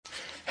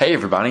Hey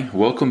everybody,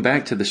 welcome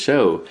back to the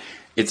show.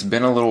 It's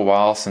been a little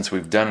while since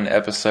we've done an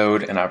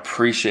episode, and I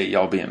appreciate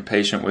y'all being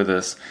patient with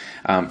us.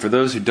 For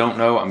those who don't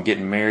know, I'm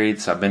getting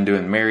married, so I've been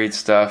doing married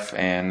stuff,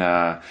 and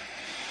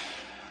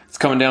it's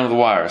coming down to the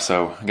wire.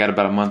 So I got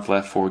about a month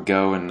left before we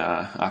go, and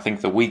I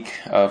think the week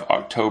of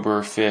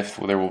October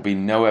 5th, there will be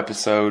no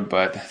episode,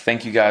 but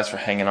thank you guys for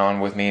hanging on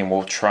with me, and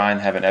we'll try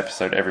and have an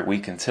episode every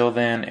week until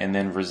then, and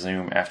then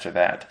resume after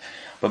that.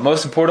 But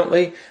most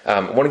importantly, I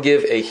want to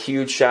give a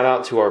huge shout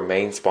out to our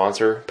main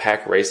sponsor,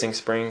 Pack Racing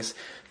Springs.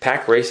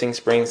 Pack Racing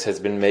Springs has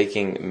been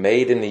making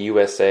made in the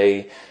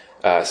USA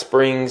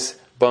springs,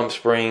 bump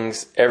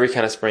springs, every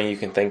kind of spring you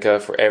can think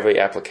of for every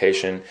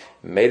application,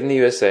 made in the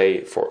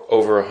USA for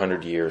over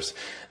 100 years.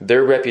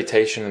 Their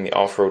reputation in the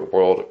off-road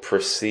world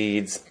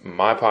precedes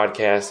my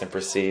podcast and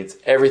precedes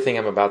everything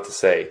I'm about to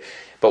say.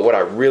 But what I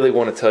really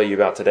want to tell you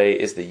about today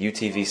is the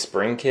UTV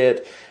Spring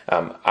Kit.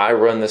 I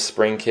run the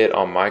Spring Kit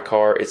on my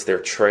car. It's their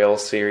Trail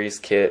Series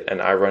kit, and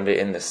I run it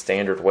in the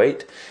standard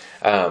weight.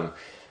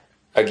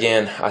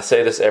 Again, I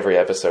say this every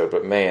episode,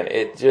 but man,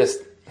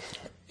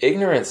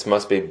 ignorance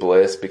must be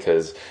bliss,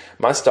 because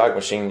my stock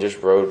machine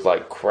just rode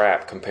like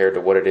crap compared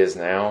to what it is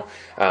now.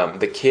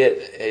 The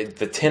kit,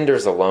 the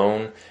tenders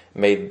alone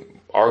made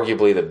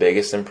arguably the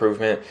biggest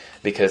improvement,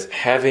 because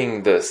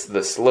having the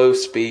slow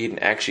speed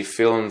and actually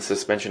feeling the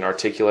suspension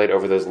articulate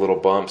over those little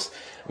bumps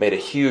made a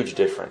huge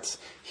difference.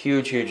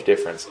 Huge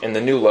difference. And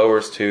the new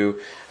lowers too,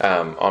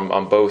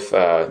 on both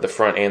the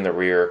front and the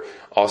rear,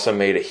 also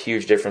made a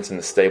huge difference in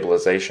the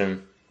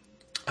stabilization.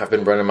 I've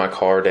been running my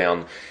car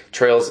down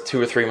trails at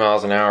 2 or 3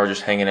 miles an hour,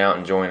 just hanging out,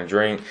 enjoying a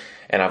drink.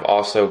 And I've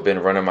also been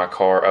running my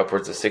car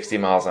upwards of 60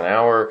 miles an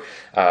hour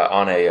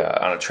on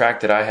a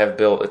track that I have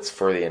built. It's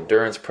for the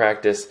endurance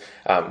practice.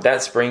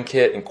 That Spring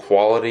Kit and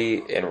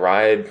quality and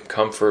ride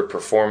comfort,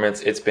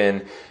 performance, it's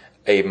been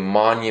a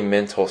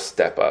monumental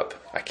step up.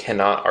 I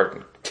cannot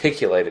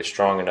articulate it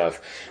strong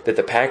enough that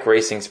the Pack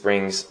Racing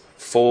Springs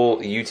full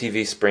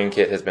UTV Spring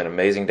Kit has been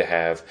amazing to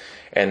have.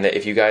 And that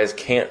if you guys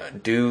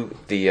can't do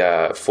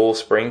the full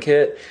Spring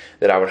Kit,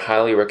 that I would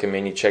highly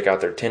recommend you check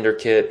out their Tender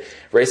Kit.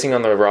 Racing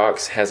on the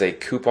Rocks has a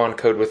coupon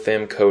code with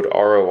them. Code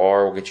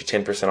ROR will get you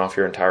 10% off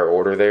your entire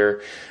order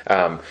there.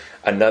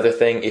 Another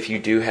thing, if you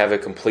do have a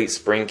complete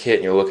Spring Kit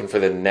and you're looking for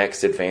the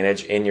next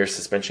advantage in your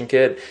suspension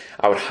kit,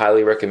 I would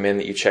highly recommend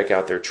that you check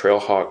out their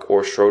Trailhawk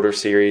or Schroeder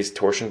series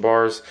torsion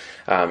bars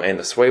and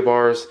the sway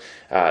bars.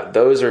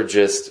 Those are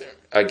just,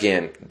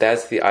 again,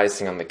 that's the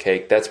icing on the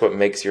cake. That's what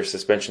makes your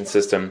suspension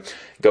system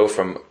go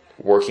from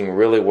working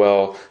really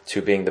well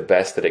to being the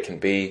best that it can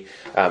be.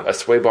 A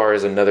sway bar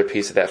is another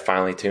piece of that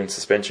finely tuned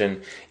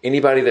suspension.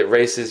 Anybody that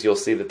races, you'll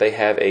see that they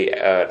have an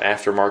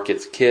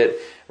aftermarket kit.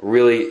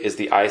 Really is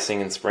the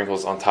icing and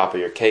sprinkles on top of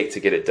your cake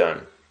to get it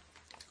done.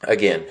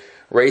 Again,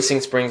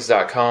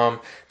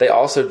 racingsprings.com. They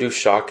also do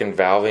shock and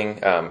valving,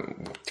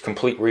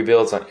 complete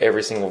rebuilds on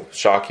every single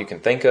shock you can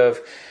think of.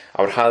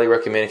 I would highly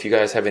recommend, if you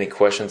guys have any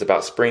questions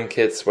about spring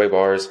kits, sway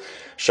bars,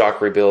 shock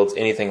rebuilds,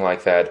 anything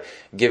like that,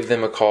 give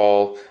them a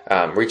call,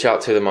 reach out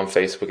to them on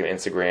Facebook and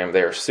Instagram.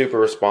 They are super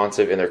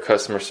responsive, and their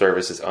customer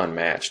service is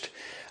unmatched.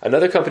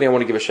 Another company I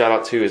want to give a shout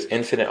out to is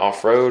Infinite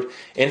Off-Road.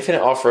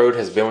 Infinite Off-Road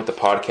has been with the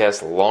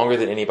podcast longer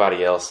than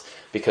anybody else,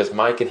 because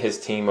Mike and his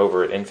team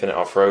over at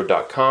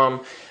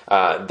infiniteoffroad.com,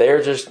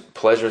 they're just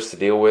pleasures to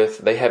deal with.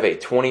 They have a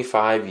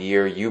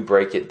 25-year you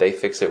break it, they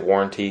fix it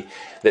warranty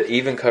that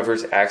even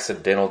covers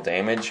accidental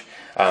damage.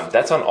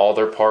 That's on all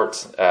their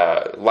parts,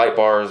 light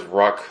bars,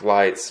 rock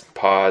lights,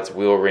 pods,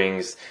 wheel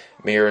rings,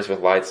 mirrors with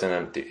lights in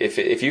them.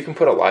 If you can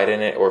put a light in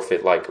it, or if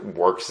it like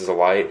works as a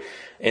light,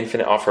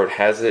 Infinite Off-Road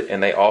has it,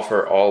 and they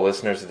offer all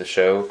listeners of the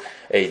show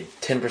a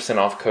 10%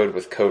 off code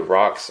with code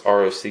ROCKS,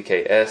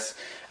 ROCKS.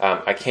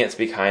 I can't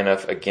speak high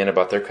enough, again,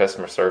 about their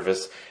customer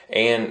service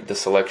and the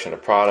selection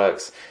of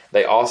products.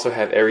 They also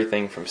have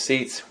everything from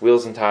seats,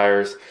 wheels and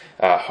tires,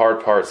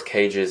 hard parts,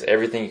 cages,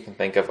 everything you can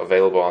think of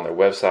available on their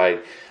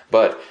website.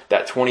 But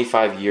that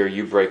 25-year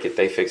you break it,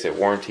 they fix it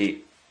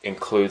warranty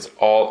includes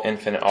all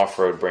Infinite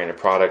Off-Road branded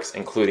products,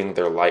 including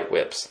their light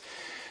whips.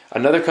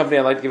 Another company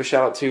I'd like to give a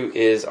shout out to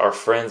is our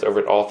friends over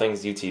at All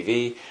Things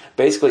UTV.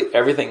 Basically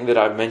everything that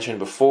I've mentioned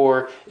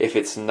before, if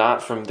it's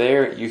not from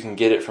there, you can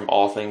get it from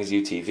All Things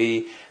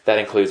UTV. That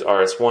includes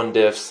RS1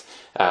 diffs,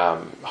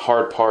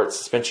 hard parts,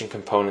 suspension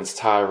components,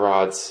 tie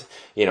rods,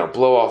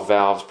 blow-off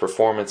valves,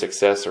 performance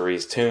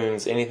accessories,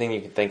 tunes, anything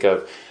you can think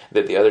of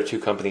that the other two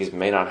companies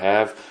may not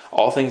have.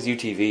 All Things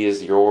UTV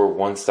is your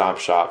one-stop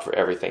shop for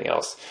everything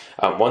else.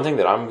 One thing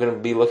that I'm going to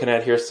be looking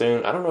at here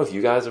soon, I don't know if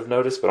you guys have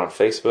noticed, but on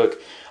Facebook,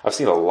 I've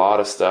seen a lot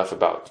of stuff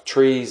about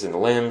trees and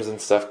limbs and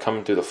stuff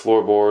coming through the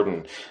floorboard,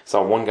 and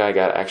saw one guy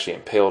got actually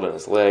impaled in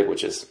his leg,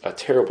 which is a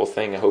terrible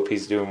thing. I hope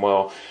he's doing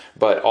well.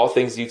 But All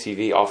Things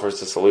UTV offers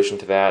a solution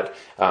to that.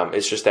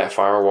 It's just that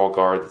firewall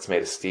guard that's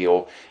made of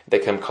steel. They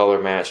come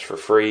color matched for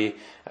free.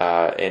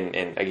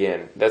 And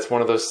again, that's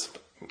one of those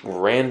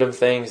random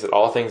things that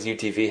All Things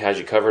UTV has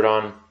you covered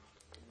on.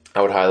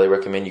 I would highly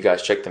recommend you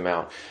guys check them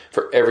out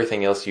for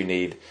everything else you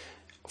need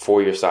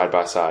for your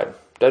side-by-side.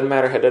 Doesn't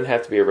matter, it doesn't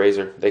have to be a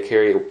RZR. They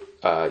carry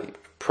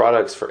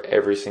products for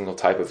every single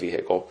type of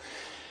vehicle.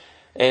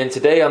 And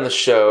today on the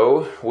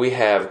show, we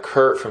have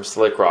Kurt from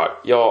Slick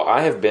Rock. Y'all,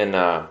 I've been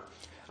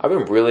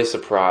really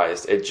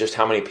surprised at just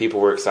how many people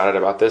were excited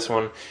about this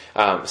one.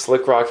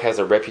 Slick Rock has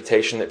a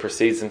reputation that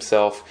precedes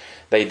himself.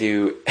 They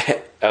do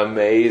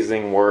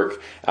amazing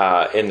work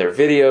in their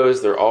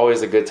videos. They're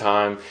always a good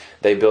time.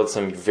 They build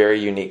some very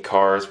unique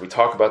cars. We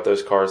talk about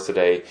those cars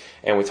today,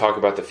 and we talk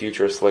about the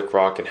future of Slick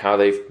Rock and how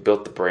they've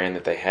built the brand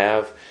that they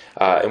have,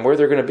 and where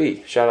they're going to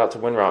be. Shout out to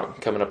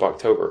Winrock coming up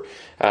October.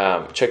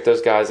 Check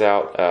those guys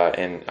out,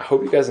 and I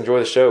hope you guys enjoy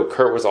the show.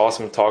 Kurt was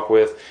awesome to talk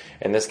with,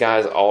 and this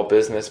guy's all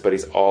business, but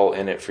he's all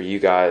in it for you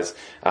guys.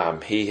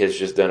 He has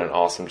just done an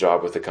awesome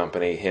job with the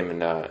company, him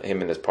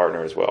and his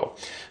partner as well.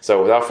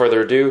 So without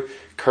further ado,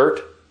 Kurt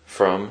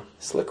from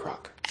Slick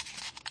Rock.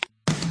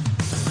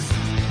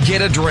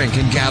 Get a drink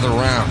and gather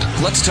round.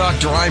 Let's talk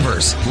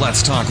drivers.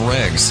 Let's talk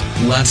rigs.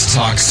 Let's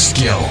talk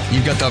skill.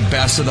 You've got the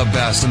best of the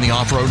best in the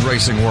off-road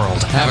racing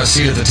world. Have a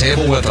seat at the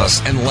table with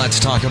us, and let's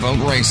talk about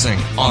racing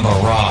on the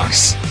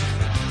rocks.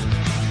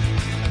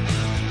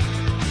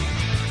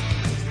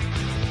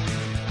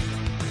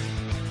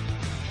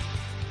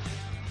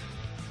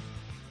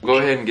 Go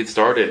ahead and get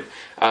started.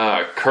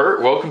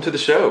 Kurt, welcome to the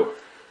show.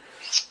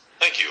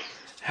 Thank you.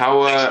 Thanks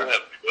for having me, bud.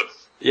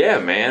 Yeah,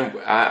 man.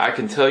 I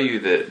can tell you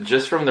that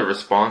just from the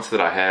response that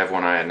I have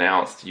when I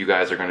announced you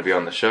guys are going to be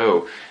on the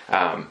show,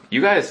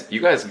 you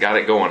guys got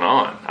it going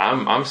on.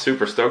 I'm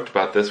super stoked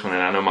about this one,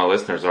 and I know my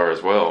listeners are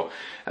as well.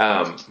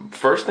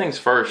 First things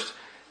first,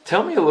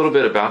 tell me a little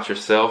bit about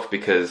yourself,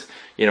 because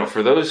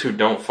for those who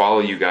don't follow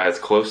you guys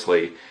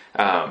closely,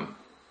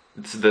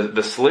 it's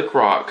the Slick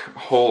Rock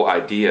whole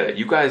idea.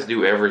 You guys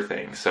do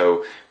everything,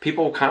 so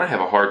people kind of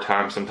have a hard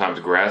time sometimes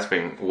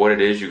grasping what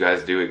it is you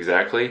guys do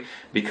exactly,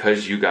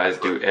 because you guys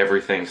do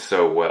everything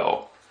so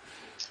well.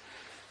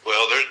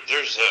 Well,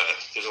 there's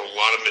a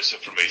lot of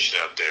misinformation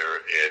out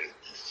there, and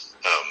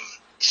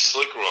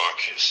Slick Rock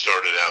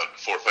started out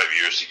 4 or 5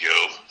 years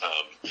ago.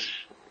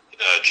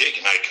 Jake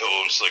and I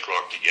co-own Slick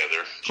Rock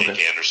together, Jake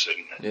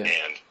Anderson,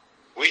 and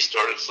we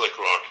started Slick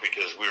Rock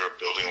because we were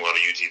building a lot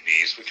of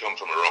UTVs. We come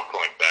from a rock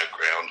crawling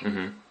background.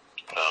 Mm-hmm.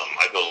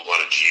 I built a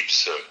lot of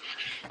Jeeps,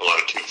 a lot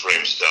of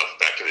two-frame stuff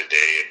back in the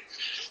day.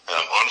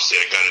 And, honestly,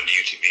 I got into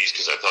UTVs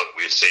because I thought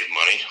we had saved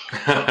money.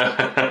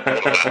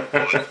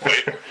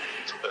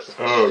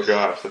 Oh,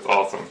 gosh, that's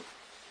awesome.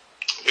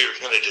 We were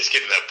kind of just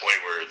getting to that point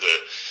where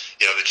the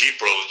Jeep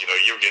rolls, you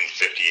were getting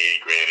 50, 80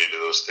 grand into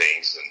those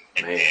things.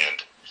 And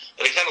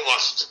it kind of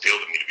lost its appeal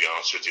to me, to be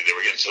honest with you. They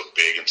were getting so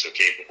big and so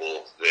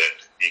capable that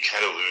you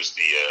kind of lose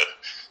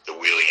the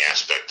wheeling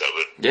aspect of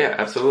it. Yeah,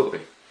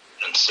 absolutely.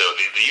 And so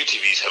the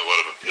UTVs had a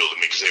lot of appeal to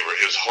me because it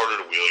was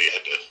harder to wheel. You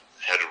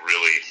had to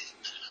really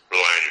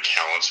rely on your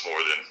talents more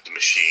than the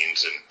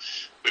machines. And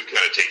we've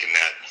kind of taken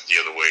that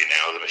the other way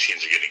now. The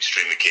machines are getting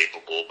extremely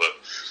capable. But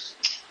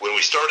when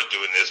we started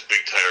doing this,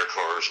 big tire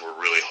cars were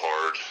really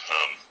hard.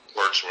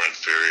 Parts were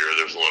inferior.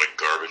 There was a lot of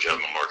garbage out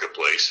in the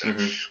marketplace, and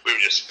we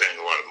were just spending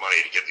a lot of money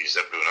to get these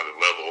up to another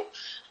level.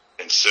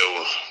 And so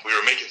we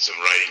were making some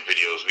riding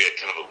videos. We had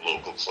kind of a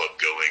local club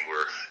going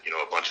where,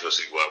 a bunch of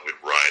us would go out, we'd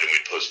ride, and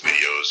we'd post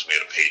videos. We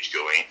had a page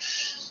going.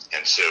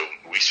 And so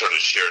we started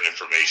sharing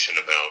information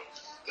about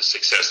the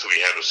success that we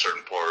had with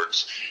certain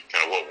parts,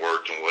 kind of what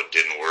worked and what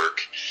didn't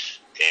work.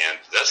 And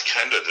that's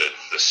kind of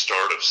the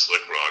start of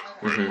Slick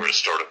Rock. We're a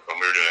startup. We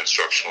were doing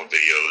instructional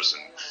videos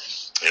and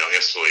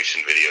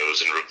installation videos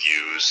and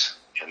reviews.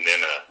 And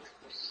then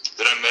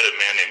I met a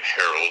man named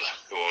Harold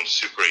who owns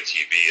Super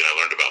ATV, and I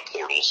learned about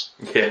portals.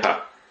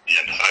 Yeah.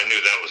 And I knew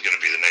that was going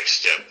to be the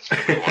next step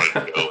that we wanted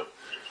to go.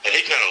 And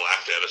he kind of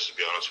laughed at us, to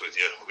be honest with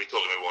you. We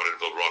told him we wanted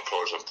to build rock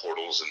crawlers on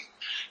portals, and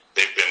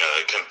they've been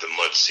kind of the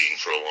mud scene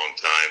for a long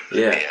time.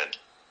 Yeah. And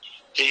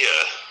he,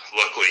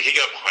 luckily, he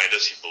got behind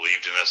us. He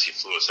believed in us. He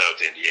flew us out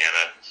to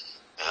Indiana.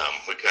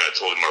 We kind of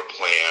told him our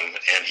plan,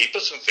 and he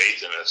put some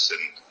faith in us and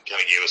kind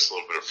of gave us a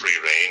little bit of free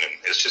reign, and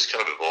it's just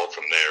kind of evolved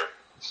from there.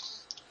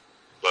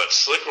 But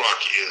Slick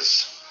Rock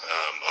is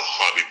a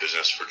hobby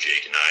business for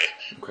Jake and I.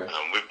 Okay.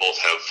 We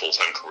both have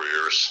full-time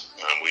careers.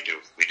 We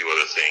do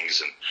other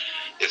things, and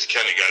it's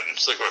kind of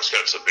Slick Rock's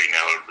gotten so big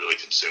now it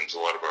really consumes a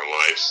lot of our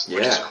lives,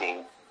 which is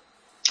cool.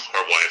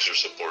 Our wives are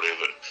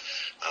supportive,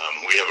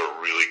 and we have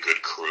a really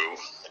good crew.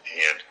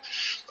 And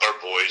our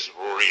boys,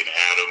 Rory and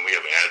Adam, we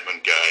have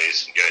admin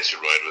guys and guys who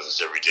ride with us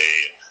every day.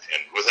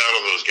 And without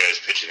all those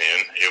guys pitching in,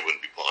 it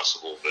wouldn't be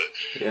possible. But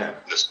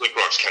the Slick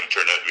Rocks kind of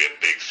turned out to be a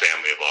big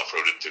family of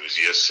off-road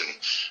enthusiasts, and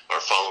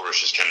our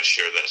followers just kind of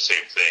share that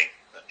same thing.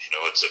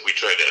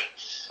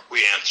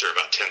 We answer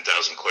about 10,000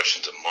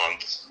 questions a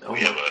month. We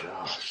have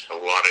a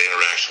lot of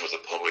interaction with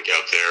the public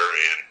out there,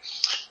 and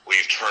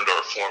we've turned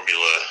our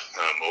formula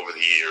over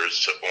the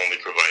years to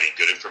only providing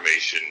good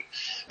information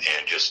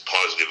and just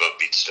positive,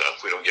 upbeat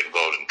stuff. We don't get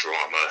involved in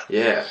drama.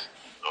 Yeah.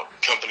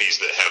 Companies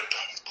that have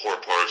poor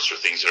parts or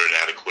things that are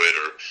inadequate,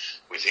 or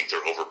we think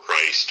they're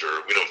overpriced,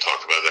 or we don't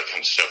talk about that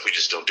kind of stuff. We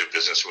just don't do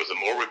business with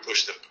them, or we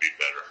push them to be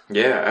better.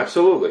 Yeah,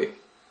 absolutely.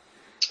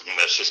 And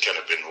that's just kind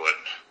of been what,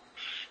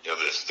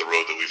 the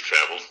road that we've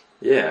traveled.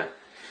 Yeah.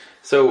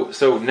 So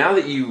now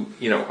that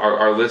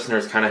our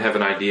listeners kind of have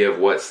an idea of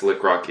what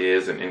Slick Rock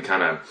is and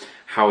kind of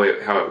how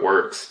it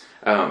works,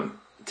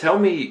 tell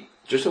me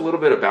just a little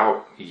bit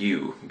about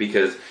you,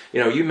 because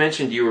you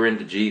mentioned you were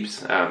into Jeeps.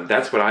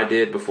 That's what I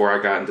did before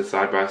I got into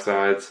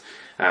side-by-sides.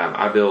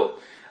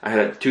 I had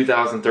a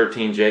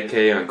 2013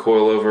 JK on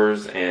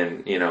coilovers,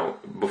 and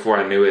before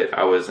I knew it,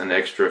 I was an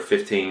extra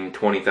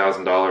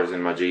 $15,000-$20,000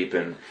 in my Jeep,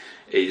 and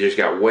it just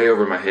got way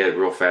over my head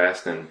real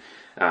fast. And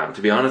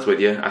to be honest with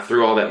you, I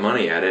threw all that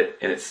money at it,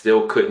 and it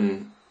still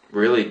couldn't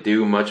really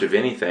do much of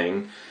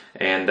anything.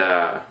 And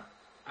I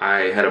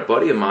had a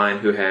buddy of mine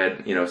who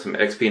had some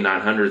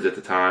XP900s at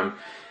the time,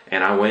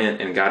 and I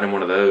went and got him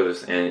one of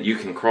those. And you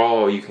can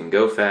crawl, you can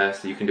go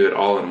fast, you can do it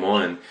all in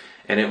one.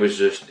 And it was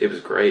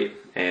great,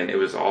 and it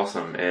was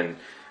awesome. And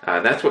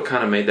that's what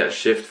kind of made that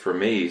shift for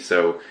me.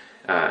 So,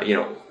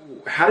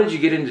 how did you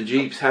get into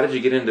Jeeps? How did you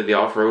get into the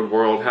off-road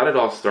world? How did it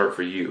all start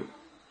for you?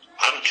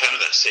 I'm kind of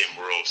that same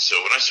world. So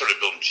when I started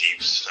building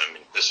Jeeps,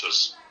 this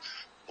was,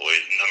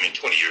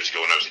 20 years ago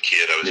when I was a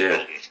kid, I was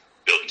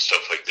building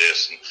stuff like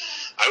this. And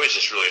I was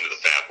just really into the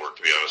fab work,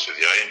 to be honest with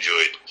you. I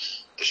enjoyed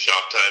the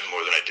shop time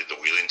more than I did the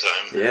wheeling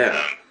time. Yeah.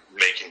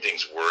 Making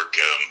things work.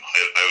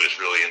 I was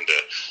really into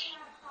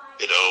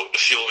the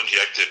fuel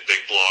injected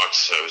big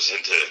blocks. I was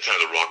into kind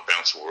of the rock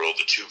bounce world,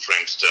 the tube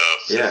frame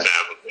stuff, the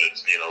fab,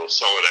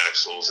 solid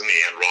axles, in the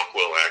end,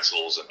 Rockwell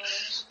axles, and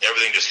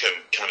everything just kind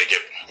of get,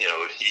 you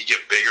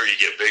get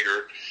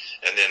bigger,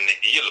 and then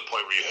you get to the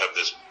point where you have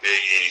this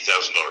big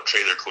 $80,000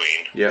 trailer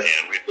queen,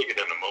 and we took it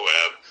into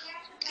Moab.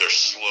 They're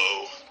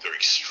slow, they're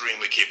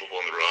extremely capable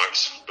on the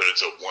rocks, but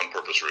it's a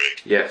one-purpose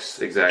rig.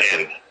 Yes, exactly.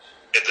 And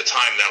at the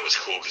time, that was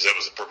cool because that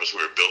was the purpose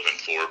we were building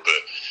for. But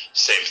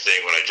same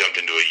thing, when I jumped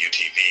into a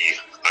UTV,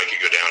 I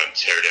could go down and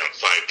tear down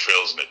 5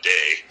 trails in a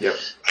day. Yep.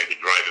 I could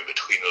drive in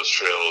between those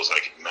trails.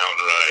 I could mountain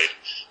ride.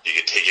 You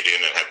could take it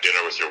in and have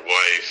dinner with your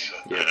wife.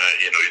 Yep.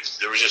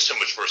 There was just so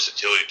much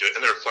versatility to it,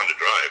 and they're fun to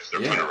drive.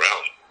 They're fun to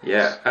rally.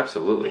 Yeah,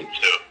 absolutely.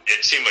 So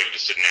it seemed like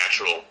just a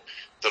natural.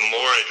 The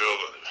more I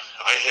drove,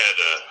 I had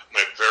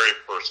my very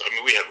first.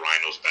 We had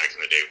Rhinos back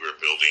in the day. We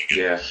were building.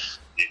 And,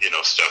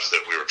 stuff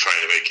that we were trying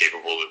to make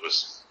capable that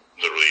was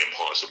literally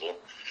impossible.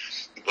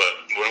 But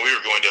when we were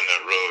going down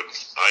that road,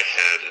 I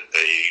had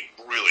a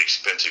really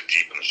expensive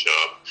Jeep in the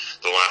shop.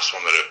 The last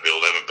one that I've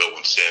built, I haven't built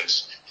one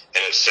since.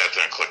 And it sat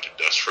there and collected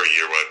dust for a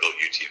year while I built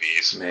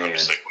UTVs. Man. I'm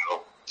just like,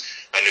 well,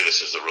 I knew this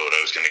is the road I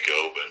was going to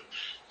go, but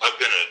I've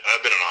been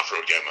an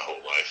off-road guy my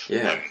whole life.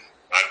 Yeah.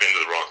 I've been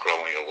to the rock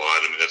crawling a lot.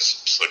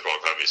 That's Slick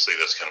Rock, obviously.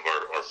 That's kind of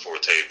our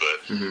forte, but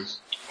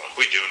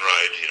we dune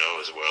ride,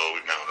 as well.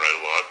 We mountain ride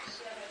a lot.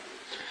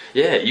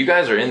 Yeah, you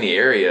guys are in the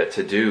area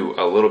to do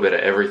a little bit of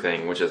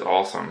everything, which is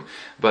awesome.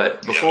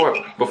 But before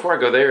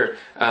I go there,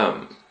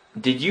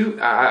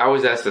 I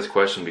always ask this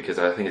question because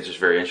I think it's just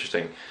very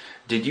interesting.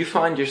 Did you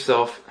find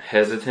yourself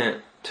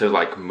hesitant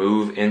to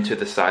move into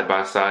the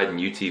side-by-side and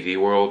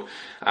UTV world?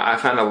 I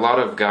find a lot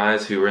of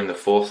guys who are in the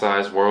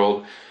full-size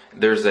world,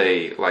 there's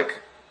a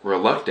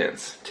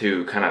reluctance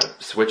to kind of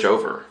switch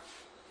over.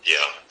 Yeah,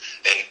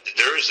 and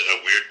there is a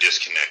weird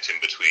disconnect in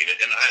between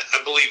it, and I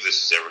believe this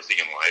is everything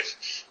in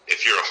life.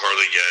 If you're a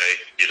Harley guy,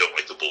 you don't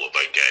like the bullet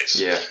bike guys.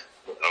 Yeah.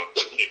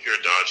 If you're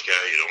a Dodge guy,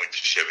 you don't like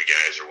the Chevy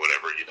guys or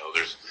whatever.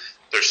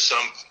 There's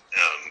some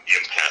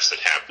impasse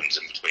that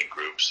happens in between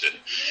groups, and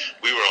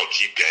we were all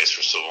Jeep guys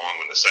for so long.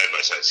 When the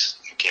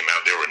side-by-sides came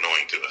out, they were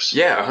annoying to us.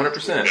 Yeah, 100%.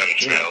 Down the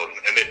trail,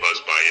 and they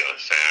buzz by you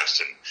fast,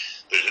 and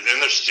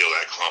there's still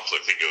that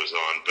conflict that goes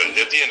on. But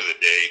at the end of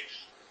the day,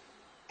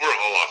 we're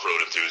all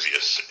off-road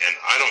enthusiasts, and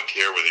I don't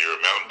care whether you're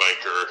a mountain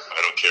biker, I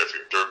don't care if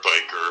you're a dirt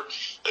biker,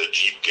 a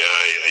Jeep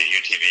guy, a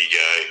UTV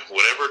guy,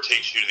 whatever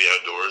takes you to the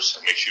outdoors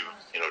and makes you,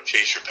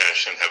 chase your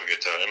passion and have a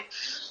good time,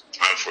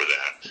 I'm for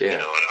that.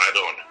 Yeah. And I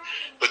don't,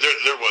 but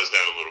there was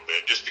that a little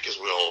bit, just because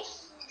we all,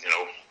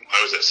 I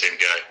was that same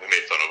guy. We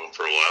made fun of them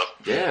for a while.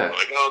 Yeah.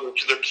 Like, oh,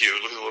 they're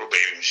cute. Look at the little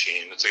baby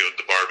machine. It's like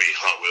the Barbie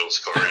Hot Wheels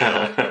car,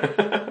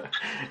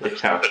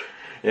 Yeah.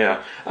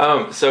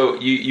 Yeah. So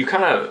you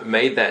kind of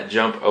made that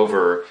jump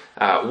over.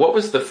 What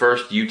was the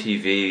first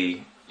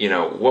UTV?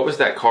 What was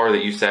that car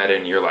that you sat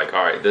in? And you're like,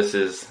 all right, this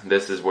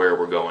is where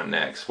we're going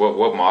next.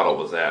 What model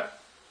was that?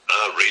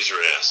 Razor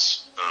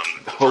S.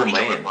 Oh man.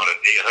 I bought an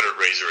 800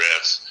 Razor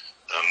S.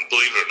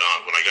 Believe it or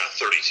not, when I got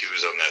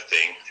 32s on that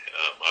thing,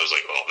 I was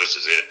like, oh, this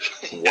is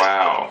it.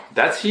 Wow,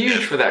 that's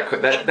huge for that.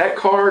 That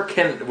car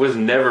was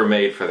never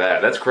made for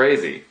that. That's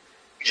crazy.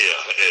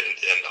 Yeah,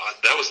 and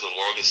that was the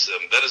longest.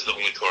 That is the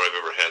only car I've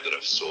ever had that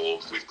I've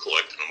sold. We've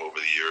collected them over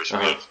the years. We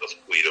have a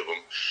fleet of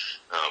them.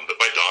 But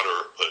my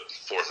daughter put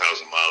 4,000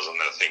 miles on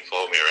that thing,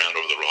 followed me around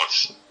over the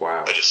rocks.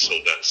 Wow. I just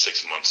sold that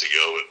 6 months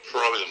ago.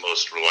 Probably the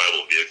most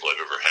reliable vehicle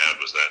I've ever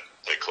had was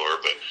that car.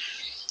 But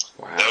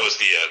that was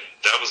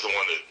the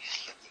one that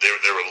they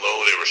were low,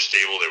 they were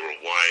stable, they were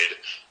wide.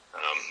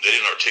 They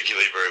didn't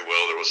articulate very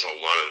well. There wasn't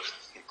a lot of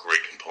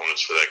great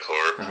components for that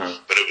car,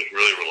 but it was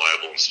really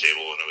reliable and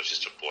stable, and it was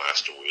just a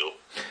blast to wheel.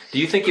 Do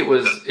you think it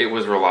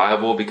was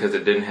reliable because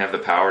it didn't have the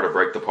power to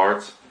break the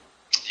parts?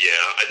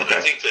 Yeah,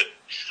 I think that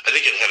I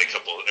think it had a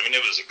couple. I mean,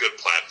 it was a good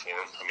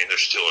platform. I mean,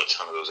 there's still a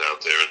ton of those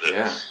out there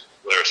that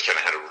Polaris kind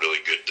of had a really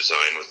good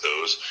design with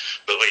those.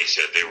 But like you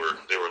said, they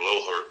were low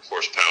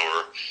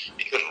horsepower.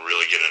 You couldn't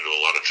really get into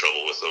a lot of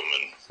trouble with them,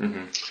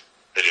 and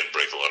they didn't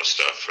break a lot of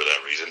stuff for that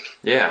reason.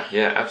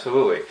 Yeah,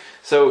 absolutely.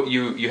 So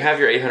you have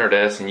your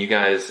 800S, and you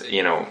guys,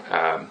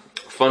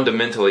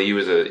 fundamentally, I'm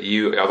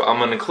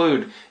going to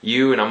include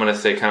you, and I'm going to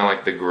say kind of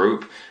like the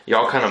group.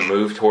 Y'all kind of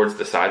moved towards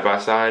the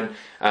side-by-side.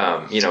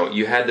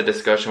 You had the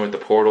discussion with the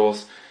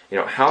portals.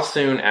 How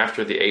soon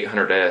after the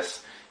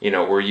 800S,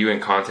 were you in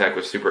contact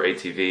with Super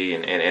ATV,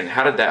 and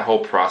how did that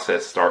whole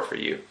process start for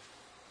you?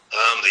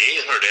 The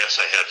 800S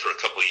I had for a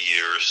couple of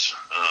years.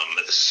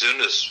 As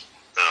soon as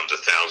the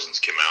Thousands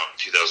came out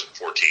in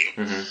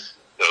 2014,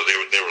 so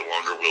they were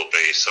longer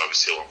wheelbase,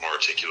 obviously a lot more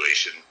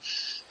articulation.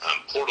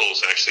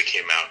 Portals actually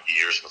came out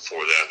years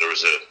before that. There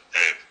was a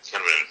kind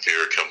of an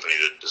inferior company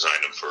that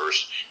designed them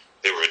first.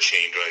 They were a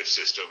chain drive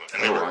system,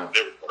 and they were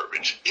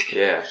garbage.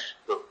 Yeah.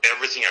 So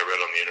everything I read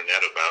on the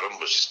internet about them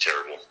was just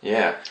terrible.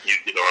 Yeah. You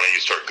get on it,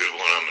 you start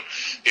Googling them, and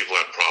people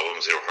had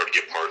problems. They were hard to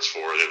get parts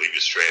for. They leave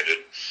you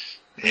stranded.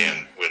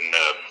 And when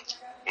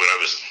I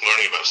was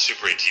learning about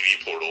Super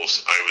ATV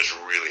portals, I was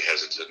really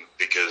hesitant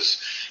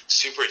because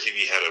Super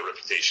ATV had a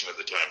reputation at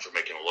the time for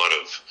making a lot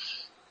of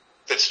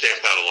that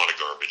stamped out a lot of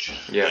garbage.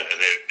 Yeah. And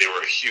they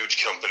were a huge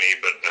company,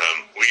 but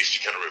we used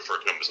to kind of refer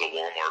to them as the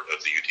Walmart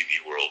of the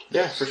UTV world.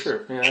 Yeah, for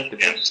sure. Yeah,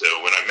 and so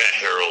when I met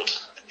Harold,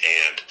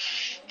 and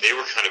they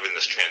were kind of in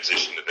this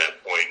transition at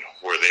that point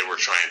where they were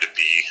trying to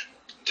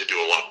do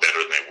a lot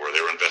better than they were.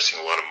 They were investing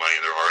a lot of money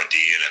in their R&D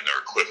and in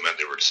their equipment.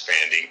 They were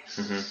expanding.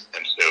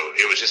 And so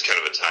it was just kind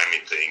of a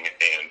timing thing.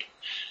 And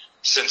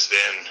since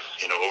then,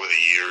 over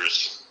the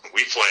years,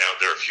 we fly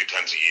out there a few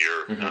times a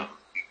year.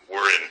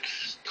 We're in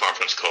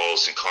conference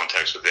calls and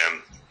contacts with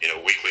them,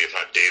 weekly, if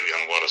not daily,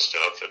 on a lot of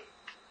stuff. And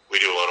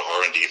we do a lot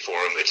of R&D for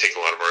them. They take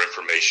a lot of our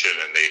information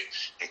and they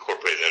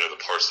incorporate that into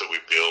the parts that we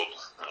build.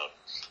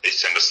 They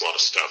send us a lot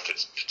of stuff to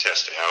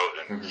test out,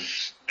 and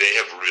they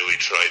have really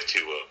tried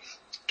to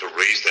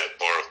raise that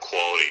bar of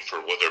quality for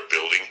what they're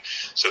building.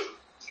 So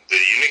the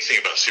unique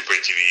thing about Super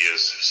ATV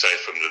is, aside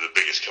from the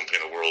biggest company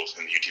in the world,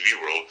 in the UTV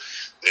world,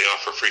 they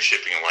offer free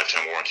shipping and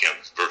lifetime warranty on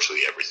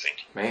virtually everything.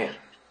 Man.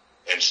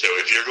 And so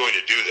if you're going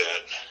to do that,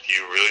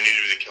 you really need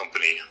to be the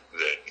company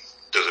that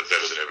does it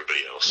better than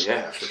everybody else.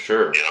 Yeah, for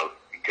sure.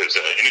 Because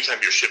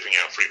anytime you're shipping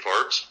out free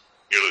parts,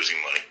 you're losing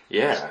money.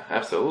 Yeah,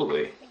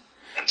 absolutely.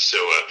 And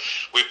so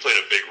we played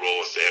a big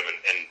role with them.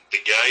 And the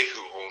guy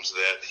who owns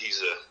that,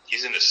 he's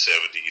in his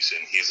 70s,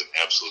 and he's an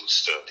absolute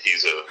stud.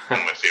 He's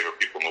one of my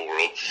favorite people in the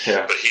world.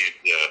 Yeah. But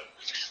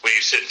when you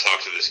sit and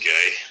talk to this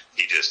guy,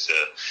 he just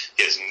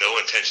he has no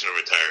intention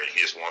of retiring. He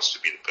just wants to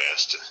be the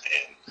best.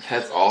 And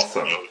that's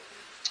awesome.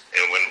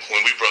 And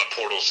when we brought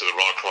portals to the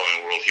rock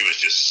crawling world, he was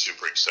just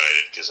super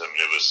excited because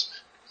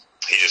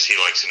he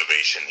likes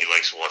innovation. He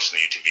likes watching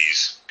the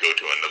UTVs go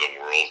to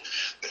another world,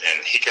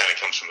 and he kind of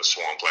comes from the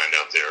swampland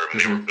out there.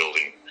 And they were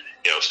building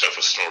stuff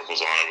with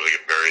snorkels on it where they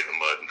get buried in the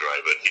mud and dry.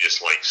 But he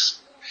likes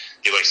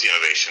the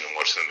innovation and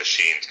watching the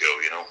machines go.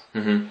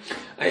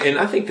 And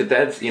I think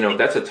that's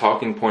that's a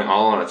talking point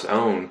all on its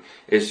own.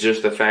 Is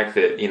just the fact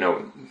that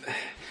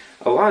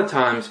a lot of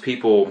times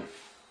people,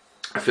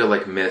 I feel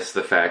like, miss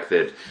the fact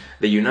that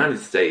the United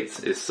States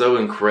is so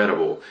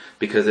incredible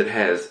because it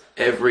has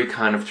every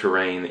kind of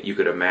terrain that you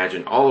could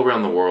imagine all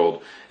around the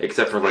world,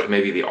 except for like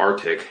maybe the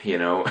Arctic,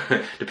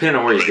 depending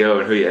on where you go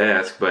and who you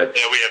ask. But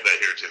yeah, we have that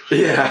here too.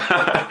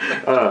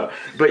 Yeah,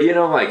 but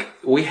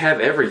we have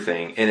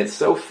everything, and it's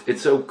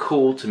so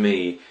cool to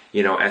me.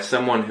 As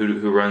someone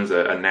who runs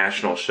a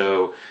national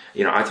show,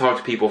 I talk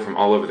to people from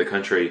all over the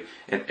country,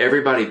 and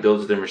everybody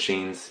builds their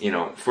machines,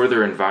 for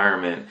their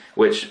environment,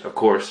 which, of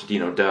course, they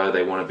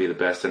want to be the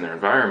best in their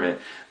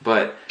environment.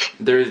 But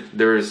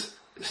there's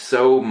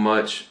so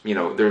much,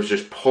 there's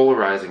just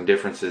polarizing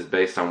differences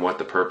based on what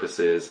the purpose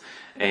is.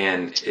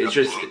 And it's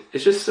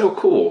just so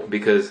cool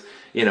because,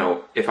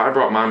 if I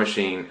brought my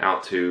machine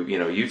out to,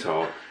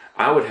 Utah,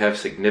 I would have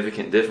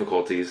significant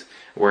difficulties.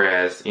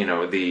 Whereas,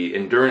 the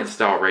endurance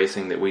style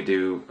racing that we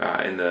do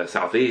in the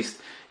Southeast,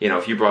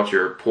 if you brought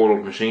your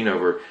portal machine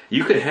over,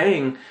 you could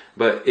hang,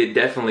 but it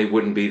definitely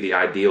wouldn't be the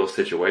ideal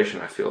situation,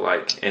 I feel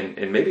like.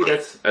 And maybe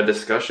that's a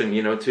discussion,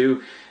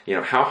 too.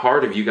 How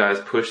hard have you guys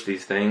pushed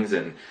these things,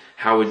 and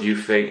how would you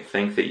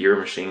think that your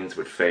machines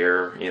would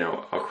fare,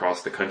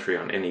 across the country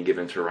on any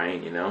given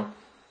terrain, Well,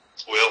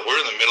 we're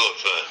in the middle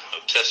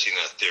of testing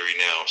that theory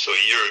now. So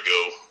a year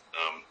ago,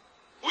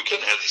 we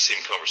couldn't have these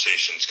same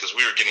conversations because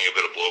we were getting a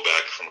bit of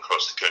blowback from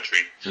across the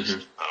country.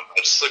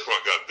 As Slick Rock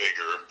got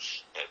bigger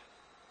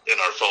and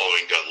our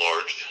following got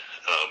large,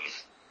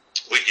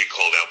 we'd get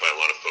called out by a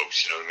lot of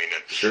folks, you know what I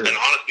mean? And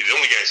honestly, the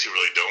only guys who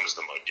really don't is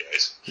the mud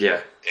guys.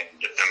 Yeah.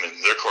 And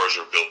their cars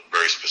are built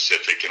very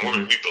specific,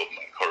 and we build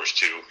mud cars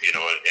too,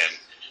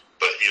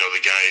 but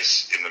the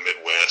guys in the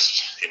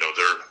Midwest,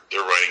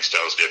 their riding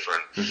style is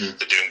different.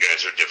 The dune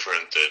guys are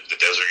different. The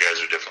desert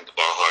guys are different. The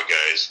Baja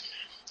guys.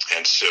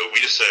 And so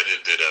we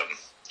decided that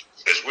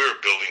as we were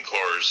building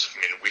cars,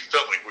 I mean, we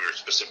felt like we were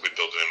specifically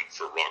building them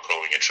for rock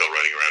crawling and trail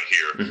riding around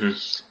here.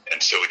 And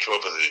so we came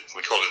up with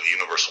we called it the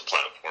Universal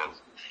Platform.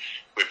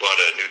 We bought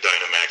a new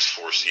Dynamax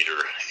 4-seater,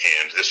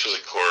 and this was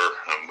a car,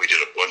 we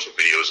did a bunch of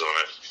videos on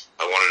it.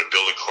 I wanted to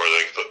build a car that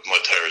I could put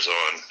mud tires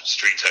on,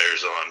 street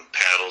tires on,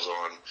 paddles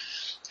on,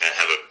 and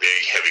have a big,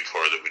 heavy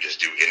car that would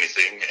just do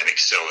anything and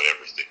excel at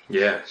everything.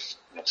 Yeah.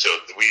 So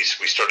we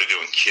started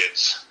doing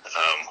kits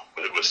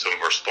with some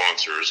of our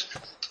sponsors,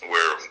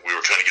 where we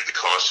were trying to get the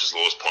cost as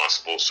low as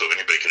possible so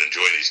anybody could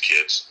enjoy these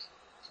kits.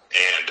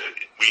 And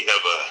we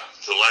have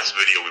the last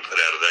video we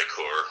put out of that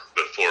car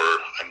before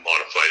I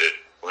modified it,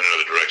 went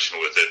another direction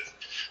with it.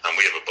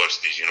 We have a bunch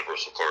of these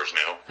Universal cars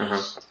now.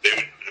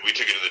 We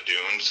took it to the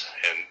dunes,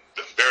 and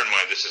bear in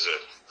mind this is a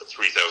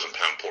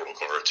 3,000-pound portal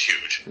car. It's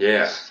huge.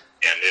 Yeah.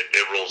 And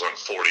it rolls on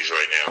 40s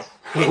right now.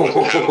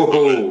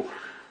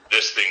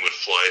 This thing would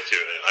fly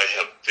through it. I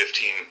have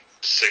 15,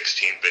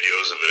 16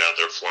 videos of it out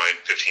there flying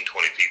 15,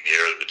 20 feet in the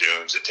air at the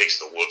dunes. It takes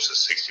the whoops at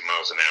 60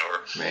 miles an hour.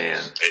 Man.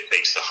 It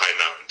takes the high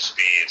mountain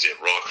speeds. It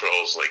rock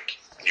crawls like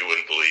you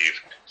wouldn't believe.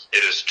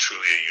 It is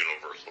truly a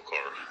universal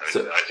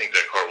car. I think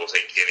that car will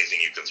take anything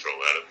you can throw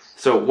at it.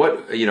 So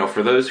what,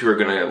 for those who are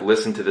going to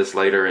listen to this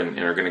later and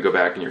are going to go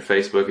back in your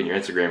Facebook and your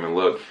Instagram and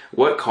look,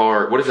 what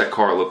does that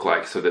car look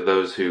like so that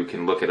those who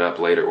can look it up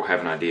later will have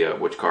an idea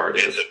of which car it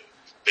is? It's a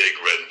big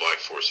red and black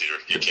 4-seater.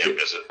 You can't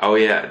miss it. Oh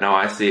yeah, no,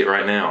 I see it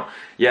right now.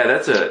 Yeah,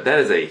 that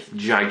is a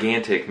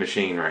gigantic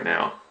machine right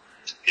now.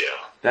 Yeah.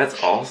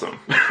 That's awesome.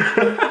 we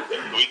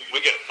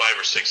got 5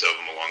 or 6 of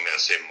them along that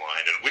same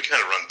line, and we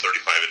kind of run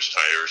 35-inch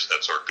tires.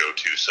 That's our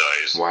go-to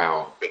size.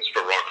 Wow. It's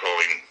for rock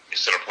crawling,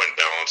 center point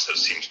balance. That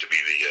seems to be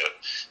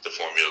the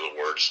formula that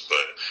works.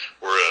 But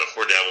we're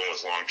dabbling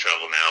with long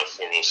travel now,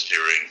 4-wheel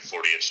steering,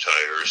 40-inch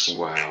tires.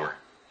 Wow.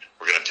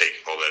 We're going to take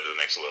all that to the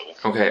next level.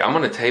 Okay, I'm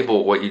going to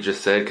table what you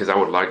just said because I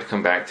would like to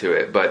come back to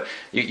it. But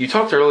you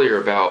talked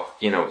earlier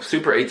about,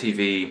 Super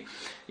ATV,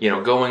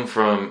 going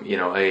from,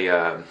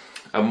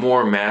 a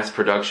more mass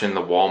production,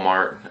 the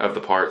Walmart of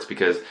the parts,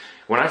 because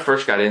when I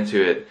first got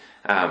into it,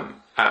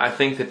 I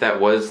think that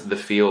was the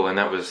feel, and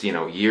that was,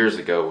 years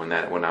ago when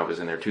I was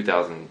in there,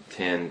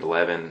 2010,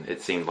 11,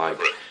 it seemed like.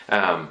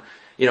 Now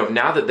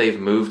that they've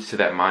moved to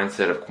that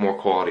mindset of more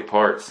quality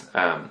parts,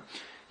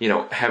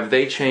 have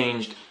they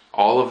changed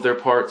all of their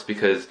parts?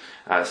 Because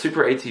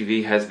Super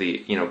ATV has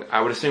the,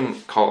 I would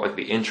assume call it like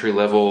the entry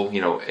level,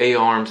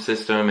 A-arm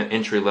system and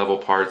entry level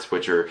parts,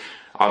 which are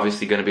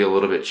obviously going to be a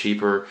little bit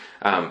cheaper.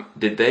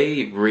 Did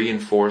they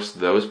reinforce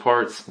those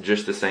parts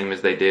just the same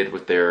as they did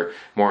with their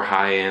more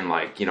high-end,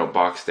 like,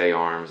 boxed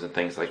A-arms and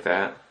things like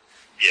that?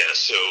 Yeah,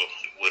 so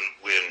when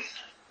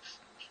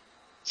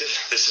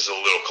this is a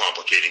little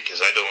complicated because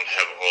I don't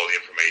have all the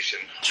information.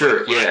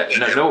 Sure, yeah.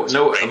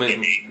 No. I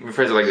mean,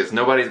 rephrase it like this.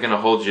 Nobody's going to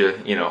hold you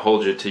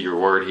to your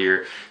word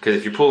here, because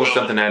if you're pulling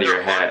something out of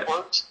your hat.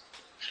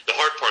 The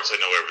hard parts I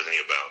know everything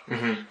about.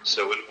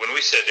 So when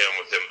we sat down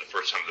with them the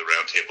first time at the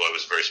round table, I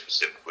was very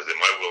specific with them.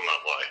 I will not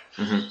lie.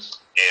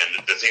 And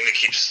the thing that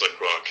keeps Slick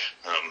Rock,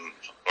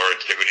 our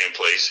integrity in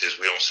place, is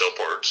we don't sell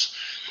parts.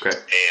 Okay.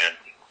 And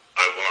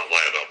I will not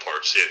lie about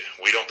parts.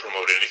 We don't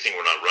promote anything.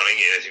 We're not running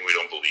anything we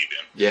don't believe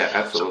in. Yeah,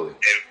 absolutely.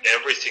 So, and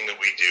everything that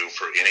we do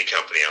for any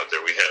company out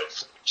there, we have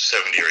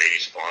 70 or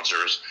 80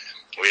 sponsors.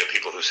 We have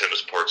people who send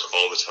us parts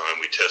all the time.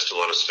 We test a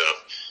lot of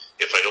stuff.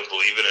 If I don't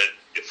believe in it,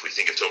 if we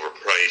think it's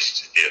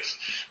overpriced, if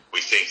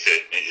we think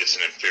that it's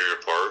an inferior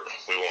part,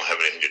 we won't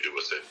have anything to do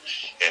with it.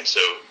 And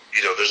so,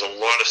 there's a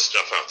lot of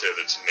stuff out there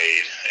that's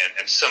made,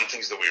 and some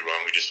things that we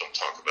run, we just don't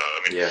talk about. I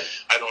mean,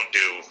 I don't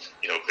do,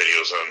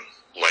 videos on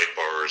light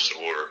bars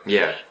or,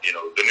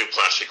 the new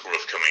plastic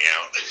roof coming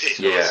out.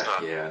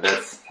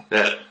 That's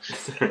that.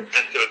 And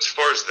as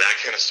far as that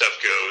kind of stuff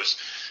goes,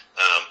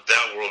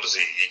 that world is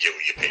you get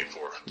what you pay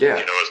for. Yeah.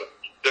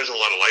 There's a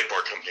lot of light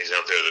bar companies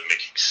out there that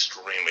make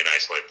extremely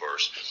nice light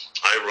bars.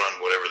 I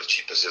run whatever the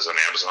cheapest is on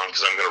Amazon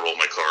because I'm going to roll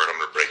my car and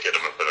I'm going to break it. I'm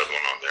going to put another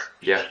one on there.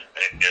 Yeah.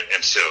 And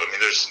so, I mean,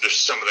 there's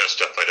some of that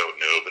stuff I don't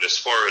know, but as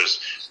far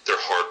as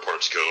their hard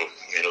parts go,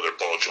 their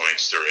ball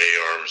joints, their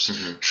A-arms,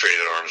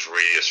 traded arms,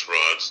 radius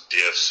rods,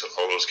 diffs,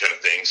 all those kind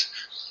of things,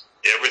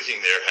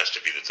 everything there has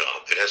to be the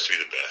top. It has to be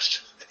the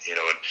best. And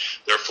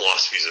their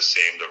philosophy is the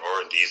same. Their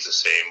R&D is the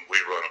same. We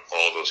run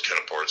all those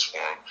kind of parts for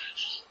them.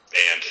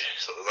 And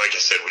so, like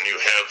I said, when you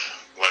have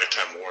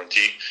lifetime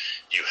warranty,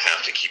 you have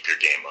to keep your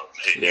game up.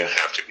 You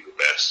have to be the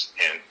best.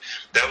 And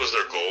that was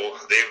their goal.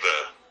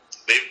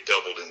 They've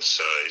doubled in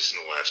size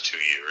in the last 2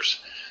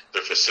 years.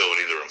 Their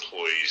facility, their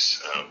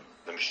employees,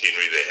 the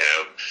machinery they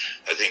have.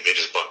 I think they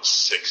just bought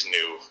 6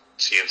 new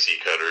CNC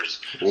cutters.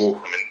 Ooh.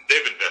 I mean,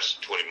 they've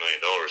invested $20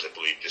 million, I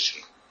believe,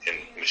 just in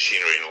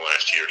machinery in the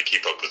last year to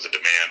keep up with the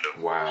demand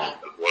of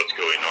what's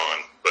going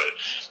on. But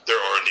their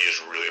R&D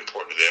is really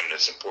important to them, and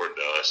it's important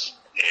to us.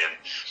 And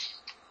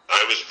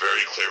I was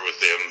very clear with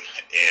them,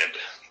 and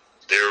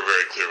they were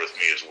very clear with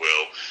me as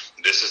well.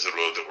 This is the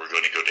road that we're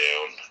going to go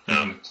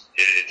down.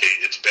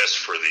 It's best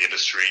for the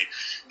industry.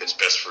 It's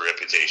best for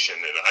reputation.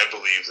 And I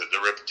believe that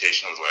their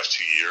reputation over the last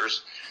 2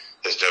 years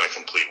has done a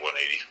complete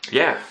 180.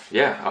 Yeah,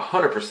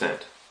 100%.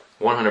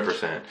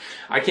 100%.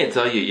 I can't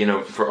tell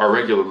you, for our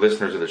regular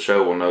listeners of the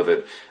show will know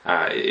that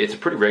it's a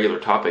pretty regular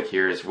topic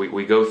here is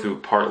we go through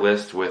part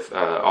lists with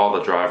all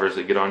the drivers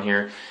that get on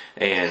here.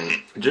 And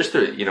just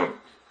to,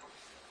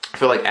 I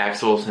feel like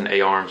axles and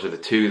A-arms are the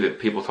two that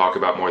people talk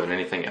about more than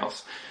anything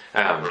else.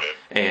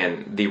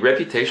 And the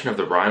reputation of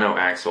the Rhino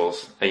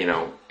axles,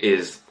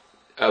 is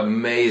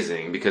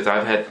amazing because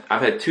I've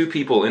had two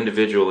people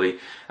individually,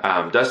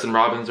 Dustin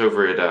Robbins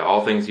over at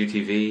All Things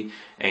UTV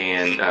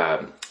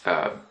and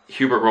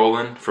Hubert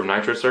Rowland from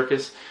Nitro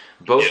Circus.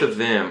 Both of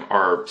them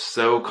are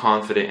so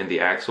confident in the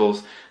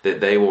axles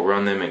that they will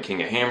run them in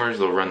King of Hammers.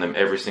 They'll run them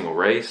every single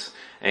race.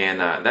 And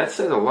that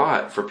says a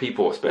lot for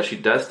people, especially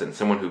Dustin,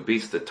 someone who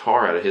beats the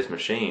tar out of his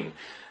machine.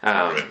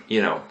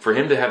 For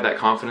him to have that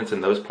confidence in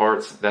those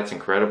parts, that's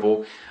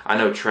incredible. I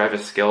know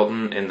Travis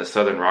Skelton in the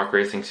Southern Rock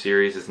Racing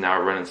Series is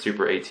now running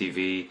Super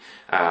ATV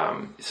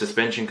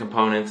suspension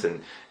components,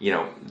 and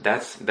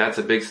that's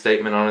a big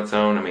statement on its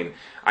own. I mean,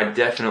 I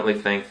definitely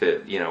think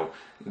that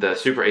the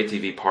Super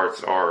ATV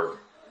parts are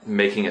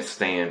making a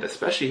stand,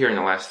 especially here in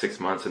the last 6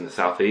 months in the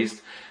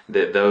Southeast.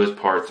 That those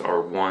parts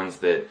are ones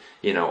that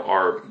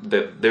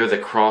they're the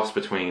cross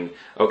between,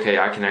 okay,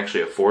 I can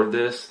actually afford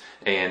this,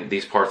 and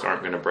these parts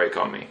aren't going to break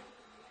on me.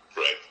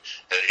 Right.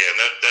 And again,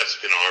 that's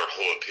been our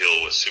whole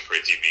appeal with Super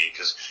ATV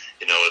because,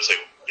 it's like,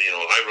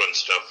 I run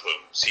stuff,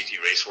 CT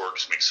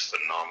Raceworks makes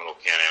phenomenal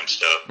Can-Am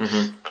stuff.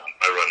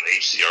 I run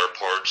HCR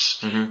parts.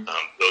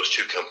 Those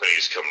two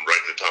companies come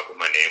right to the top of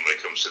my name when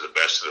it comes to the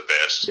best of the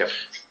best. Yep.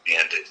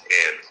 And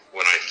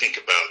when I think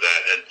about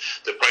that, and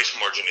the price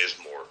margin is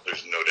more,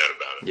 there's no doubt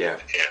about it. Yeah.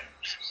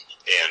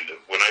 And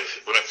when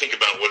I think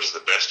about what is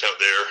the best out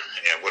there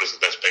and what is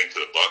the best bang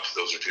for the buck,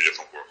 those are two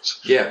different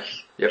worlds. Yeah,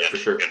 for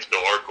sure. And so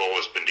our goal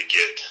has been to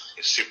get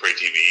Super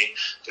ATV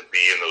to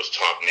be in those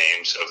top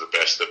names of the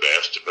best,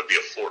 but be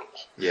affordable.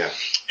 Yeah.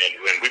 And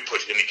when we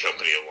push any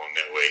company along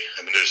that way,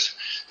 I mean,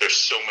 there's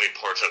so many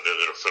parts out there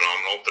that are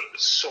phenomenal, but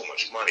it's so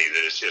much money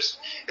that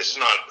it's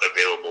not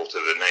available to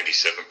the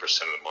 97%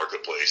 of the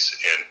marketplace.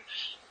 And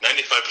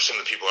 95%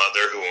 of the people out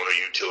there who own a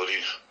utility,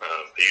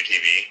 a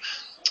UTV,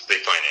 they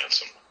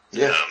finance them.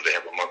 Yeah. They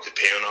have a monthly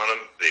payment on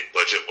them. They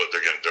budget what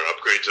their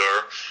upgrades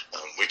are.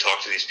 We talk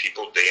to these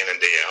people day in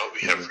and day out.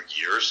 We have for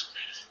years.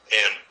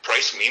 And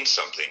price means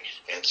something.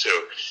 And so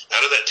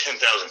out of that 10,000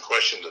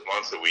 questions a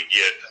month that we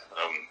get,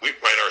 we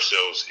pride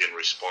ourselves in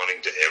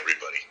responding to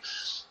everybody.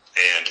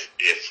 And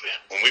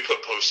when we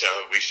put posts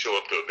out, we show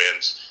up to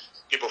events,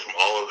 people from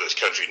all over this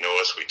country know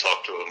us. We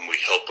talk to them. We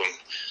help them.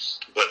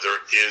 But there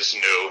is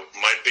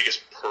my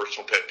biggest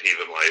personal pet peeve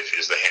in life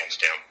is the hands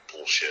down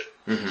bullshit.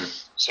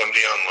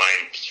 Somebody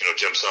online,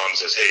 jumps on and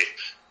says, hey,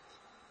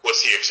 what's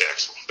the X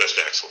axle, best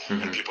axle?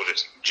 And people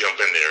just jump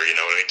in there,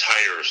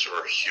 tires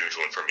are a huge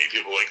one for me.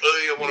 People are like,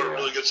 oh, I want a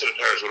really good set of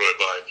tires. What do I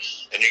buy?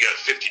 And you got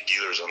 50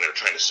 dealers on there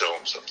trying to sell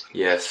them something.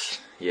 Yes.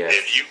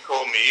 If you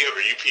call me or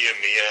you PM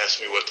me and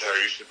ask me what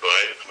tire you should buy,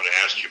 I'm going to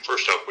ask you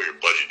first off what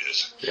your budget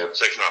is. Yep.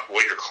 Second off,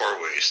 what your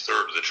car weighs.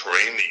 Third, the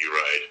terrain that you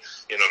ride.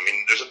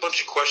 There's a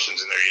bunch of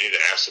questions in there you need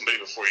to ask somebody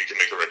before you can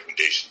make a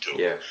recommendation to them.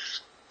 Yeah.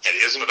 And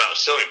it isn't about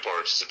selling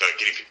parts. It's about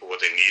getting people what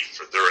they need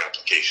for their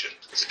application.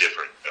 It's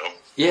different,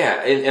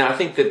 Yeah, and I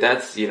think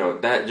that's,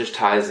 that just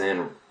ties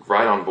in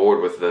right on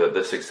board with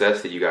the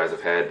success that you guys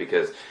have had,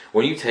 because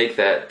when you take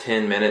that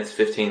 10 minutes,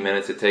 15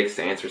 minutes it takes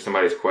to answer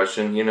somebody's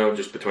question,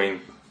 just between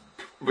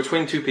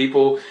two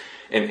people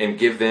and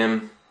give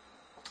them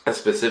a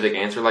specific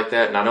answer like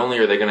that, not only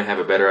are they going to have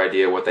a better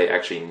idea what they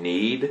actually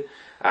need,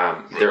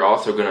 they're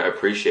also going to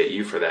appreciate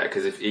you for that.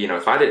 Because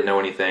if I didn't know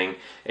anything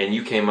and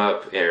you came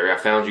up, or I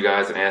found you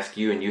guys and asked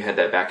you, and you had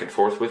that back and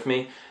forth with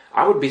me,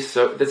 I would be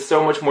that's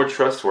so much more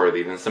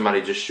trustworthy than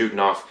somebody just shooting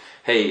off,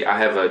 hey, I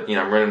have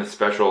I'm running a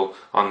special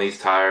on these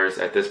tires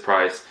at this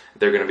price.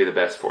 They're going to be the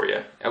best for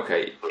you.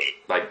 Okay,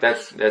 like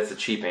that's a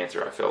cheap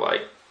answer, I feel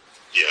like.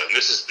 Yeah, and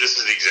this is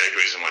the exact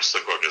reason why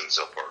Slick Rock doesn't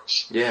sell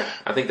parts. Yeah,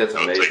 I think that's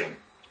amazing.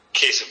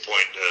 Case in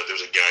point,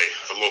 there's a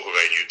local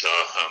guy in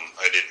Utah.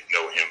 I didn't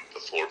know him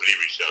before, but he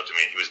reached out to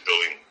me. He was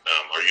building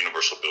our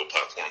universal build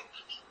platform.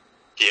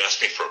 He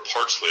asked me for a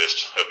parts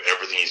list of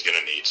everything he's going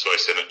to need, so I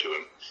sent it to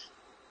him.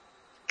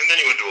 And then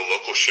he went to a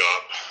local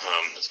shop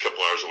that's a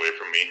couple hours away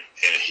from me,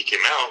 and he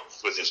came out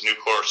with his new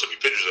car, sent me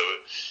pictures of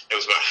it. It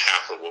was about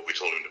half of what we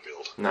told him to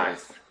build.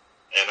 Nice.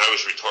 And I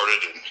was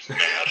retarded and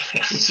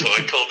mad. So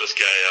I called this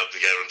guy up, the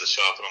guy at the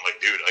shop, and I'm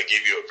like, dude, I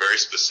gave you a very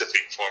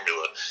specific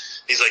formula.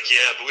 He's like,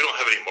 yeah, but we don't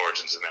have any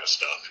margins in that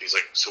stuff. He's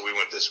like, so we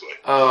went this way.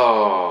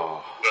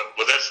 Oh.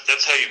 Well,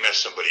 that's how you mess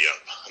somebody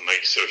up. I'm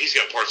like, so he's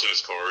got parts in his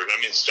car,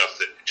 stuff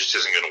that just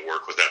isn't going to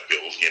work with that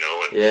build,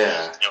 And,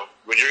 yeah.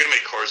 When you're going to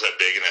make cars that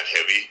big and that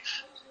heavy,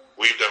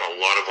 we've done a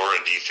lot of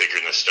R&D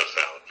figuring this stuff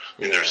out.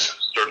 And there's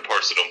certain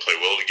parts that don't play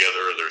well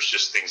together. There's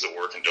just things that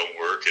work and don't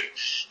work.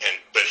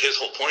 But his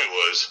whole point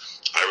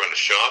was, I run a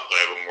shop. I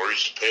have a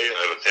mortgage to pay.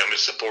 I have a family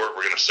support.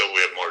 We're going to sell.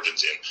 We have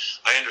margins in.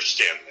 I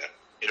understand that.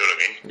 You know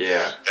what I mean?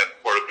 Yeah. That's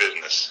part of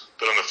business.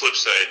 But on the flip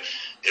side,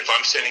 if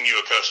I'm sending you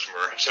a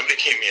customer, if somebody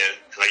came in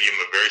and I give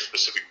them a very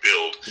specific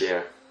build,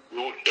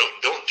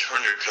 don't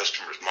turn your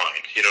customer's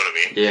mind. You know what I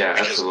mean? Yeah,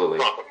 because absolutely.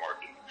 It's profit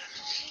margin.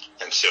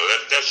 And so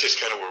that's just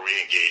kind of where we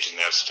engage in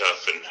that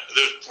stuff. And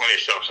there's plenty of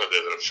shops out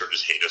there that I'm sure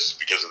just hate us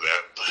because of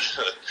that.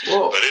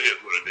 But it is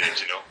what it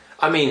is, you know.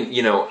 I mean,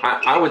 you know,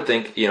 I would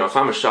think, you know, if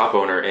I'm a shop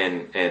owner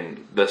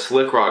and the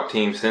Slick Rock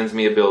team sends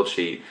me a build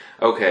sheet,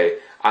 okay,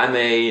 I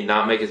may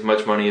not make as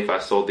much money if I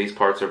sold these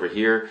parts over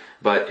here,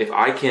 but if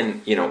I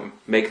can, you know,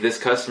 make this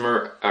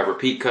customer a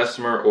repeat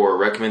customer or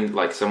recommend,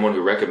 like someone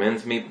who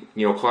recommends me,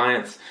 you know,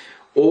 clients,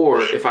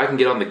 or if I can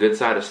get on the good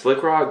side of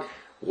Slick Rock,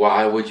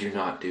 why would you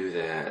not do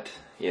that?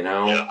 You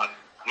know? Yeah,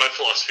 my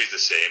philosophy is the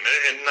same,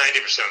 and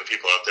 90% of the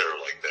people out there are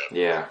like that.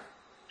 Yeah.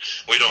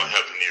 We don't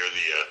have near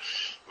the,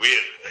 we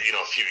had, you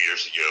know, a few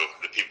years ago,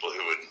 the people who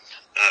would,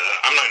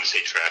 I'm not going to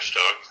say trash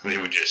talk, they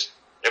would just,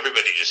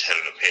 everybody just had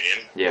an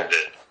opinion. Yeah.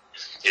 That,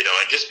 you know,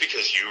 and just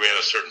because you ran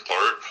a certain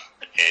part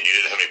and you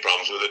didn't have any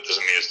problems with it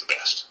doesn't mean it's the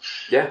best.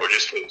 Yeah. Or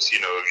just because, you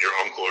know, your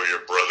uncle or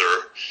your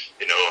brother,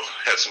 you know,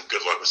 had some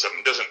good luck with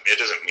something, it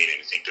doesn't mean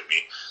anything to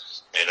me.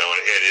 You know,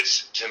 and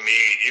it's, to me,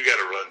 you got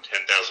to run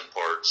 10,000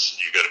 parts.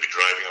 You got to be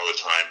driving all the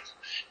time.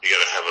 You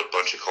got to have a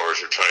bunch of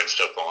cars you're trying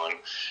stuff on.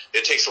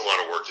 It takes a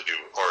lot of work to do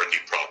R&D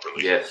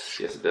properly. Yes,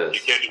 it does. You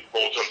can't just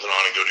bolt something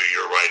on and go do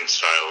your riding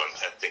style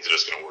and think that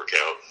it's going to work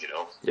out, you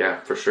know?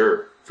 Yeah, for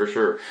sure.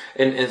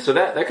 And so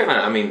that kind of,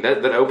 I mean,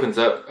 that opens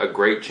up a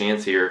great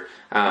chance here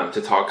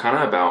to talk kind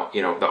of about,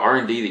 you know, the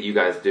R&D that you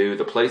guys do,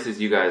 the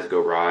places you guys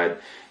go ride.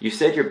 You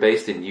said you're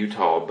based in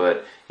Utah,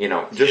 but, you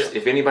know, just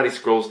if anybody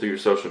scrolls through your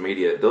social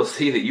media, they'll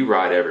see that you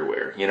ride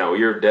everywhere. You know,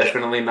 you're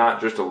definitely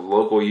not just a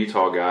local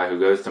Utah guy who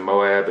goes to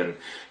Moab and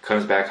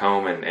comes back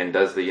home and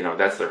does the, you know,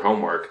 that's their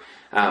homework.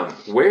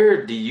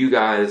 Where all do you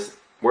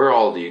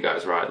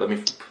guys ride? Let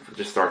me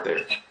just start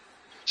there.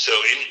 So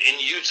in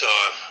Utah,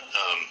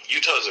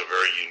 Utah is a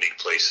very unique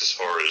place as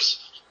far as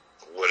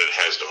what it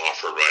has to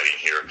offer riding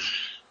here.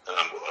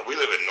 We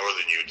live in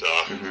northern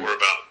Utah. We're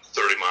about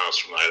 30 miles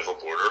from the Idaho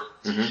border.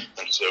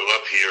 And so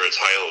up here, it's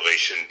high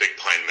elevation, big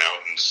pine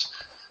mountains,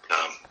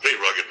 big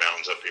rugged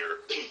mountains up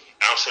here.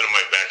 Outside of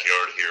my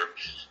backyard here,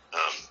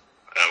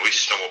 we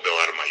snowmobile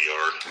out of my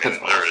yard. That's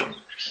awesome.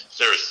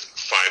 There's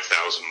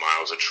 5,000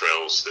 miles of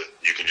trails that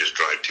you can just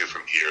drive to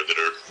from here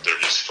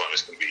they're just fun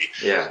as can be.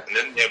 Yeah. And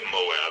then we have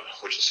Moab,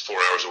 which is 4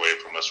 hours away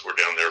from us. We're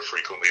down there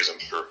frequently, as I'm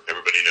sure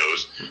everybody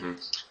knows.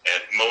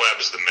 And Moab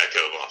is the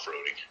mecca of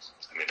off-roading.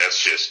 I mean,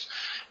 that's just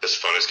as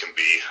fun as can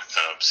be.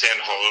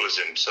 Sand Hollow is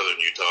in southern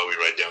Utah. We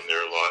ride down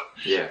there a lot.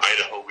 Yeah.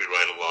 Idaho, we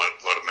ride a lot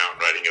of mountain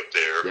riding up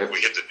there. Yep.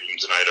 We hit the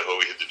dunes in Idaho.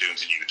 We hit the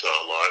dunes in Utah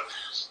a lot.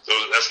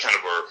 That's kind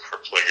of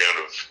our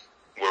playground of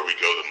where we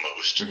go the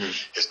most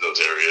is those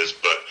areas.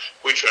 But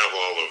we travel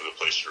all over the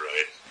place to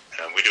ride.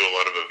 We do a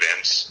lot of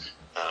events.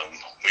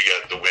 We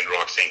got the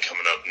Windrock thing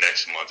coming up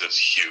next month. It's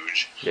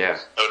huge. Yeah.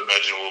 I would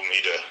imagine we'll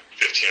meet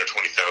 15 or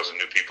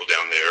 20,000 new people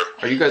down there.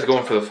 Are you guys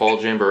going for the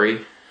Fall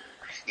Jamboree?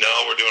 No,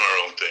 we're doing our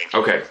own thing.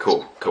 Okay,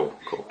 cool.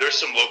 There's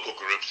some local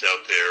groups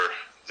out there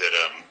that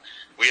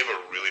we have a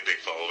really big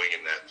following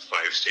in that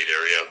 5-state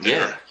area out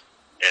there. Yeah.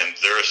 And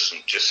there are some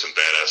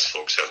badass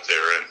folks out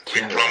there. And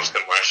we promised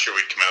them last year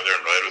we'd come out there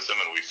and ride with them,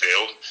 and we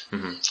failed.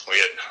 We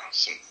had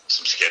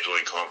some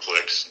scheduling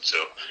conflicts, and so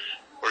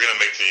we're going to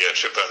make the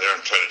trip out there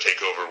and try to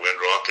take over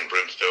Windrock and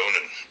Brimstone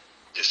and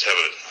just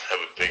have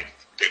a big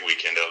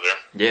weekend out there.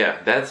 Yeah,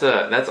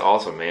 that's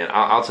awesome, man.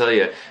 I'll tell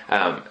you,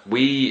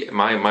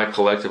 my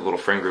collective little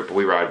friend group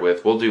we ride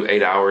with, we'll do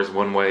 8 hours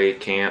one way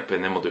camp,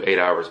 and then we'll do 8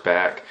 hours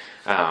back.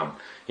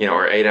 You know,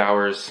 or 8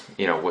 hours,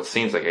 you know, what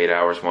seems like 8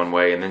 hours one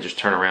way, and then just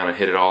turn around and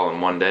hit it all in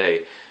one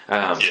day.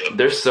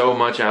 There's so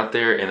much out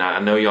there, and I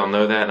know y'all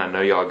know that, and I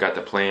know y'all got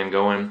the plan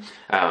going.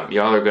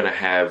 Y'all are going to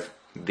have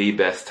the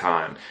best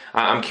time.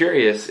 I'm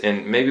curious,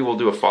 and maybe we'll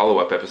do a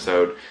follow-up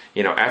episode,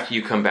 you know, after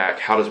you come back,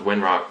 how does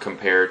Windrock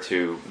compare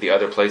to the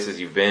other places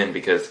you've been?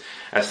 Because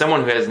as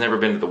someone who has never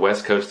been to the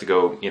West Coast to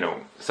go, you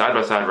know,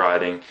 side-by-side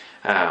riding,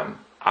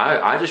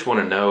 I just want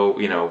to know,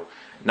 you know,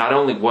 not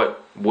only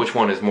which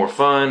one is more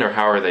fun or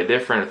how are they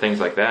different or things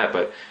like that,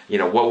 but, you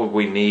know, what would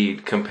we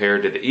need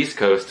compared to the East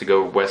Coast to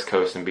go West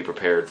Coast and be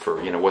prepared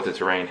for, you know, what the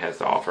terrain has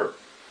to offer.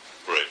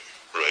 Right.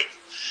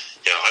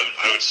 Yeah,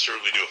 I would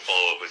certainly do a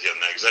follow-up with you on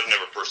that because I've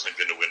never personally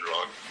been to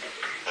Windrock.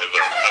 I've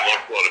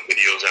watched a lot of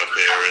videos out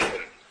there,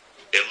 and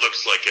it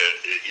looks like a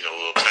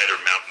little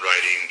tighter mountain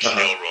riding,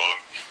 shale rock,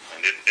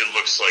 and it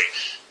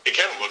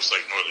kind of looks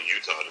like northern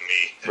Utah to me.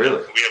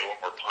 Really? We have a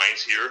lot more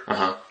pines here,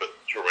 but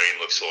terrain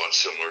looks a lot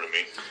similar to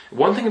me.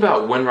 One thing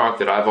about Windrock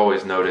that I've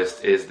always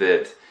noticed is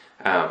that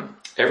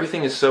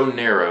everything is so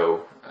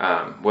narrow.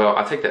 Well,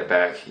 I take that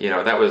back. You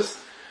know, that was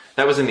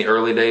in the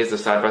early days of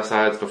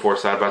side-by-sides, before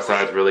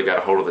side-by-sides really got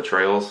a hold of the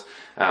trails.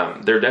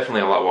 They're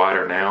definitely a lot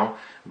wider now,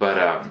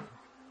 but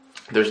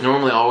there's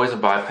normally always a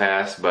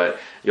bypass, but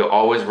you'll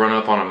always run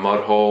up on a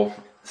mud hole.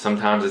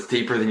 Sometimes it's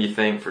deeper than you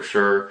think, for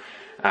sure.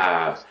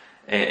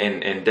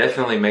 And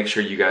definitely make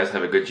sure you guys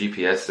have a good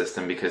GPS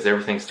system because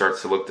everything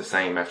starts to look the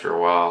same after a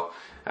while.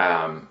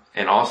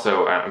 And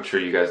also, I'm sure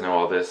you guys know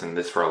all this, and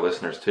this for our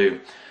listeners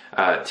too.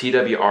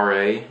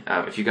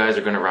 TWRA, if you guys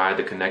are going to ride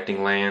the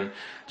Connecting LAN,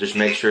 just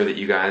make sure that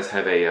you guys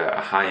have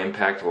a high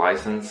impact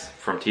license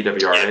from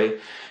TWRA.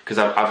 Because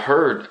I've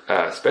heard,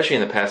 especially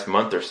in the past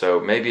month or so,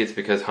 maybe it's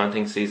because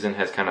hunting season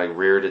has kind of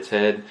reared its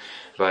head,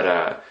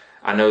 but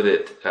I know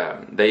that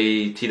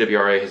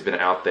TWRA has been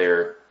out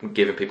there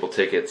giving people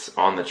tickets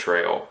on the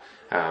trail.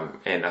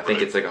 And I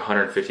think it's like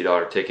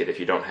 $150 ticket if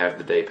you don't have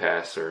the day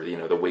pass or,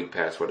 the week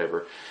pass,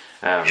 whatever.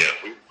 I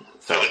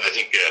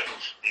think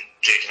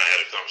Jake and I had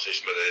a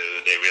conversation about the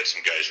other day. We had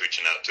some guys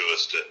reaching out to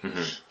us to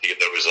get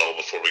that resolved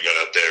before we got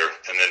out there.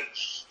 And then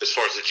as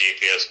far as the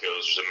GPS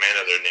goes, there's a man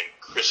out there named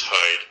Chris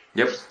Hyde.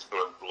 Yep.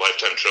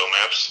 Lifetime Trail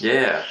Maps.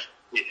 Yeah.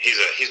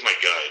 He's my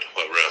guide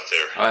while we're out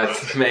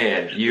there.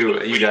 Man,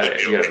 you got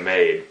it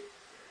made.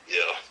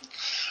 Yeah.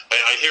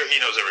 I hear he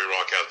knows every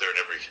rock out there and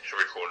every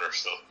corner.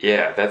 So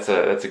yeah, that's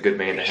a good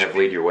man to have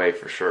lead your way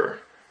for sure.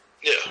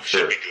 Yeah,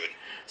 should be good.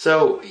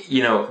 So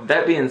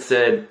that being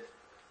said,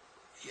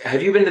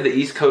 have you been to the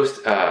East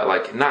Coast?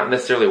 Like not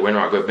necessarily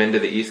Windrock, but been to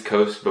the East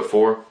Coast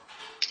before?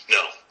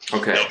 No.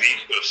 Okay. No, the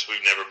East Coast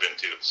we've never been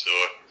to. So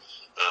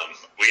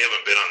we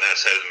haven't been on that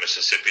side of the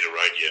Mississippi to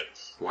ride yet.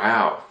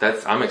 Wow,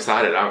 I'm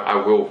excited. I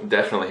will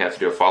definitely have to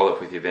do a follow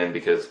up with you then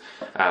because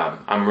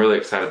I'm really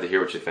excited to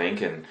hear what you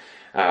think. And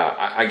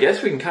I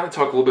guess we can kind of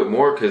talk a little bit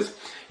more because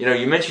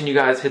you mentioned you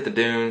guys hit the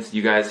dunes,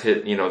 you guys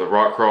hit the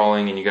rock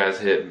crawling, and you guys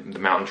hit the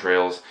mountain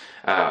trails.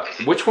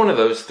 Which one of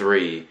those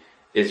three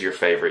is your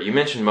favorite? You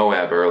mentioned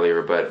Moab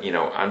earlier, but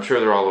I'm sure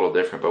they're all a little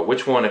different. But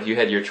which one, if you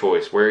had your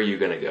choice, where are you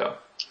going to go?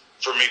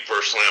 For me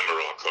personally, I'm a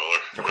rock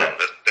crawler. Okay.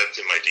 That's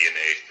in my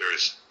DNA.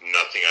 There's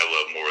nothing I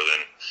love more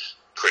than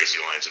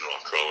crazy lines and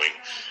rock crawling.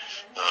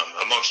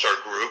 Amongst our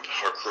crew,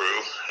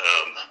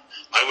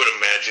 I would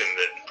imagine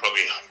that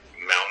probably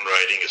mountain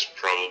riding is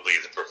probably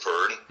the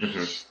preferred.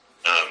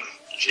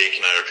 Jake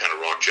and I are kind of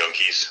rock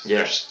junkies.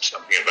 Yeah. There's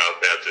something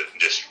about that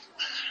just,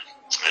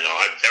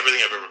 everything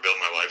I've ever built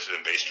in my life has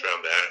been based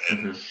around that, and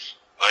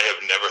I have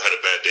never had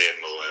a bad day in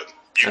Moab.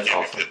 You That's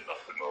can't awesome. be pissed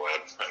off in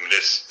Moab. I mean,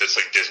 it's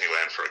like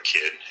Disneyland for a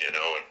kid, and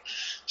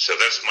so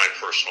that's my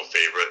personal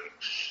favorite.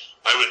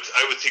 I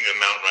would think that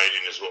mountain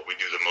riding is what we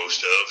do the most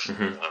of,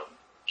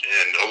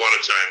 and a lot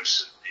of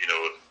times,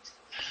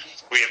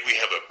 we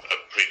have a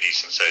pretty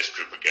decent sized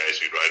group of guys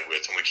we ride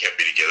with, and we can't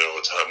be together all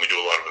the time. We do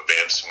a lot of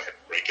events, and we have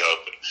to break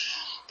up. And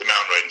the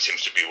mountain riding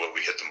seems to be what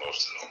we hit the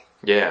most of.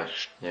 Yeah.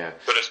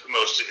 But it's the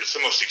most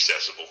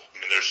accessible. I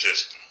mean, there's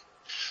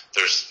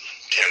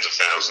tens of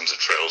thousands of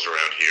trails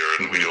around here,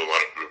 and we do a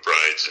lot of group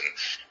rides, and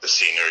the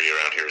scenery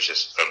around here is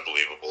just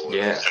unbelievable.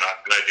 Yeah. And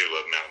I do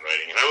love mountain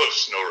riding, and I love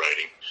snow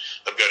riding.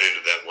 I've got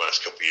into that the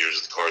last couple of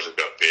years as the cars have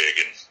got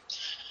big, and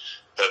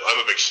I'm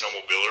a big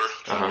snowmobiler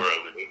where I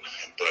live,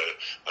 but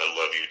I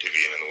love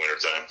UTVing in the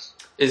wintertime.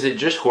 Is it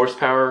just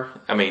horsepower?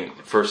 I mean,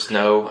 for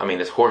snow,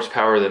 is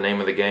horsepower the name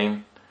of the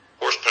game?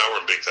 Horsepower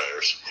and big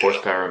tires.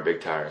 Horsepower and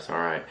big tires. All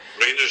right.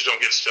 Razors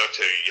don't get stuck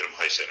till you get them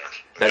high center.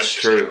 That's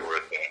just true. Where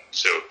it's at.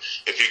 So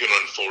if you can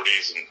run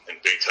 40s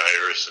and big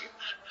tires and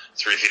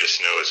 3 feet of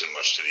snow isn't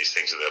much to these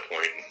things at that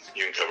point.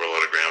 You can cover a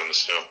lot of ground in the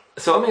snow.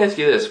 So let me ask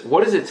you this.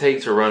 What does it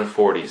take to run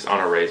 40s on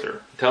a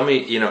Razor? Tell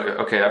me,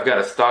 okay, I've got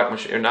a stock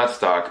machine, or not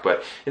stock,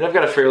 but I've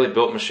got a fairly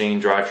built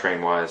machine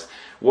drivetrain-wise.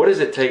 What does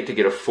it take to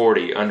get a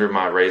 40 under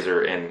my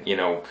Razor? And,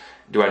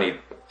 do I need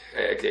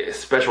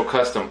special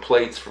custom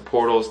plates for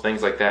portals,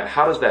 things like that?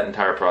 How does that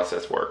entire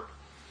process work?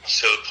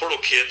 So the portal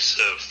kits,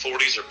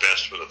 40s are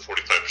best with a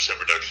 45%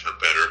 reduction or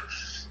better.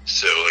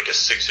 So like a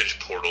 6-inch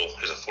portal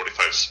is a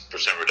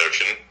 45%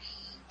 reduction.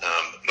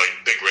 Like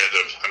Big Red,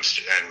 I'm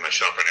in my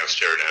shop right now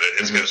staring at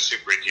it. It's got a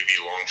Super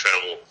ATV long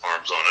travel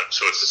arms on it,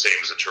 so it's the same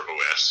as a Turbo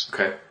S,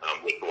 okay,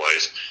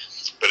 width-wise.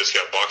 But it's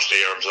got boxed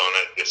A-arms on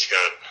it. It's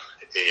got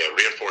a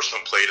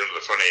reinforcement plate under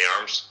the front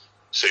A-arms,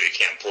 so you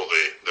can't pull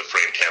the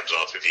frame tabs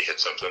off if you hit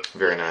something.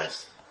 Very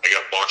nice. I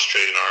got box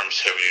trailing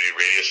arms, heavy-duty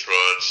radius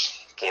rods,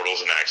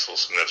 portals, and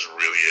axles, and that's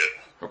really it.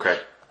 Okay.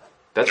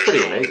 That's There's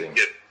pretty amazing.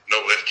 No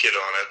lift kit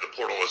on it. The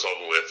portal is all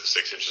the lift. The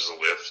 6 inches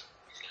of lift.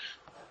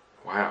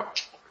 Wow.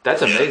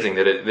 That's amazing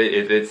that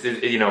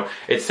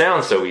it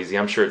sounds so easy.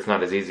 I'm sure it's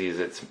not as easy as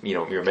it's,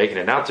 you're making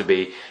it out to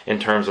be in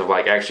terms of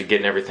like actually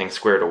getting everything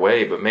squared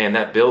away. But man,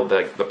 that build,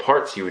 the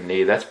parts you would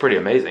need, that's pretty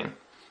amazing.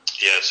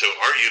 Yeah, so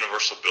our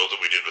universal build that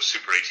we did with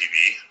Super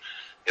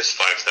ATV is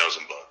 $5,000.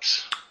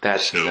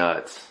 That's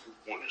nuts.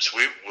 So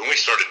when we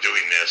started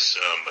doing this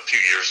a few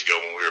years ago,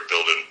 when we were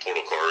building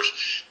portal cars,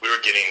 we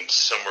were getting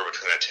somewhere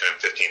between that $10,000 and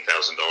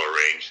 $15,000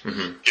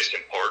 range just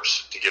in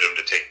parts to get them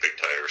to take big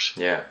tires.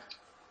 Yeah.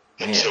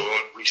 And so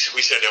we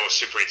sat down with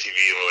Super ATV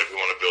and we're like, we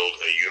want to build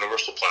a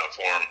universal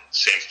platform,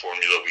 same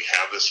formula. We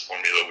have this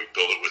formula. We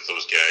build it with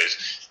those guys,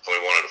 and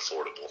we want it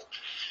affordable.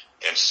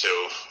 And so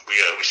we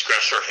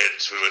scratched our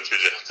heads. We went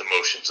through the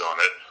motions on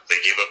it.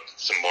 They gave up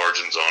some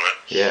margins on it.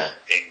 Yeah.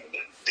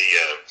 And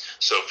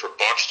so for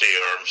boxed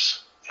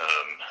A-arms,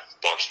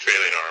 boxed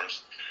trailing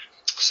arms,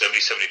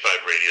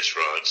 70-75 radius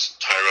rods,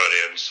 tie rod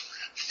ends,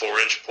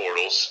 4-inch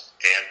portals,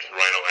 and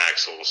Rhino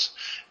axles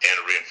and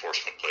a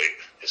reinforcement plate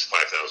is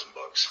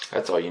 $5,000.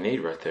 That's all you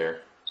need right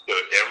there. So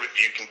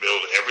you can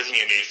build everything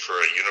you need for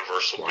a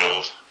universal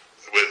build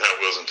without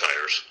wheels and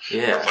tires for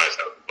 $5,000.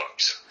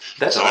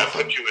 That's so awesome. that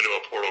puts you into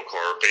a portal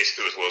car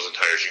basically with wheels and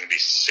tires. You can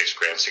be $6,000,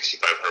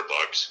 $6,500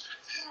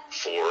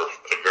 for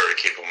a very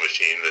capable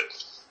machine that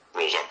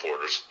rolls on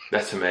borders.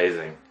 That's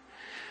amazing.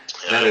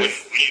 When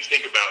you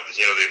think about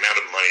the amount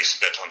of money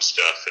spent on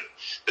stuff, and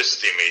this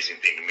is the amazing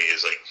thing to me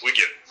is like we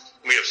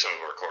have some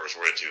of our cars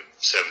we're into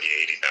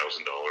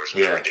 $70,000, $80,000,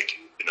 and they're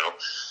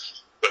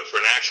ridiculous, But for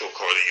an actual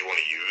car that you want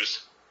to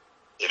use,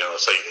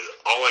 it's like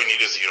all I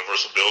need is a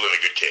universal build and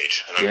a good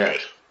cage, and I'm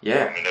good.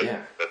 Yeah,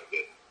 that's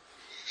it.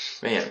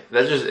 Man,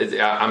 that's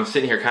I'm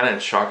sitting here kind of in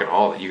shock and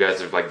awe that you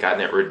guys have like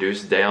gotten it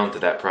reduced down to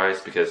that price,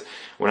 because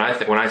when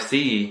I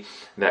see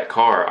that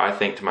car, I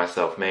think to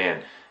myself,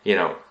 man,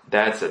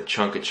 that's a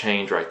chunk of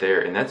change right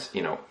there, and that's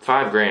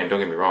 $5,000. Don't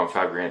get me wrong,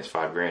 $5,000 is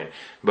 $5,000,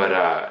 but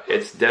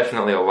it's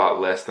definitely a lot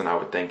less than I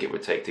would think it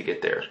would take to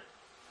get there.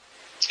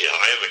 Yeah,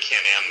 I have a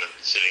Can-Am that's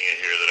sitting in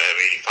here that I have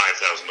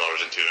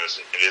 $85,000 into, and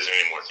it isn't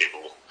any more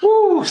capable.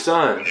 Woo,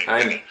 son!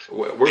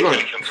 We're going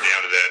to come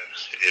down to that,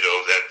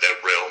 that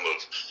realm of,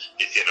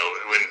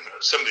 when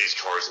some of these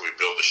cars that we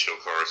build to show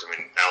cars,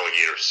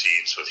 alligator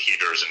seats with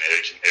heaters and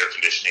air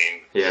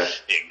conditioning. Yeah.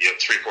 You get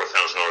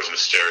 $3,000-$4,000 in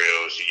the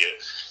stereos. You get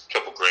a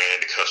couple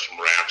grand to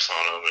custom wraps on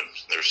them, and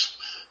there's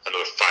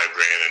another $5,000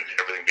 and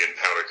everything being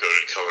powder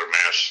coated, color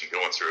matched, and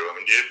going through.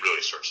 It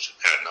really starts to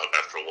pattern up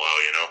after a while,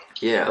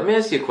 Yeah, let me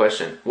ask you a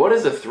question. What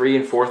is a $3,000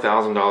 and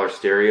 $4,000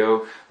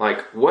 stereo?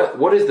 Like,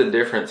 what is the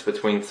difference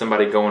between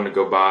somebody going to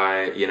go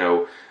buy,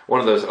 one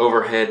of those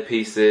overhead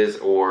pieces,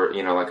 or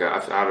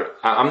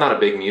I'm not a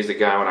big music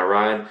guy when I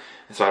ride,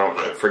 so I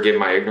don't forgive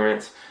my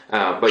ignorance.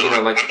 But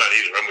I'm not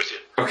either. I'm with you.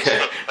 Okay,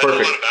 I know a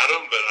lot about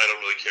them, but I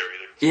don't really care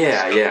either.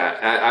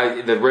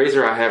 Yeah. The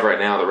Razor I have right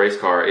now, the race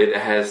car, it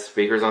has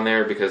speakers on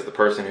there because the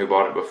person who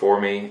bought it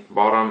before me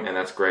bought them, and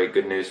that's great,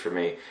 good news for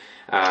me.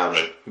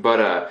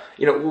 But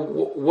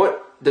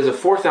what does a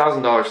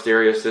 $4,000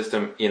 stereo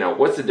system?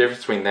 What's the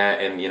difference between that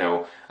and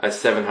a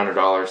 $700,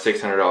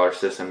 $600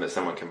 system that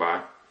someone can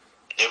buy?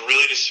 It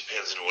really just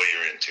depends on what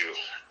you're into.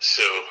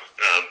 So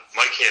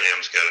my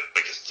Can-Am's got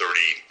like a $3,800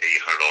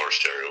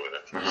 stereo in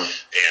it,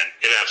 and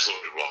it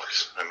absolutely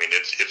rocks.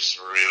 It's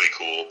really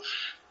cool.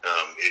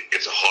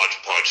 It's a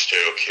hodgepodge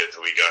stereo kit that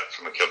we got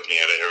from a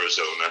company out of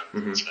Arizona,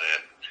 and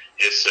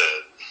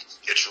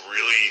it's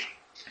really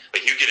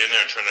like you get in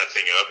there and turn that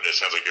thing up, and it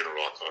sounds like you're in a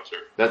rock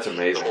concert. That's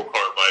amazing. The whole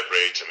car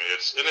vibrates.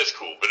 It's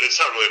cool, but it's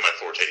not really my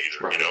forte either.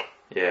 Right.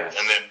 Yeah.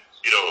 And then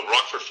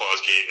Rockford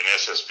Fosgate and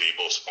SSV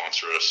both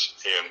sponsor us,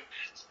 and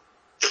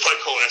if I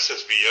call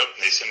SSV up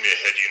and they send me a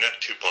head unit,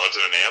 2 pods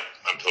and an amp,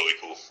 I'm totally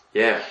cool.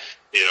 Yeah.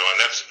 And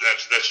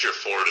that's your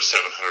 $400 to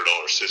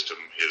 $700 system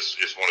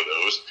is one of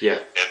those. Yeah.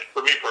 And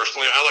for me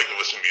personally, I like to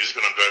listen to music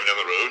when I'm driving down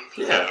the road.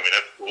 Yeah.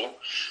 That's cool.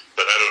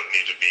 But I don't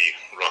need to be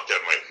rocked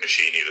out my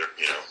machine either.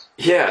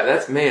 Yeah,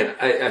 that's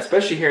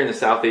especially here in the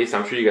Southeast.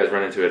 I'm sure you guys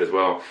run into it as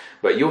well.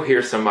 But you'll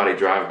hear somebody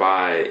drive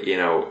by,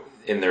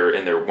 in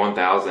their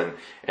 1000,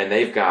 and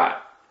they've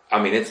got,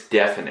 it's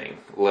deafening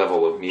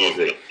level of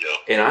music,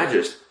 and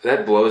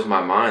that blows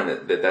my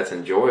mind that's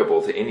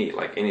enjoyable to any.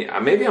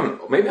 Maybe I'm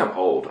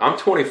old. I'm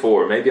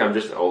 24. Maybe I'm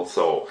just an old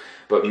soul.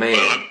 But man,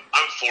 well,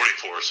 I'm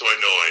 44, so I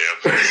know I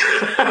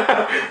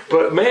am.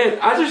 But man,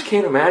 I just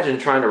can't imagine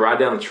trying to ride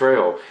down the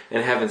trail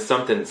and having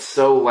something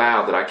so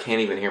loud that I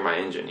can't even hear my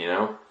engine.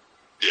 Yeah.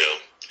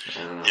 I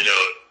don't know.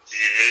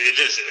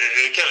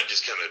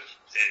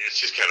 It's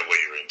just kind of what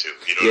you're into.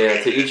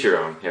 To each your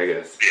own, I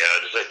guess. Yeah,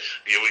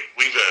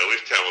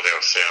 we've traveled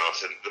down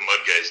south, and the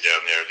mud guys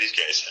down there, these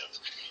guys have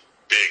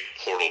big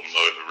portal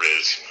mud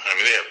rigs.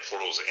 They have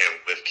portals and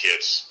lift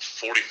kits,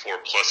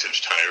 44+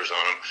 inch tires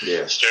on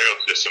them, stereo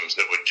systems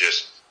that would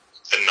just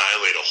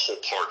annihilate a whole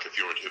park if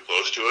you were too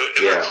close to it,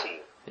 and they're cool.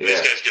 Yeah.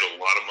 These guys get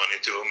a lot of money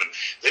to them, and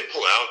they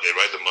pull out, they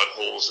ride the mud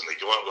holes, and they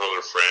go out with all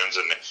their friends,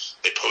 and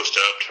they post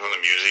up, turn on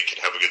the music,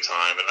 and have a good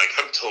time. And I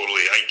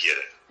get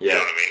it. Yeah. You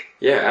know what I mean?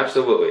 Yeah,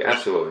 absolutely.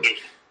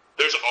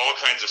 There's all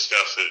kinds of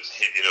stuff that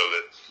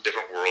that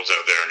different worlds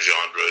out there and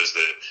genres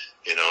that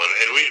and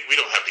we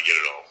don't have to get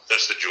it all.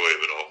 That's the joy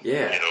of it all.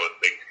 Yeah.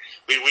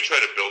 We try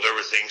to build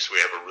everything so we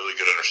have a really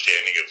good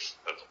understanding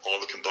of all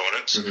the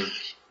components.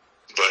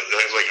 But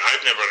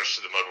I've never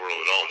understood the mud world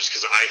at all, just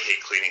because I hate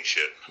cleaning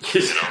shit.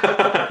 That's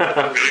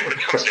really what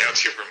it comes down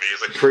to for me.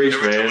 It's like Preach,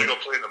 every time man. we go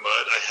play in the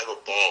mud, I have a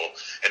ball,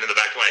 and in the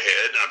back of my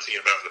head, I'm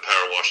thinking about the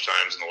power wash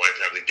times and the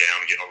wiping everything down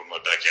and getting all the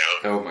mud back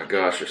out. Oh my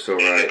gosh, you're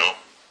so right.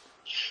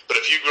 But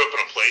if you grew up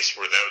in a place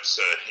where that was,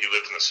 you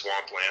lived in the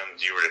swampland,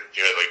 you had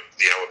like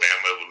the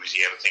Alabama,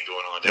 Louisiana thing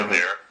going on down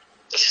there.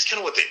 That's just kind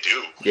of what they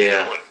do.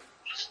 Yeah.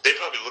 they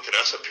probably look at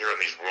us up here on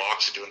these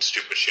rocks and doing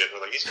stupid shit.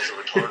 They're like, these guys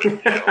are retarded.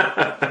 You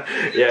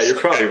know? Yeah, you're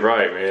probably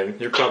right, man.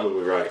 You're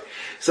probably right.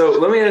 So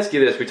let me ask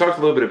you this. We talked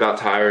a little bit about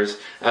tires.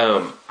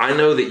 I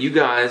know that you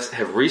guys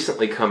have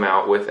recently come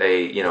out with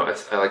a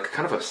like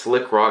kind of a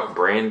Slick Rock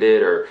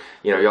branded, or,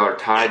 y'all are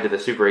tied to the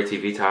Super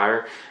ATV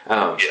tire.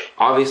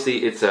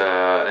 Obviously, it's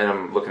and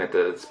I'm looking at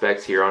the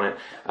specs here on it.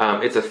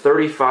 It's a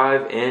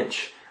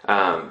 35-inch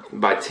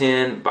by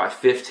 10 by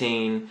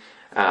 15.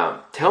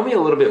 Tell me a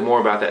little bit more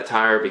about that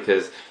tire,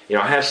 because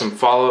I have some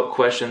follow-up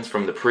questions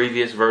from the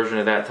previous version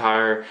of that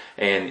tire,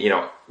 and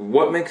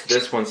what makes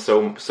this one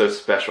so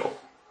special?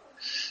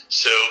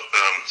 So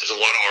there's a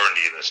lot of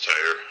R&D in this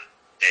tire,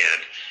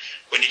 and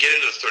when you get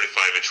into the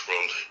 35-inch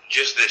world,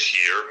 just this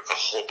year, a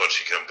whole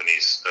bunch of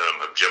companies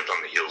have jumped on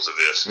the heels of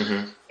this,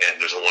 and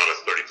there's a lot of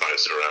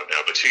 35s that are out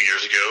now. But 2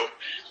 years ago,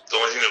 the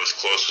only thing that was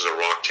close was a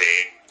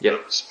Roctane.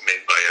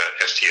 Made by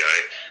STI.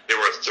 They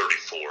were a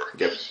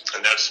 34. And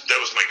that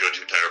was my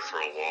go-to tire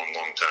for a long,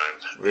 long time.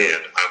 Really?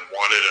 And I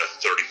wanted a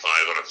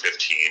 35 on a 15.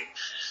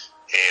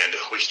 And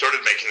we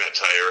started making that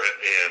tire,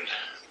 and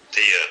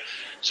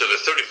so the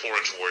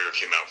 34-inch Warrior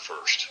came out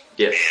first.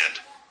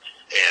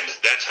 And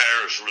that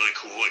tire was really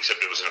cool,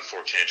 except it was in a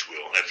 14-inch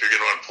wheel. And if you're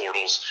going to run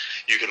portals,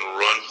 you can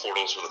run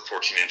portals with a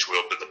 14-inch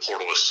wheel, but the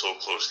portal is so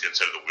close to the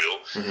inside of the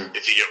wheel.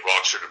 If you get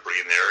rocks or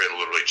debris in there,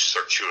 it'll literally just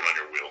start chewing on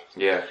your wheel.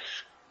 Yeah.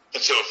 And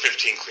so a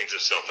 15 cleans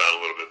itself out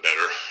a little bit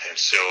better. And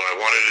so I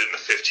wanted it in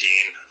a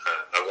 15.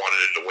 I wanted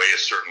it to weigh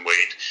a certain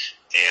weight.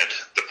 And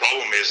the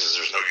problem is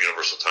there's no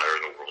universal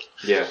tire in the world.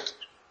 Yeah.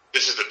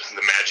 This is the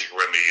magic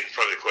remedy,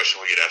 probably the question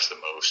we get asked the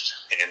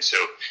most. And so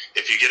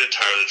if you get a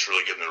tire that's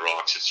really good in the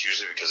rocks, it's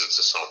usually because it's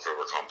a soft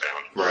rubber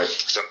compound. Right.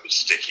 Something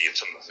that's sticky and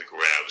something that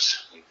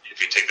grabs. If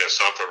you take that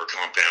soft rubber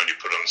compound, you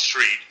put it on the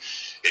street,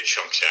 it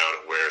chunks out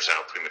and wears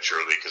out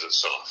prematurely because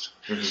it's soft.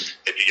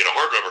 If you get a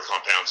hard rubber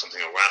compound, something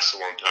that lasts a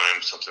long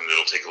time, something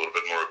that'll take a little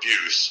bit more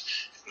abuse,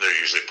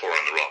 they're usually poor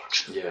on the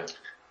rocks. Yeah.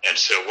 And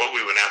so what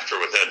we went after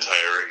with that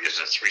tire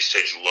is a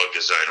 3-stage lug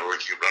design, where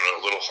you run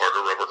a little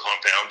harder rubber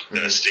compound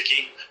than a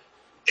sticky,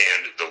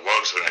 and the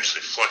lugs would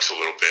actually flex a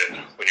little bit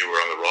when you were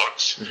on the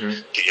rocks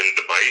to get it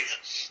to bite,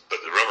 but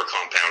the rubber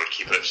compound would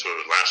keep it so it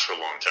would last for a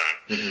long time.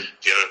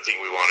 The other thing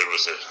we wanted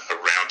was a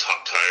round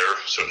top tire,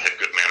 so it had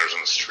good manners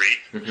on the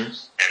street. And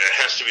it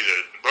has to be,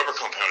 the rubber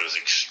compound is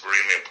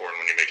extremely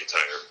important when you make a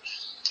tire.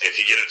 If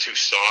you get it too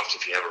soft,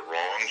 if you have it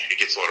wrong, it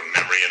gets a lot of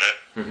memory in it.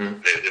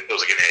 It feels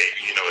like an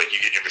egg, like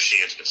you get your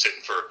machine, it's been sitting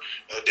for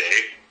a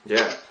day.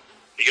 Yeah.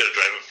 You got to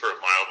drive it for a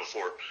mile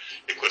before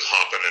it quits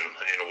hopping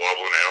and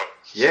wobbling out.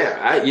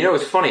 Yeah,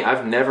 it's funny.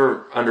 I've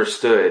never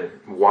understood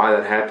why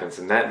that happens,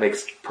 and that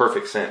makes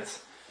perfect sense.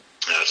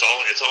 It's all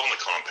in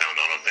the compound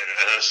on them,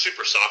 and a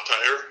super soft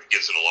tire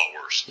gets it a lot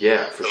worse.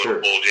 Yeah, for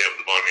sure. The little bolt you have at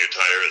the bottom of your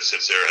tire, it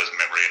sits there, has a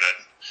memory in it.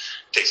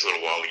 Takes a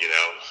little while to get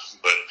out.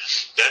 But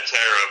that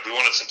tire, we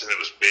wanted something that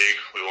was big.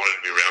 We wanted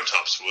it to be round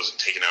top so it wasn't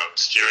taken out.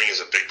 Steering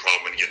is a big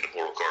problem when you get into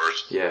portal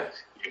cars. Yeah.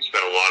 You can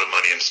spend a lot of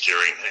money on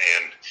steering,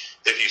 and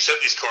if you set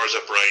these cars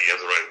up right, you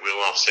have the right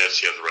wheel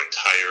offsets, you have the right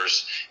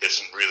tires,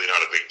 it's really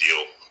not a big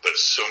deal. But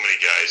so many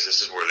guys,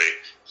 this is where they,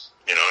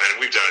 and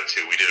we've done it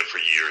too. We did it for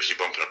years. You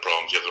bump into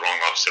problems. You have the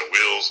wrong offset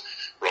wheels,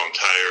 wrong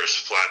tires,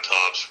 flat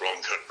tops, wrong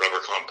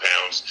rubber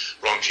compounds,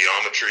 wrong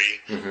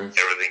geometry.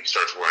 Everything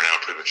starts wearing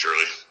out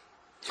prematurely.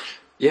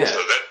 Yeah. So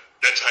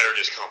that tire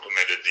just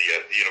complemented the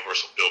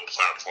universal build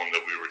platform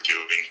that we were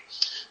doing.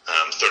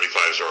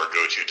 35s are our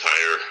go-to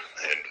tire,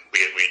 and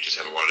we just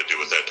have a lot to do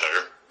with that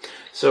tire.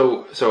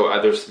 So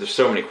there's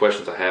so many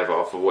questions I have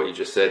off of what you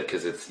just said,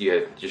 because you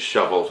had just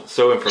shoveled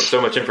so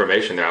much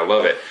information there. I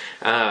love it.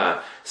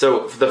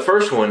 So the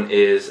first one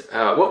is,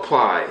 what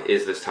ply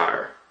is this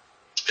tire?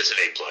 It's an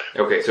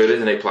 8-ply. Okay, so it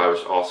is an 8-ply, which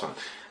is awesome.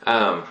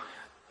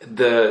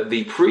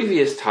 The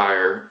previous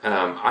tire,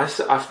 I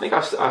think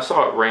I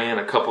saw it ran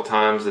a couple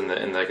times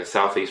in like a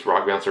Southeast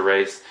Rock Bouncer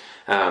race,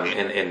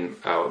 and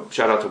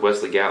shout out to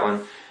Wesley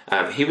Gatlin.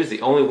 He was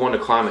the only one to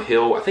climb a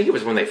hill. I think it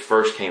was when they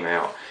first came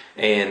out,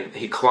 and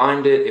he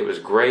climbed it. It was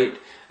great,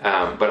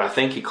 but I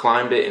think he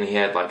climbed it and he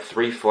had like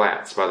 3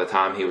 flats by the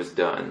time he was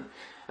done.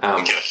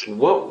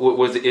 What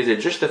was it? Is it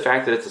just the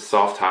fact that it's a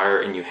soft tire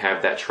and you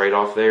have that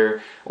trade-off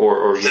there,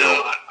 or you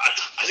know?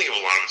 I think a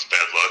lot of it's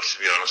bad luck, to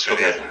be honest with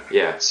you.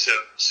 Yeah.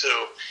 So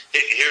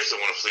here's the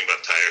wonderful thing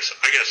about tires.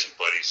 I got some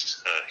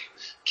buddies,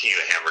 King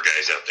of the Hammer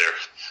guys out there.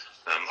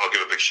 I'll give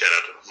a big shout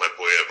out to my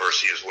boy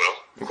Versi as well.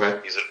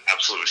 Okay. He's an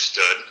absolute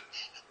stud.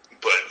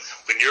 But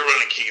when you're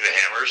running King of the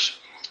Hammers,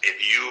 if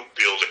you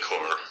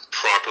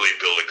properly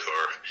build a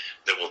car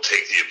that will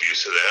take the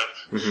abuse of that,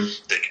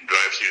 that can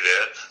drive through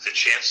that, the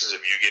chances of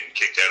you getting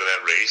kicked out of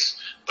that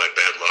race by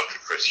bad luck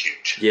are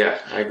huge.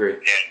 Yeah, I agree.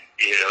 And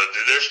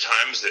there's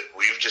times that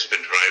we've just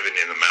been driving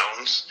in the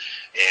mountains,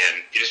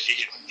 and you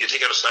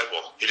take out a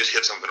sidewall, you just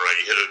hit something right,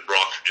 you hit a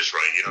rock just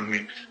right. You know what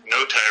I mean? No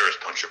tire is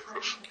puncture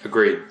proof.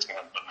 Agreed.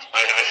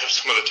 I have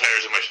some of the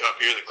tires in my shop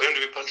here that claim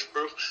to be puncture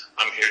proof.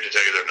 I'm here to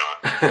tell you they're not.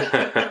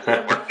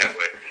 Work that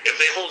way. If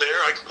they hold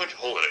air, I can punch a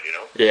hole in it.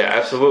 Yeah,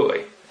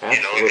 absolutely.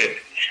 And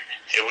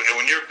when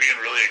when you're being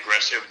really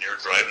aggressive and you're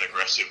driving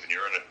aggressive and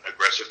you're in an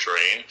aggressive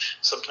terrain,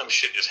 sometimes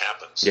shit just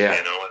happens. Yeah.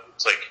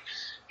 It's like,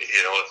 I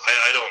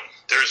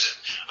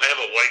have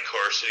a white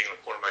car sitting in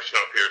the corner of my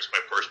shop here. It's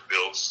my first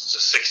build. It's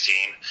a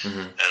 16,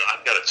 and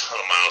I've got a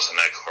ton of miles on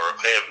that car.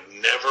 I have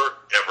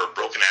never, ever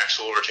broken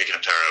axle or taken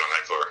a tire out on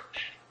that car.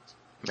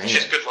 Man. It's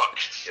just good luck.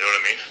 You know what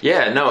I mean?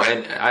 Yeah, no,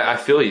 and I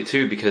feel you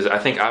too, because I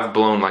think I've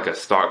blown like a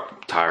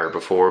stock tire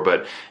before,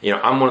 but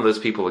I'm one of those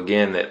people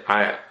again that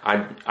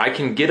I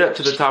can get up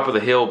to the top of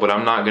the hill, but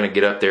I'm not going to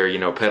get up there,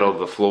 pedal to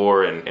the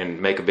floor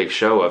and make a big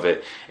show of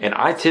it. And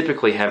I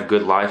typically have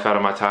good life out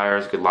of my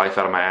tires, good life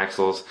out of my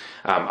axles.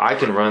 I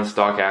can run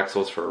stock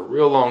axles for a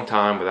real long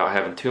time without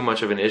having too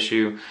much of an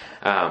issue.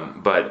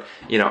 But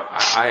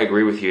I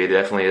agree with you. It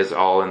definitely is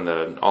all in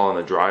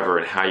the driver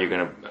and how you're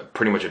going to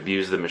pretty much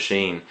abuse the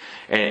machine.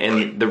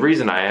 And the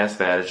reason I ask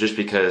that is just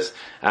because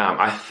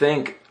I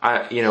think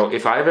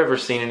if I've ever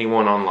seen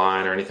anyone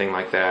online or anything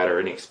like that, or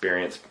any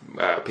experienced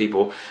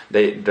people,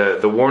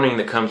 the warning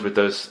that comes with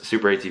those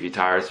Super ATV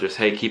tires is just,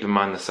 hey, keep in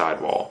mind the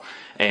sidewall.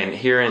 And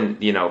hearing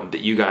that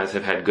you guys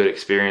have had good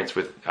experience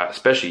with,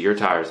 especially your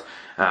tires,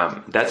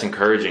 that's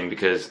encouraging,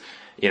 because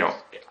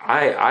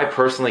I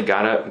personally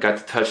got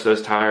to touch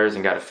those tires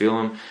and got to feel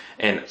them,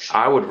 and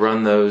I would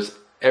run those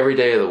every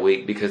day of the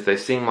week because they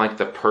seem like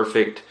the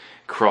perfect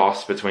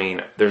cross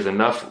between, there's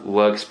enough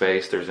lug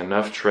space, there's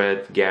enough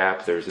tread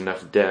gap, there's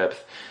enough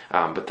depth,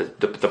 but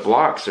the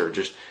blocks are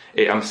just,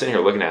 I'm sitting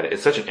here looking at it,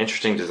 it's such an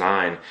interesting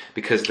design,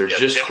 because they're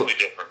just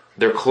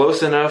they're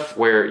close enough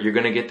where you're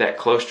going to get that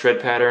close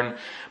tread pattern,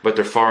 but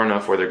they're far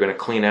enough where they're going to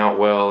clean out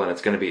well, and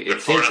it's going to be, they're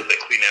far enough they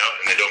clean out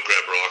and they don't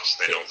grab rocks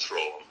and they don't throw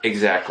them.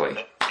 Exactly.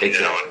 Like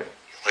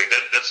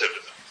that, there's a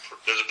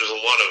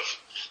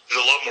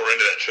lot more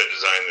into that tread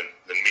design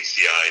than meets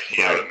the eye.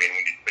 You know what I mean?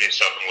 When you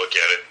stop and look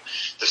at it,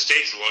 the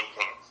stage lug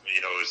pump,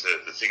 is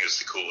the thing that's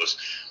the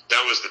coolest.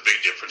 That was the big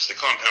difference. The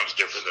compound's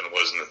different than it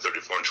was in the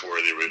 34-inch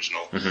Warrior, the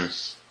original.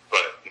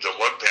 But the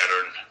lug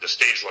pattern, the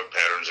stage lug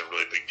pattern, is a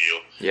really big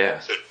deal. Yeah.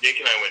 So Jake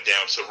and I went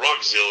down. So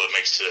Rockzilla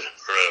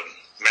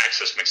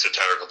Maxxis makes a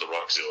tire called the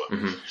Rockzilla,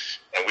 and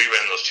we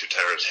ran those two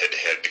tires head to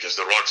head because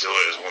the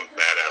Rockzilla is one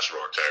badass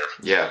rock tire.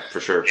 Yeah, for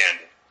sure. And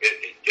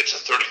it's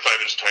a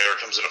 35-inch tire. It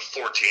comes in a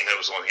 14. That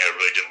was the one thing I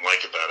really didn't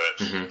like about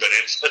it. But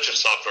it's such a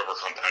soft rubber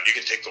compound. You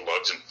can take the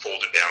lugs and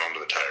fold it down onto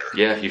the tire.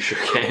 Yeah, you sure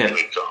can.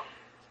 Really tough.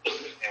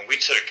 And we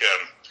took,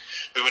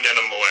 we went down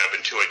to Moab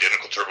in two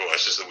identical Turbo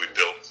S's that we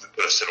built. We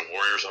put a set of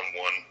Warriors on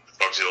one,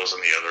 Rockzillas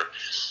on the other,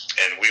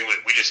 and we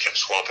just kept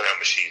swapping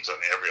out machines on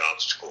every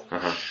obstacle.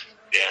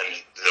 And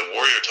the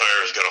Warrior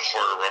tires got a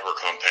harder rubber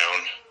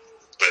compound,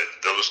 but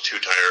those two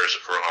tires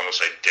are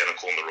almost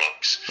identical in the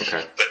rocks.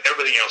 But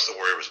everything else the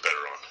Warrior was better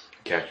on.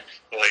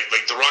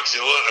 Like the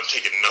Rockzilla, I'm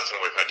taking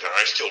nothing away from that tire.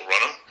 I still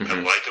run them. I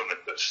like them.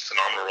 It's a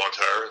phenomenal rock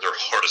tire.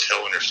 They're hard as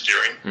hell when you're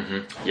steering.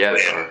 Yeah,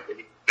 they are.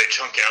 They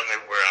chunk out and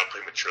they wear out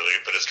prematurely,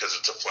 but it's because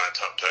it's a flat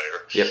top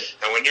tire. Yep.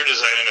 And when you're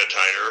designing a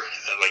tire,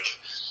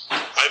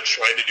 I've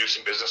tried to do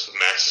some business with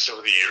Maxxis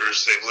over the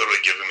years. They've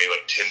literally given me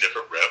like 10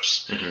 different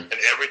reps, and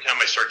every time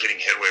I start getting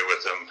headway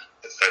with them,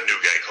 a new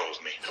guy calls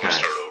me. I want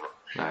to start over.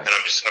 And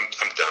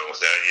I'm done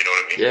with that. You know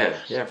what I mean?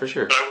 Yeah, for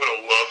sure. But I would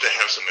have loved to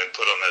have some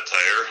input on that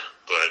tire,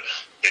 but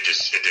it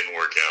didn't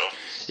work out.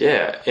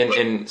 Yeah,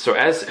 and so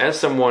as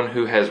someone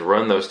who has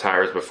run those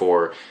tires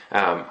before,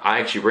 I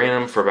actually ran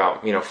them for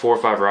about 4 or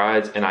 5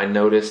 rides, and I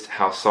noticed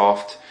how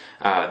soft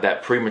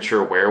that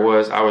premature wear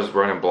was. I was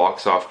running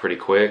blocks off pretty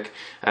quick,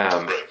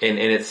 and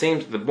it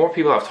seems the more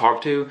people I've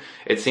talked to,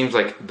 it seems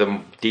like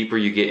the deeper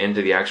you get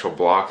into the actual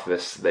block,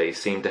 they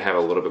seem to have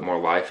a little bit more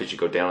life as you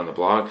go down on the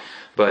block.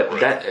 But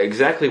that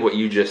exactly what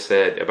you just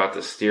said about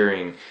the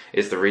steering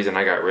is the reason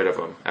I got rid of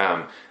them.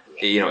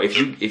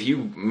 If you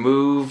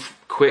move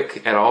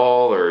quick at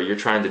all, or you're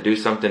trying to do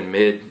something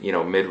mid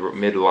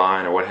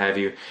line or what have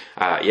you,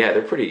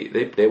 they're pretty.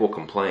 They will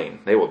complain.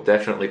 They will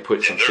definitely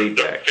put some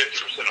feedback. They're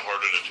 50%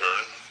 harder to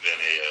turn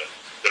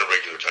than a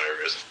regular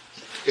tire is.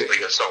 It's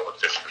like a solid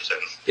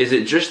 50%. Is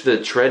it just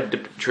the tread,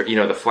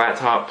 the flat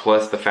top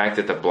plus the fact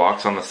that the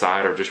blocks on the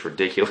side are just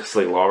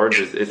ridiculously large?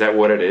 Is that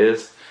what it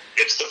is?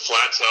 It's the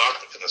flat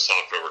top and the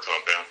soft rubber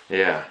compound.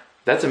 Yeah,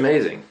 that's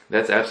amazing.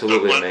 That's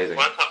absolutely amazing.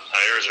 Flat top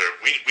tires are.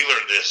 We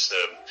learned this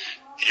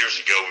years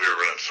ago. We were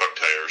running truck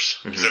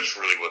tires because that's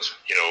really what's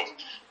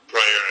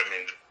prior. I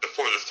mean,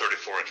 before the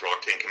 34-inch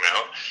rock can come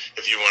out,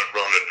 if you wanted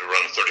to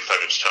run a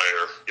 35-inch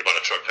tire, you bought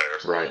a truck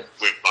tire. Right.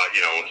 We bought.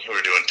 We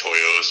were doing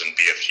Toyos and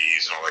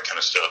BFGs and all that kind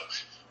of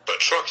stuff. But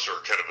trucks are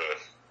kind of a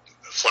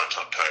flat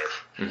top tire,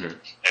 and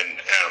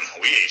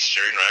we ate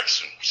steering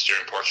racks and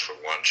steering parts for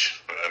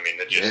lunch. I mean,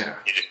 you just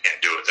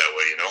can't do it that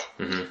way,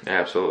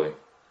 Absolutely.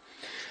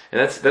 And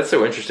that's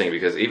so interesting,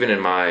 because even in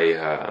my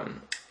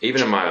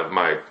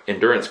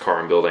endurance car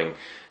I'm building,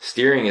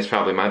 steering is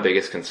probably my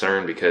biggest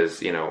concern,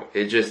 because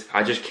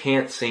I just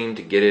can't seem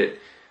to get it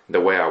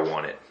the way I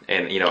want it.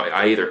 And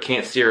I either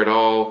can't steer at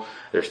all,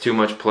 there's too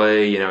much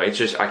play, it's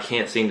just I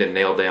can't seem to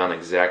nail down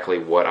exactly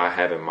what I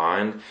have in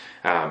mind.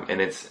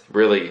 And it's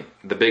really,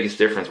 the biggest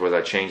difference was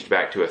I changed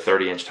back to a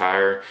 30-inch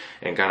tire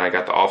and kind of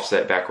got the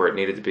offset back where it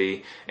needed to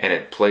be, and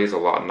it plays a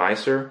lot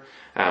nicer.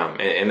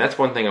 And that's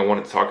one thing I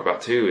wanted to talk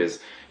about too is,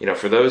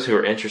 for those who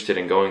are interested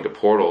in going to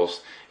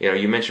Portals,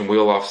 you mentioned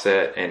wheel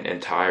offset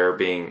and tire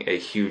being a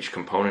huge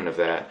component of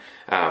that.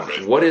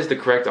 What is the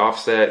correct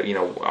offset?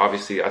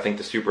 Obviously I think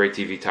the Super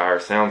ATV tire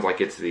sounds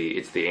like it's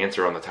the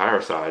answer on the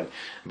tire side,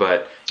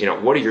 but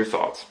what are your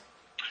thoughts?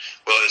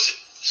 Well,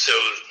 so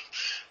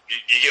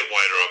you get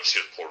wider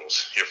obviously with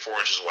Portals. You're 4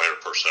 inches wider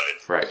per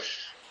side. Right.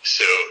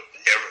 So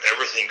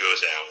everything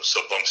goes out, so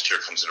bump steer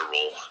comes into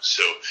roll.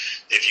 So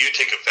if you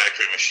take a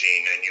factory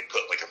machine and you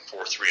put like a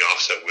 4.3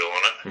 offset wheel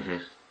on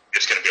it,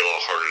 it's going to be a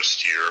lot harder to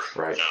steer.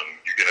 Right.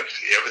 You're going to,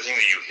 everything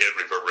that you hit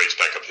reverberates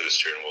back up to the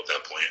steering wheel at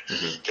that point,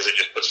 because it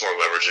just puts more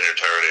leverage in your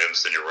tire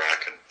ends than your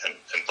rack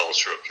and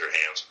follows through up to your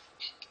hands.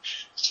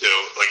 So,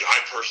 like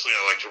I personally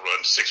like to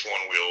run 6.1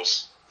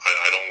 wheels.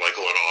 I don't like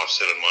a lot of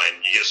offset in mine.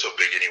 You get so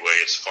big anyway,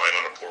 it's fine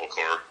on a Portal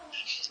car.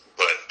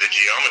 But the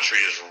geometry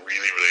is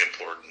really, really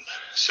important.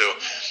 So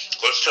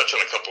let's touch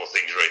on a couple of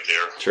things right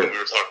there. Sure. When we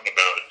were talking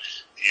about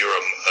you're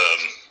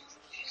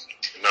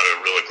not a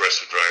real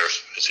aggressive driver,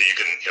 so you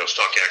can,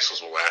 stock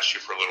axles will last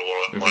you for a little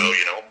while,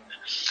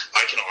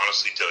 I can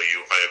honestly tell you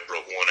I have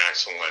broke one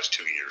axle in the last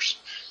 2 years,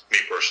 me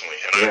personally,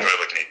 and I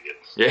drive like an idiot.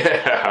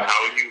 Yeah.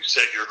 How you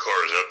set your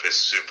cars up is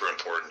super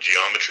important.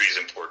 Geometry is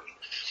important.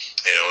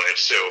 And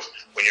so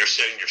when you're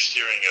setting your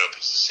steering up,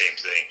 it's the same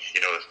thing.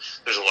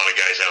 There's a lot of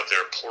guys out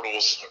there,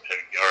 Portals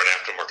are an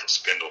aftermarket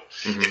spindle.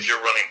 If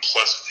you're running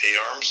plus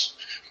A-arms,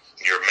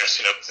 you're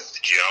messing up the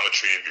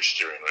geometry of your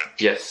steering wheel.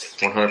 Yes,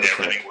 100%.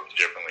 Everything works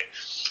differently.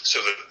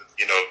 So the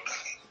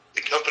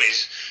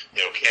companies,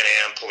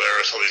 Can-Am,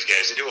 Polaris, all these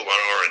guys, they do a lot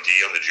of R&D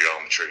on the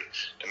geometry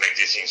to make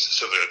these things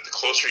so that the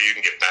closer you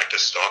can get back to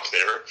stock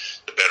there,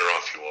 the better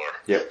off you are.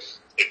 Yep.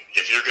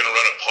 If you're going to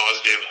run a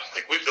positive,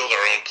 like we build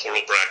our own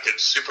Portal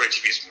brackets, Super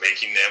ATV is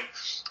making them.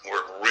 We're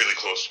really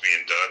close to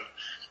being done.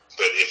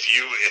 But if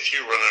you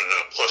run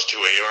a plus 2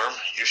 A-arm,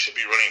 you should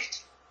be running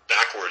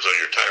backwards on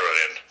your tie rod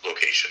end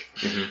location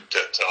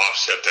to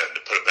offset that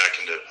and to put it back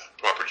into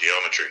proper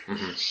geometry.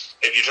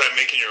 If you try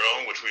making your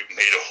own, which we've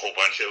made a whole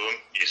bunch of them,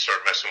 you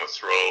start messing with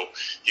throw.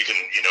 You can,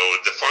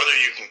 the farther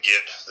you can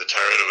get the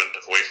tie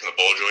rod away from the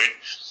ball joint,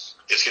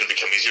 it's going to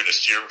become easier to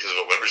steer because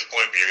of a leverage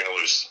point, but you're going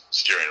to lose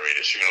steering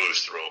radius. You're going to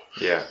lose throw.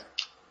 Yeah.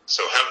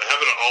 So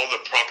having all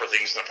the proper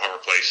things in the proper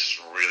place is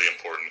really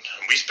important.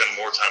 And we spend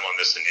more time on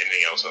this than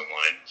anything else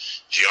online.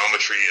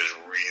 Geometry is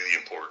really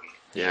important.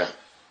 Yeah.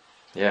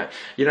 Yeah.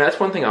 That's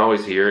one thing I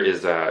always hear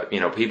is,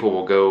 people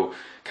will go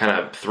kind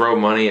of throw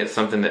money at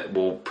something that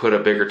will put a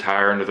bigger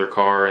tire into their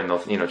car, and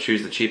they'll,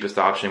 choose the cheapest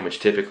option, which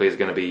typically is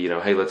going to be,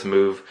 hey, let's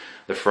move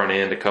the front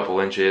end a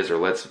couple inches, or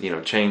let's,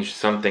 change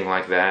something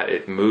like that.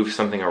 It moves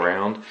something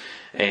around.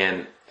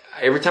 And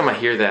every time I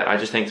hear that, I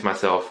just think to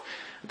myself,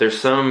 there's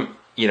some,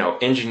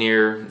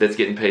 engineer that's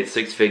getting paid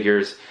six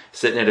figures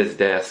sitting at his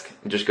desk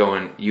just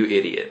going, you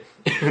idiot,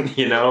 like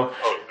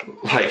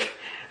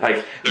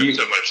there's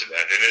so much of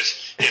that, and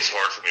it's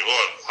hard for me.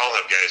 Well, I'll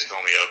have guys call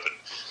me up and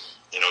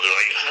they're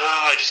like,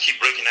 I just keep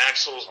breaking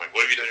axles. I'm like,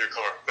 what have you done to your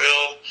car?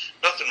 Well,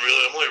 nothing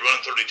really. I'm only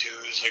running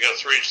 32s. I got a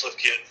 3-inch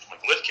lift kit. I'm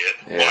like, lift kit?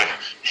 Yeah. Why?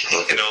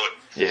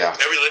 Yeah.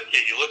 Every lift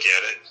kit you look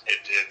at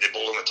they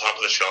bolt on the top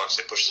of the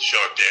shocks. They push the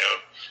shock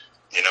down.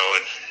 And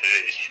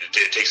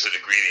it takes the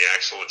degree of the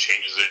axle. It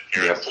changes it.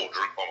 You're in full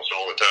droop almost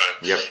all the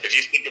time. Yep. If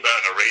you think about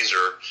in a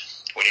razor,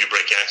 when you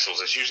break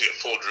axles, it's usually a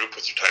full droop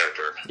with your tire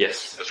turn.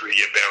 Yes. That's where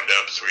you get bound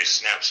up. That's where you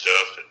snap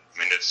stuff.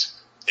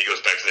 It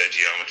goes back to that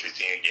geometry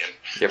thing again.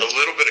 Yep. A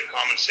little bit of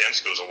common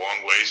sense goes a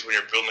long ways when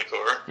you're building a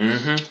car.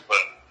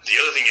 But the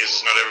other thing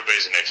is not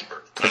everybody's an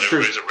expert. Not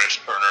everybody's a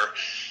wrench turner.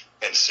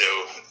 And so,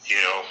 to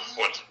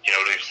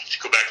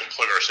go back and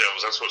plug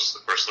ourselves, that's where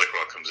Slick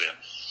Rock comes in.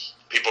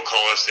 People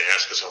call us, they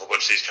ask us a whole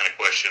bunch of these kind of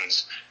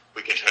questions.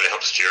 We can try to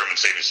help steer them and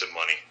save you some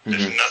money.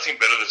 There's nothing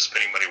better than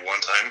spending money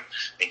one time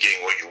and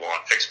getting what you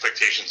want.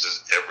 Expectations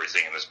is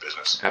everything in this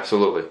business.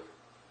 Absolutely.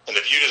 And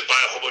if you just buy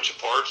a whole bunch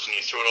of parts and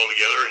you throw it all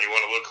together and you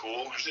want to look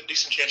cool, there's a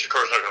decent chance your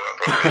car's not going to run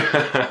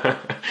properly.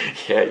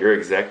 Yeah, you're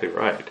exactly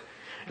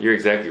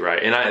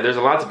right. And there's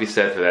a lot to be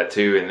said for that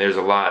too. And there's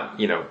a lot,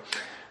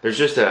 there's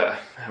just how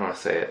do I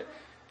say it?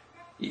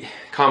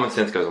 Common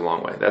sense goes a long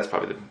way. That's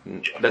probably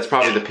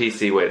the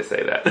PC way to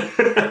say that.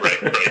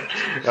 Right.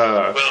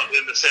 Well,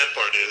 the sad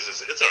part is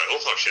it's all right.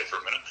 We'll talk shit for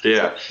a minute.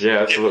 Yeah,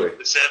 absolutely.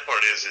 The sad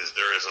part is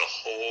there is a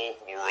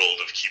whole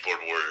world of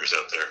keyboard warriors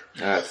out there.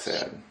 That's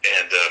sad.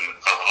 And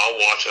I'll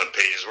watch on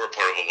pages. We're a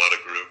part of a lot of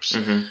groups,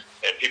 and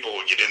people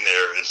will get in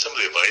there, and some of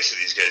the advice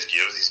that these guys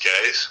give these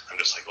guys, I'm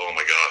just like, oh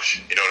my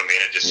gosh, you know what I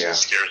mean? It just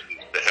scares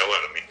the hell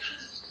out of me.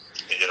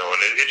 And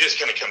it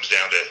just kind of comes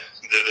down to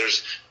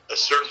there's a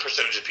certain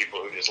percentage of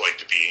people who just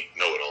like to be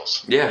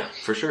know-it-alls. Yeah,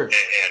 for sure.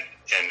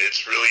 And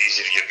it's really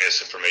easy to get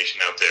misinformation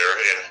out there.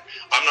 And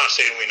I'm not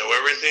saying we know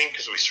everything,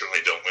 because we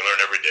certainly don't. We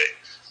learn every day.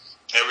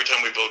 Every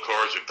time we build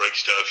cars, we break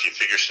stuff. You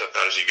figure stuff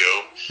out as you go.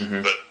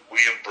 But we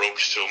have broke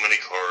so many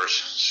cars,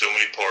 so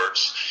many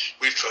parts.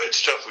 we've tried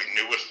stuff we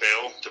knew would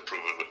fail to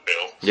prove it would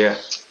fail. Yeah.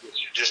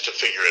 Just to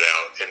figure it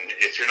out. And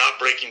if you're not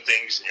breaking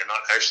things and you're not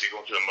actually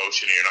going through the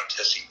motion and you're not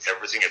testing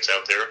everything that's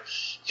out there,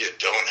 you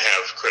don't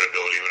have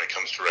credibility when it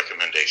comes to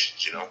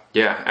recommendations, you know?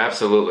 Yeah,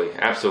 absolutely.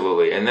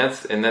 Absolutely. And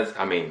that's,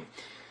 I mean,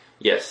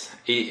 yes.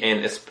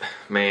 And it's,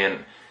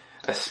 man,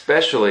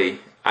 especially,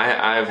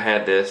 I've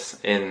had this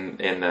in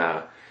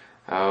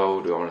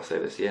oh, do I want to say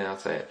this? Yeah, I'll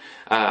say it.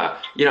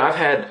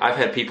 I've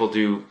had people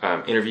do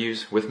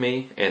interviews with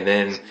me, and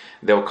then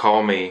they'll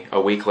call me a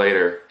week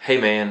later. Hey,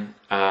 man,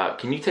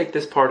 can you take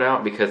this part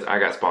out because I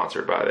got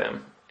sponsored by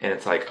them? And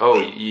it's like, oh,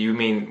 you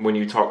mean when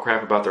you talk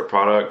crap about their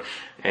product,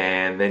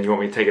 and then you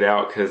want me to take it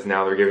out because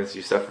now they're giving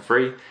you stuff for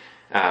free?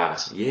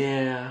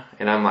 Yeah.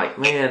 And I'm like,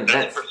 man,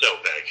 that's for sale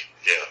bag.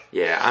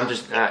 Yeah. Yeah, I'm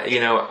just,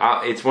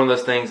 it's one of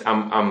those things.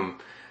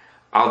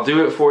 I'll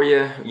do it for you.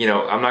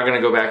 I'm not going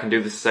to go back and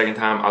do this a second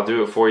time. I'll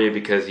do it for you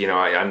because,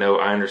 I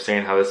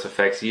understand how this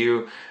affects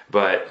you,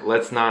 but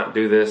let's not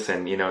do this.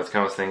 And, it's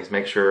kind of things,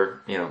 make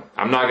sure,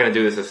 I'm not going to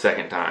do this a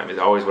second time is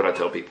always what I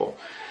tell people.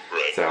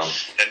 Right. So. And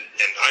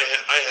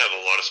I have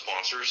a lot of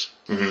sponsors,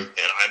 and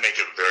I make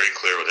it very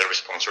clear with every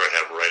sponsor I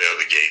have right out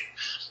of the gate.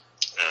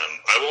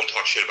 I won't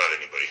talk shit about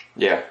anybody.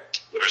 Yeah.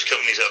 There's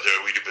companies out there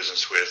we do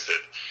business with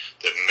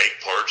that make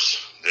parts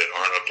that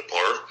aren't up to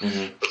par,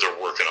 but they're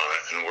working on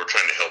it, and we're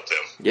trying to help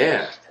them.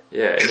 Yeah,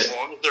 yeah. As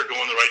long as they're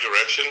going the right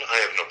direction, I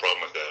have no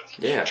problem with that.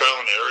 Yeah. Trial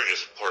and error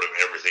is part of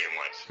everything in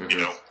life,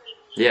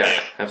 Yeah,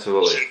 and,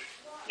 absolutely. So,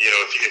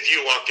 if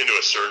you walked into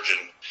a surgeon,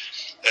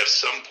 at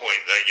some point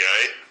that guy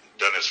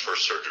done his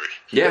first surgery.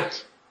 Yeah.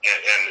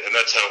 And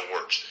that's how it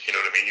works. You know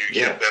what I mean? You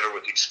get better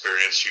with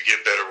experience. You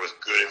get better with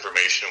good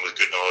information, with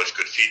good knowledge,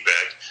 good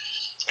feedback.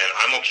 And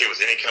I'm okay with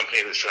any company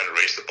that's trying to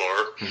raise the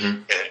bar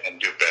and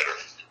do better.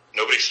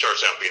 Nobody starts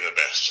out being the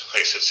best.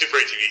 Like I said,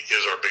 Super ATV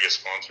is our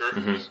biggest sponsor.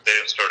 They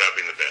didn't start out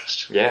being the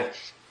best. Yeah.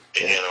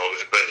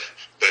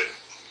 But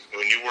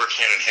when you work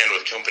hand in hand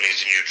with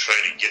companies and you try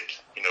to get,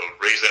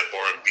 raise that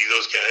bar and be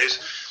those guys,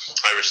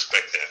 I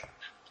respect that.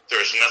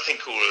 There's nothing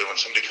cooler than when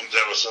somebody comes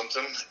out with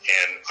something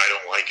and I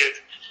don't like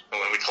it. And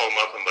when we call them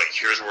up, I'm like,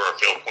 here's where our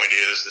fail point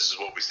is. This is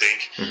what we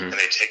think. And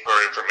they take our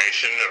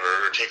information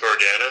or take our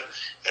data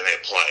and they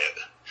apply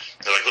it.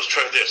 They're like, let's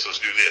try this. Let's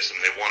do this.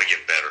 And they want to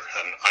get better.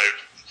 And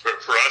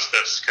for us,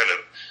 that's kind of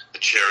the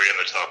cherry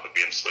on the top of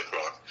being Slick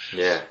Rock.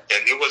 Yeah.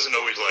 And it wasn't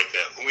always like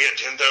that. When we had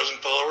 10,000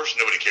 followers,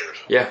 nobody cared.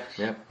 Yeah.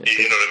 You know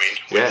what I mean?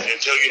 Yeah.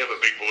 Until you have a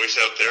big voice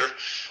out there,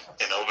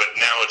 but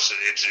now it's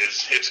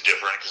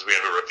different because we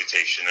have a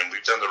reputation and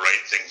we've done the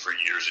right thing for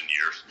years and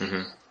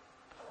years.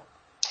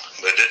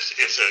 But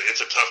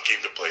it's a tough game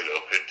to play,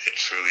 though. It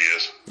truly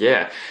is.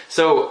 Yeah.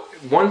 So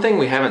one thing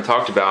we haven't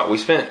talked about, we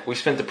spent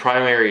the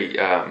primary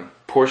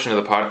portion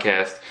of the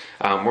podcast.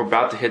 We're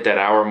about to hit that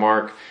hour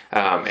mark,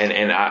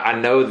 and I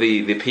know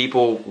the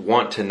people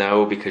want to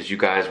know because you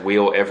guys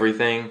wheel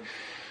everything.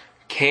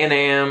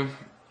 Can-Am,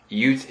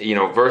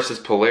 versus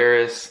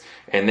Polaris,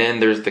 and then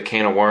there's the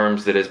can of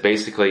worms that is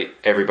basically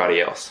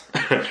everybody else.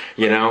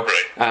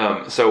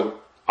 Right. So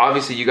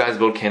obviously you guys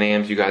build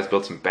Can-Ams. You guys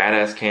build some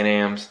badass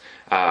Can-Ams.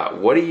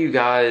 What do you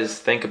guys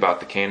think about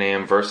the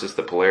Can-Am versus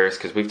the Polaris?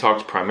 Because we've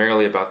talked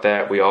primarily about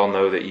that. We all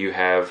know that you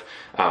have,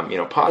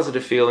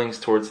 positive feelings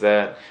towards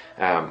that.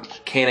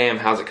 Can-Am,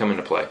 how's it come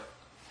into play?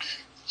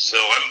 So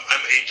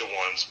I'm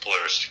 8-to-1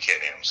 Polaris to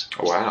Can-Ams.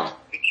 Oh, wow.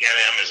 The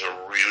Can-Am is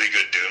a really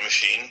good dune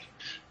machine.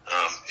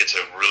 It's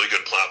a really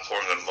good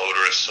platform. The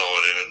motor is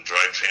solid and the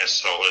drivetrain is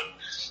solid.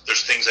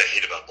 There's things I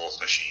hate about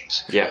both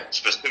machines. Yeah.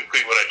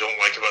 Specifically, what I don't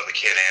like about the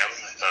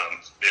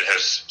Can-Am, it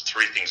has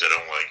 3 things I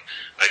don't like.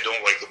 I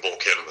don't like the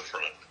bulkhead on the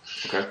front.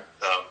 Okay.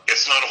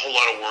 It's not a whole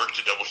lot of work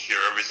to double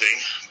shear everything,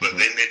 but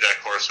they made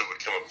that car so it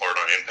would come apart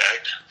on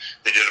impact.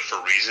 They did it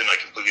for a reason. I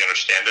completely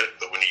understand it.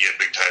 But when you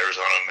get big tires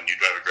on them and you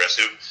drive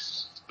aggressive,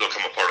 they'll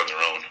come apart on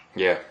their own.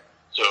 Yeah.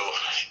 So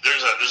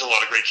there's a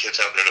lot of great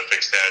kits out there to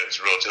fix that. It's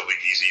relatively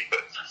easy,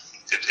 but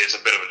it's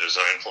a bit of a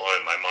design flaw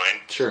in my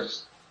mind. Sure.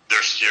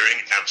 Their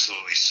steering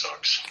absolutely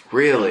sucks.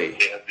 Really?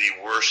 They have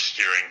the worst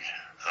steering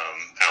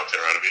out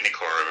there out of any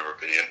car I've ever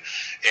been in.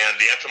 And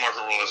the aftermarket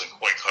world hasn't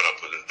quite caught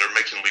up with it. They're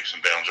making leaps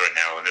and bounds right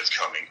now, and it's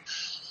coming.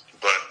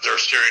 But their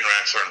steering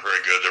racks aren't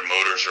very good. Their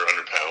motors are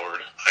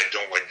underpowered. I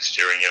don't like the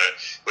steering in it,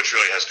 which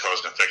really has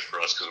caused an effect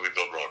for us because we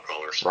build rock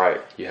crawlers.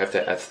 Right. You have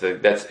to.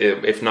 That's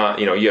if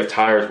not, you have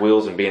tires,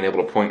 wheels, and being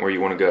able to point where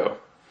you want to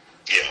go.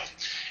 Yeah.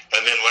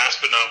 And then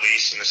last but not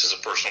least, and this is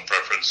a personal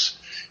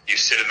preference, you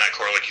sit in that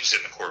car like you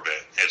sit in a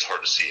Corvette. It's hard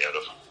to see out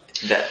of.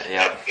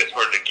 It's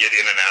hard to get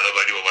in and out of.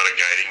 I do a lot of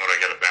guiding when I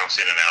got to bounce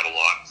in and out a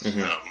lot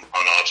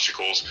on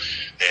obstacles.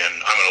 And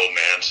I'm an old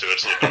man, so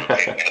it's a little bit of a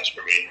pain in the ass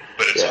for me.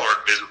 But it's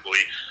hard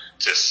visibly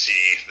to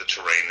see the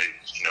terrain that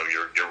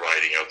you're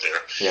riding out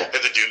there. Yeah.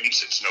 At the dunes,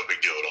 it's no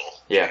big deal at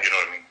all. Yeah. You know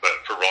what I mean? But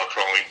for rock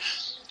crawling,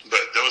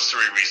 but those 3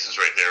 reasons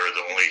right there are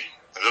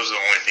those are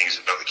the only things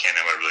about the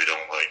Can-Am I really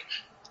don't like.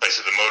 Like I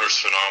said, the motor's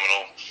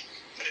phenomenal.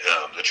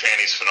 The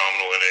tranny's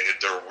phenomenal, and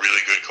they're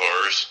really good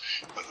cars.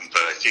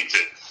 But I think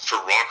that for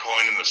rock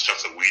hauling and the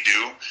stuff that we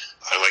do,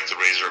 I like the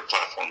Razor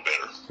platform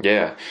better.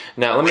 Yeah.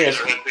 Now let me ask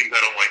you. Things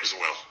I don't like as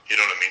well. You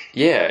know what I mean?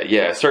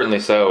 Yeah, certainly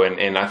so.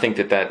 And I think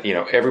that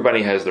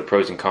everybody has their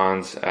pros and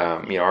cons.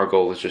 Our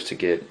goal is just to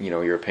get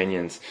your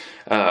opinions.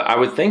 I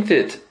would think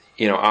that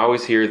I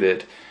always hear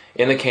that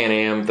in the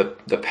Can-Am,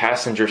 the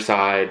passenger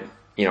side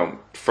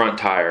front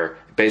tire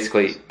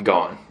basically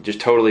gone. Just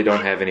totally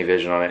don't have any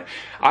vision on it.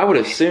 I would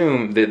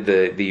assume that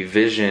the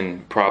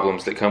vision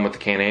problems that come with the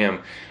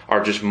Can-Am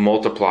are just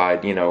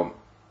multiplied.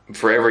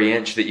 For every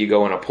inch that you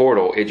go in a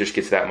portal, it just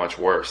gets that much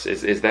worse.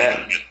 Is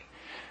that?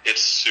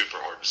 It's super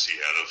hard to see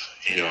out of.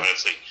 And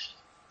it's like,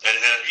 and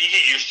you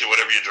get used to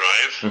whatever you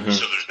drive. Mm-hmm.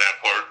 So there's that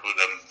part. With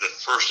the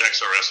first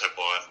XRS I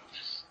bought,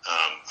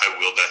 I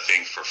wheeled that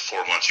thing for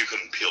 4 months. You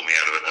couldn't peel me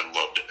out of it. I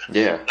loved it.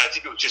 Yeah. And I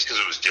think it was just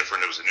because it was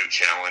different. It was a new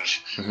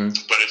challenge. Mm-hmm.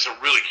 But it's a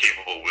really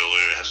capable wheel.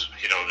 It has,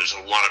 there's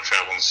a lot of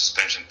travel and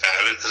suspension.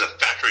 As a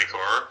factory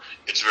car,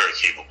 it's very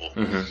capable.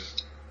 Mm-hmm.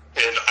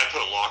 And I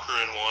put a locker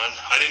in one.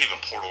 I didn't even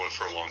portal it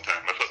for a long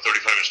time. I put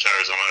 35-inch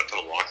tires on it. I put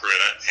a locker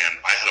in it, and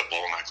I had a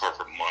ball in that car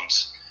for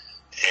months.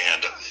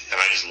 And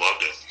I just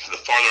loved it.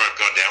 The farther I've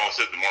gone down with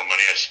it, the more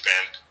money I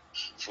spent.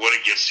 For what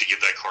it gets to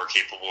get that car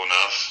capable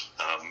enough,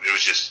 it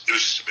was just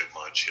a bit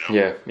much.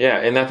 Yeah,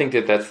 and I think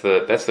that's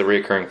the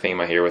reoccurring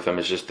theme I hear with them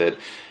is just that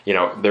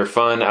they're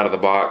fun out of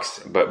the box,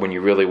 but when you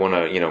really want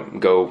to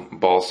go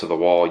balls to the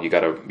wall, you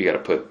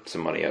gotta put some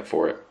money up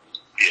for it.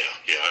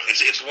 Yeah,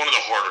 it's one of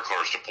the harder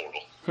cars to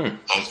portal.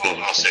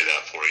 I'll say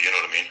that for you. You know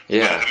what I mean?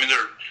 Yeah. But, I mean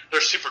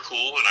they're super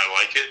cool and I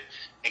like it.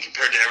 And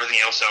compared to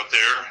everything else out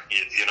there,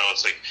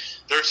 it's like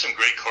there are some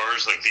great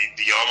cars. Like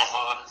the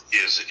Yamaha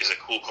is a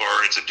cool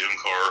car. It's a dune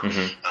car.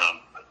 Mm-hmm.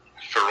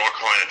 For rock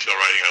hauling and trail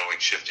riding, I don't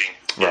like shifting.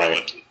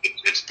 Right.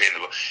 It's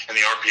painful. And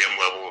the RPM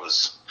level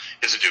is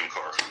a dune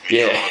car.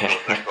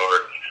 That car.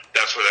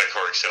 That's where that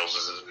car excels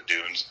is the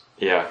dunes.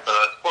 Yeah.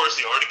 As far as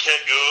the Arctic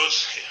Cat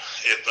goes,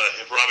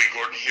 if Robbie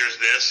Gordon hears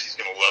this, he's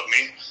gonna love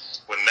me.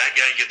 When that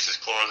guy gets his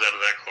claws out of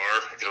that car,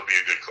 it'll be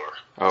a good car.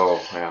 Oh,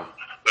 yeah.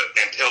 But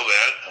until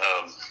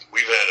that,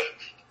 we've had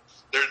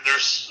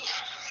there's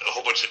a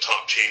whole bunch of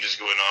top changes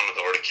going on with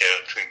the Arctic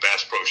Cat between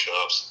Bass Pro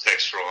Shops,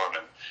 Textron,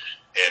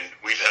 and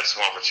we've had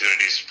some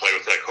opportunities to play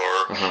with that car.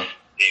 Uh-huh.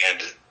 And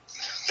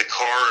the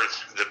car,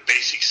 the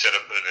basic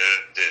setup of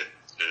it,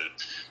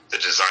 the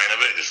design of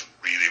it is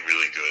really,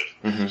 really good.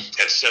 Mm-hmm.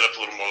 It's set up a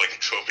little more like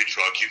a trophy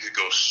truck. You could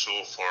go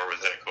so far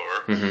with that car.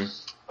 Mm-hmm.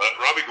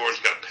 Robbie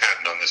Gordon's got a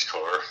patent on this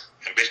car,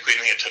 and basically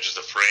anything that touches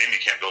the frame, you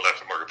can't build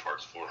aftermarket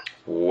parts for.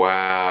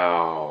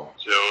 Wow.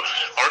 So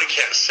Arctic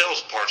Cat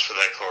sells parts for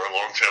that car,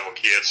 long travel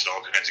kits and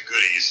all kinds of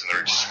goodies, and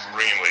they're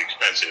extremely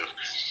expensive.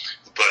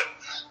 But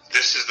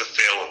this is the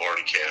fail of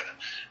Arctic Cat.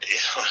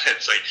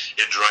 It's like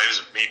it drives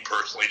me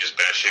personally just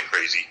batshit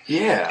crazy.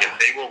 Yeah. If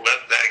they will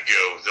let that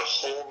go, the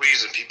whole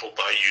reason people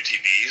buy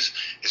UTVs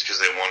is because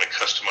they want to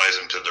customize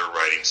them to their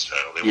riding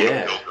style. They want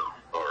to build their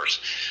own cars.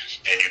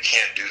 And you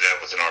can't do that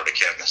with an Arctic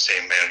Cat in the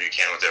same manner you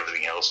can with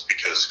everything else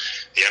because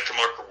the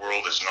aftermarket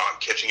world is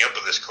not catching up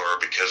with this car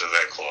because of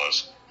that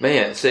clause.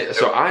 Man,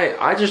 so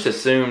I just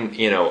assumed,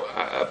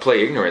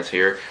 play ignorance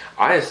here.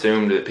 I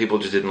assumed that people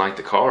just didn't like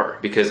the car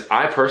because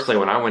I personally,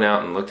 when I went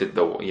out and looked at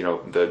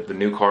the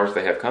new cars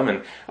they have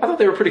coming, I thought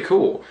they were pretty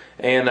cool.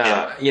 And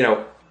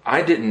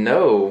I didn't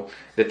know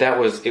that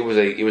it was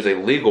a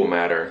legal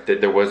matter that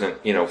there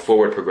wasn't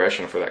forward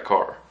progression for that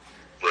car.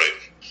 Right.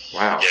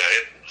 Wow. Yeah.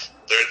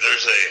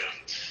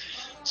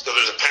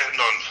 There's a patent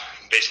on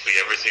basically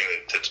everything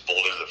that's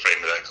bolted to the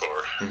frame of that car.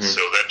 Mm-hmm.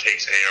 So that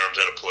takes A-arms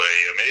out of play.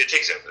 I mean, it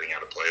takes everything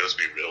out of play. Let's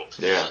be real.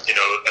 Yeah.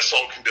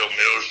 Assault can build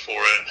mirrors for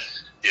it.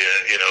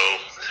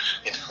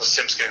 Yeah,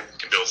 Sims can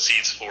build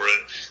seats for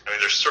it. I mean,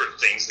 there's certain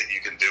things that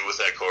you can do with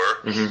that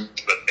car, mm-hmm.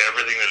 but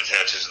everything that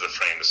attaches to the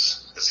frame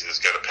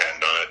has got a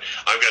patent on it.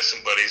 I've got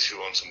some buddies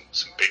who own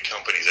some big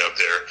companies out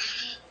there.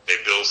 They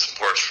build some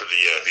parts for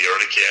the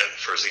Arctic Cat.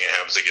 First thing that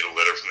happens, they get a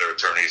letter from their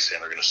attorneys saying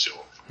they're going to sue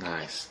them.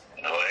 Nice.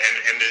 And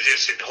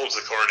it holds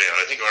the car down.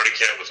 I think Arctic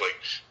Cat was like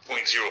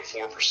 0.04%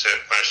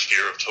 last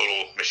year of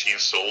total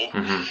machines sold,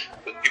 mm-hmm.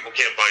 but people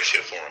can't buy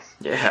shit for them.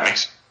 Yeah.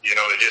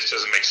 It just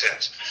doesn't make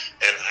sense.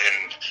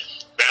 And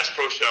Bass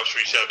Pro Shops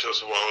reached out to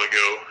us a while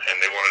ago, and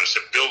they wanted us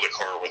to build a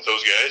car with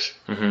those guys.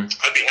 Mm-hmm.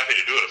 I'd be happy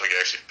to do it if I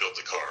could actually build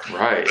the car.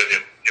 Right. But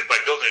if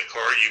by building a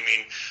car, you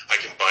mean I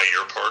can buy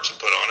your parts and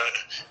put on it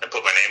and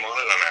put my name on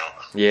it, I'm out.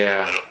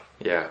 Yeah.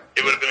 Yeah.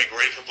 It would have been a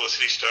great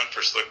publicity stunt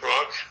for Slick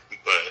Rock,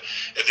 but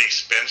at the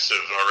expense of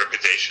our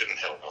reputation,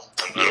 hell no.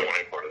 I don't want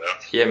any part of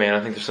that. Yeah, man,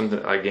 I think there's something,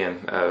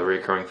 again, a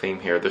recurring theme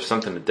here. There's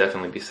something to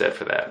definitely be said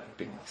for that.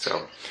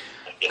 So,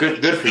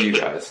 good for you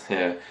guys.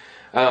 Yeah.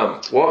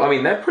 Well, I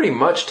mean, that pretty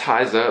much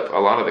ties up a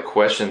lot of the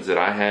questions that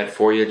I had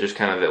for you, just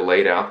kind of that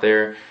laid out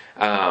there.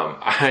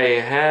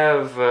 I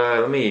have,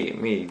 let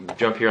me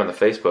jump here on the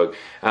Facebook.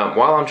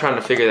 While I'm trying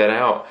to figure that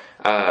out,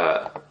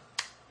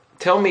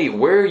 tell me,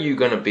 where are you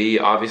going to be?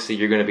 Obviously,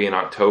 you're going to be in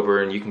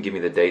October, and you can give me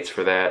the dates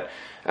for that.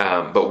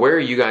 But where are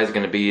you guys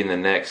going to be in the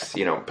next,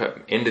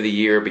 end of the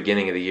year,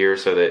 beginning of the year,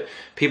 so that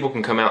people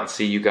can come out and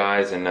see you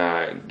guys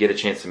and get a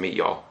chance to meet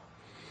y'all?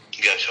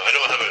 Gotcha. I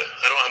don't have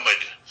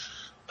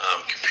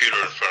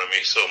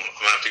so I'm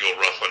gonna have to go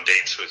rough on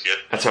dates with you.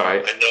 That's all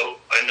right. I know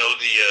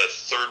the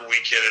third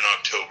weekend in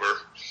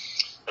October.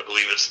 I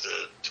believe it's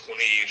the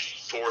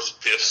 24th,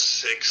 5th,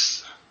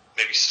 6th,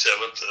 maybe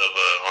 7th of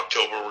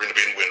October. We're going to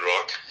be in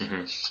Windrock.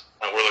 Mm-hmm.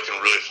 We're looking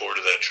really forward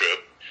to that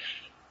trip.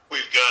 I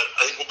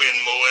think we'll be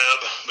in Moab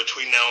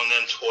between now and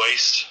then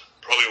twice,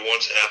 probably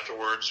once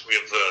afterwards. We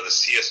have the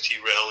CST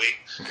rally,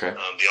 Okay.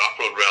 The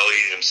off-road rally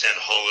in Sand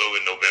Hollow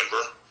in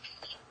November.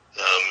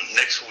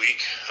 Next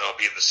week, I'll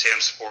be at the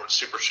Sand Sport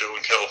Super Show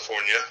in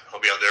California.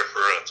 I'll be out there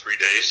for 3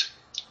 days.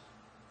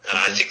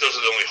 I think those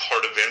are the only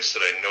hard events that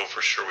I know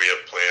for sure we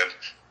have planned.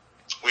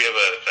 We have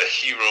a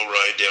hero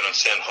ride down in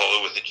Sand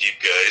Hollow with the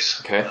Jeep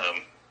guys. Okay.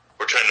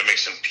 We're trying to make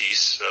some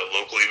peace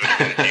locally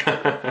between the Jeep.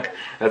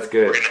 That's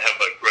good. We're going to have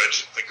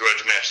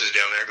grudge matches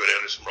down there, go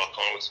down to some rock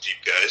on with the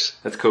Jeep guys.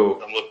 That's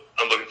cool. I'm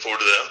looking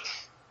forward to that.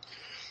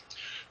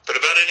 But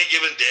about any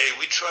given day,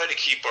 we try to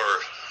keep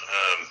our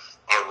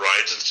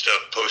rides and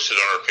stuff posted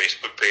on our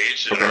Facebook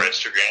page and our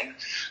Instagram.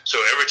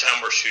 So every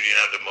time we're shooting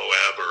out to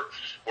Moab or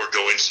we're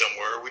going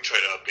somewhere, we try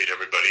to update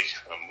everybody.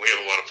 We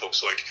have a lot of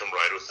folks who like to come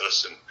ride with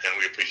us, and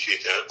we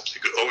appreciate that. It's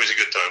always a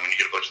good time when you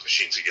get a bunch of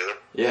machines together.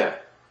 Yeah.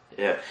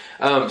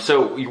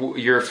 So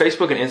your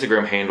Facebook and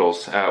Instagram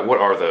handles, what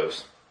are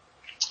those?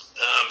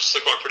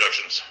 Slick Rock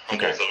Productions on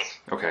both of them.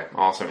 Okay,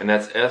 awesome. And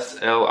that's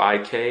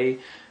SLIK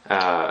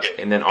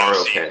and then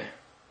ROK.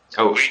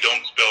 Oh, we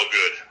don't spell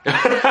good.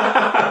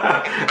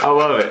 I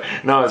love it.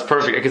 No, it's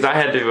perfect because I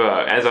had to,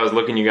 as I was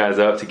looking you guys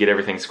up to get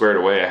everything squared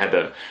away, I had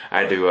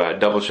to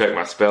double check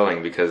my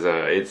spelling because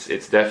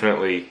it's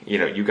definitely,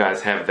 you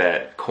guys have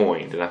that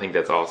coined, and I think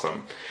that's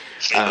awesome.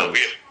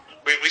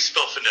 We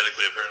spell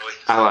phonetically, apparently.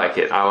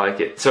 I like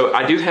it. So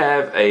I do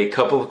have a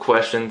couple of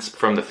questions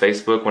from the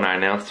Facebook when I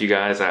announced you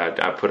guys.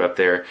 I put up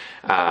there,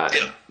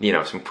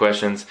 some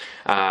questions.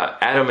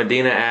 Adam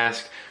Medina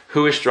asked,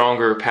 who is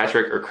stronger,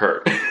 Patrick or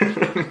Kurt?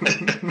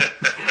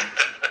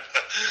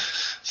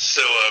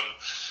 So,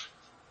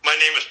 my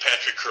name is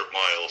Patrick Kurt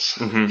Miles,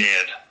 Mm-hmm.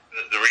 and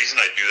the reason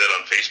I do that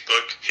on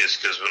Facebook is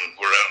because when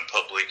we're out in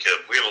public,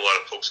 we have a lot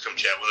of folks come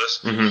chat with us,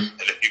 Mm-hmm.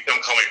 and if you come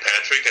call me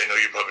Patrick, I know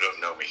you probably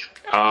don't know me.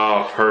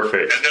 Oh,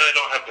 perfect. And then I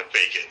don't have to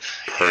fake it.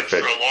 Perfect.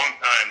 And for a long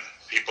time,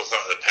 people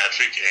thought that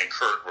Patrick and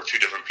Kurt were two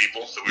different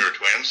people, that we were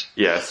twins.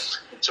 Yes.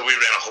 So we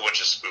ran a whole bunch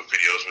of spoof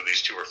videos where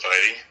these two were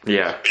fighting.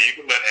 Yeah. But you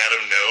can let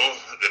Adam know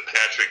that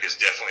Patrick is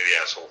definitely the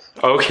asshole.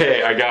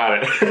 Okay, I got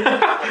it.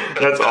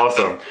 That's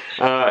awesome.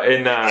 There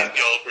you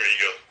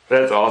go.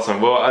 That's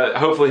awesome. Well,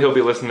 hopefully he'll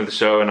be listening to the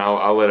show, and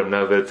I'll let him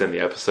know that it's in the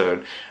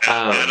episode.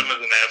 Adam is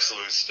an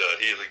absolute stud.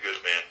 He is a good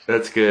man.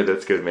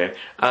 That's good, man.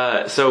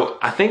 So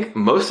I think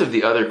most of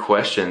the other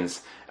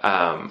questions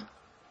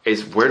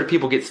is where do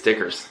people get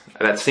stickers?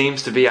 That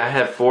seems to be, I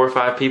have 4 or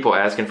 5 people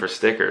asking for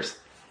stickers.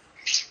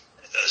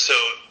 So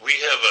we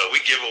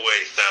give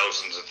away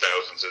thousands and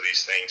thousands of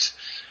these things.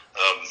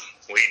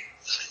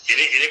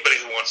 Anybody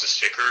who wants a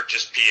sticker,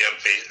 just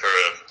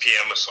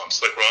PM us on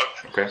Slick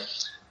Rock. Okay.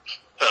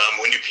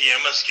 When you PM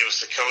us, give us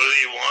the color that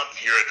you want,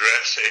 your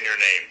address, and your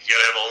name. You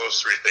gotta have all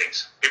those 3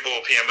 things. People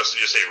will PM us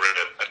and just say red.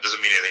 That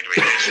doesn't mean anything to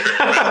me.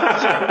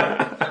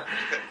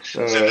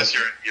 Send us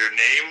your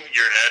name,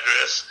 your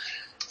address,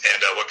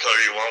 and what color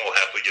you want. We'll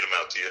happily get them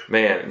out to you.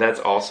 Man, that's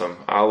awesome.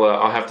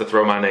 I'll have to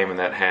throw my name in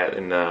that hat,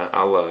 and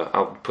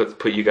I'll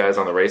put you guys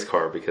on the race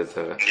car because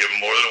you're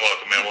more than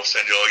welcome, man. We'll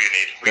send you all you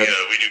need.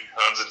 We do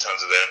tons and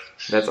tons of that.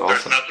 That's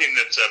awesome. There's nothing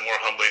that's more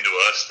humbling to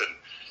us than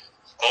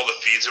all the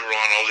feeds that we're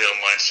on, all the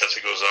online stuff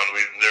that goes on.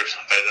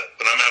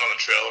 When I'm out on the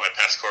trail and I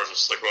pass cars with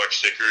Slick Rock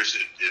stickers,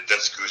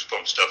 that's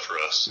goosebump stuff for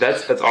us.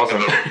 That's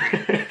awesome.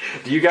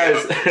 Do you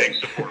guys? Big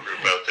support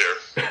group out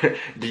there.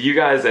 Do you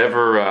guys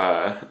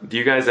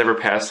ever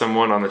pass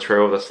someone on the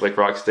trail with a Slick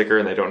Rock sticker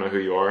and they don't know who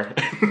you are?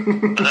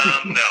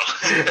 No.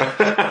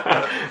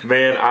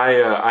 Man,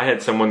 I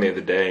had someone the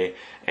other day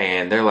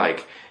and they're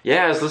like,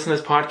 yeah, I was listening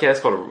to this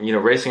podcast called,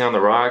 Racing on the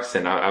Rocks,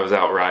 and I was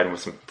out riding with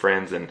some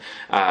friends, and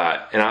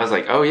I was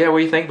like, oh yeah, what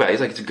do you think about it?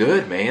 He's like, it's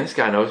good, man. This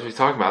guy knows what he's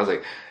talking about. I was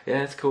like,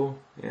 yeah, it's cool.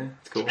 Yeah,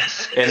 it's cool.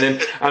 And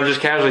then I'm just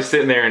casually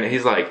sitting there, and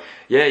he's like,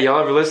 yeah, y'all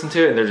ever listen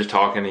to it? And they're just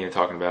talking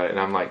about it, and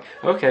I'm like,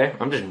 okay,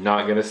 I'm just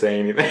not gonna say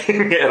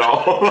anything at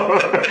all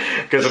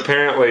because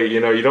apparently,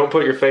 you don't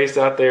put your face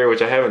out there,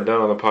 which I haven't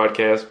done on the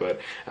podcast,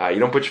 but you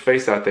don't put your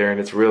face out there, and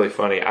it's really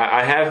funny.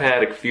 I have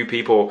had a few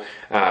people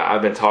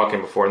I've been talking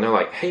before, and they're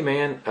like, hey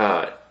man,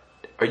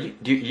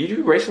 do you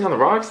do Racing on the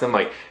Rocks? And I'm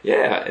like,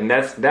 yeah, and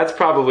that's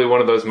probably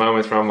one of those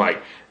moments where I'm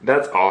like,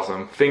 that's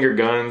awesome, finger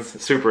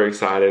guns, super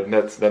excited.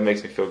 That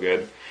makes me feel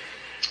good.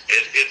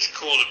 It's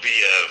cool to be.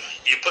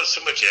 You put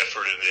so much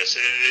effort in this,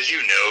 as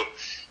you know.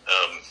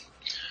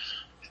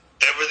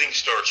 Everything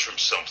starts from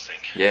something.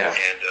 Yeah.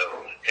 And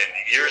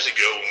years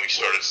ago when we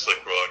started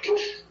Slick Rock,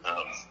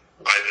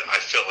 I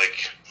felt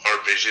like our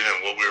vision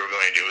and what we were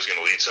going to do was going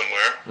to lead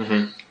somewhere.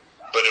 Mm-hmm.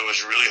 But it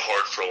was really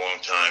hard for a long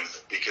time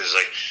because,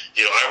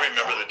 I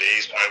remember the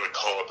days when I would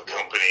call up a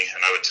company and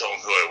I would tell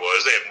them who I was.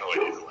 They have no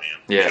idea who I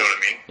am. Yeah. You know what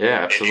I mean?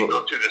 Yeah, absolutely. And you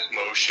go through this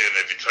motion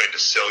of you trying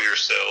to sell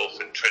yourself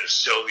and try to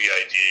sell the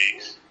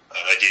idea.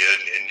 idea,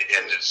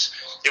 and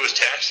it was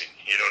taxing.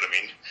 You know what I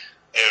mean?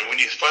 And when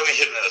you finally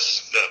hit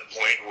that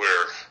point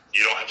where you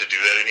don't have to do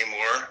that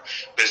anymore,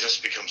 business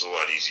becomes a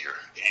lot easier.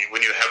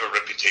 When you have a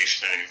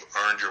reputation and you've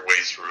earned your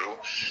way through,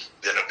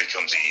 then it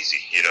becomes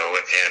easy, you know.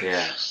 And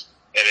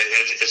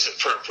it's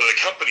for the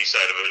company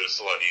side of it,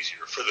 it's a lot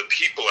easier. For the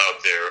people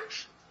out there,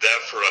 that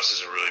for us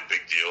is a really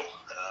big deal.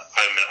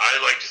 I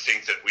like to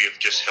think that we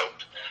have just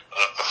helped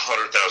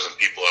 100,000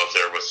 people out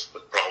there with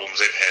problems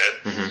they've had.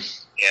 Mm-hmm.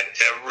 And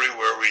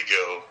everywhere we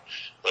go,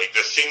 like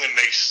the thing that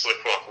makes Slick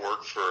Rock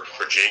work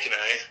for Jake and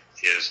I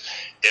is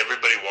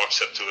everybody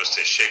walks up to us,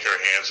 they shake our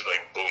hands, and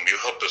like, boom, you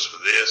helped us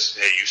with this.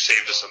 Hey, you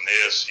saved us on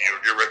this.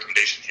 Your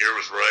recommendation here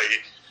was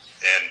right.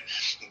 And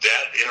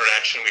that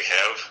interaction we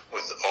have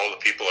with all the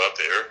people out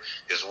there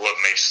is what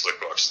makes Slick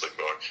Rock Slick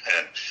Rock.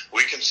 And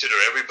we consider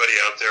everybody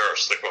out there our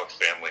Slick Rock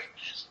family.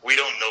 We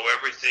don't know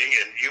everything,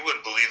 and you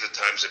wouldn't believe the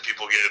times that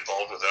people get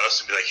involved with us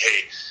and be like,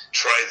 hey,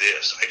 try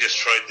this. I just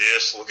tried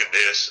this. Look at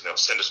this. And they'll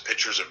send us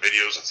pictures or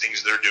videos of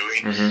things they're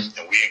doing,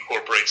 and we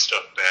incorporate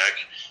stuff back.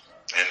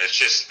 And it's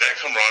just that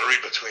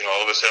camaraderie between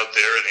all of us out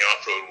there in the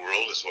off-road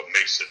world is what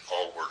makes it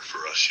all work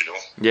for us, you know?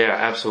 Yeah,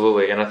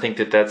 absolutely. And I think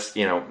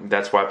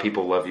that's why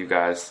people love you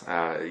guys,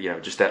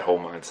 just that whole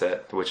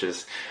mindset, which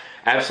is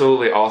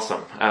absolutely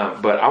awesome.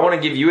 But I want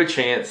to give you a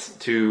chance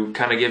to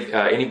kind of give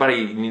anybody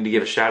you need to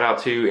give a shout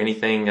out to,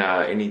 anything,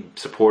 any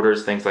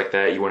supporters, things like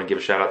that you want to give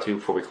a shout out to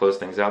before we close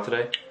things out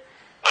today?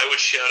 I would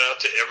shout out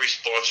to every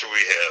sponsor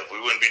we have. We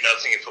wouldn't be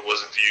nothing if it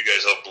wasn't for you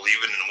guys all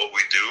believing in what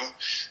we do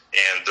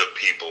and the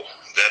people.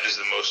 That is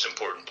the most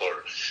important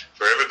part.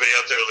 For everybody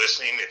out there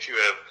listening, if you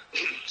have,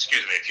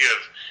 if you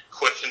have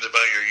questions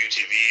about your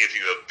UTV, if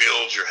you have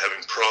builds, you're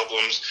having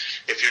problems,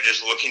 if you're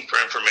just looking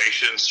for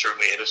information,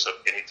 certainly hit us up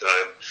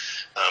anytime.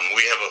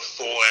 We have a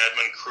full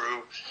admin crew.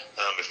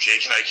 If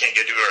Jake and I can't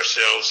get to it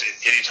ourselves,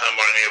 anytime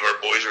any of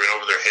our boys are in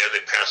over their head,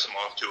 they pass them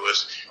off to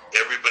us.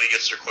 Everybody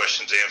gets their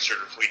questions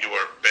answered. We do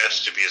our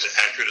best to be as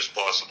accurate as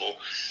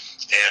possible.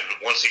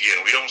 And once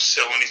again, we don't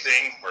sell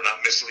anything. We're not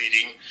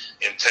misleading.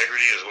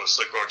 Integrity is what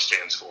Slick Rock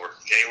stands for.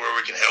 Anywhere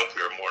we can help,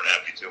 we are more than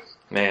happy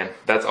to. Man,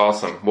 that's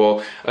awesome.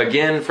 Well,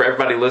 again, for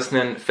everybody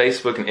listening,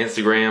 Facebook and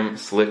Instagram,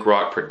 Slick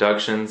Rock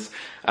Productions.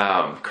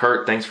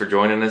 Kurt, thanks for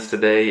joining us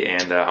today,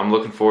 and I'm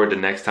looking forward to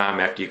next time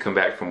after you come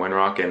back from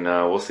Windrock, and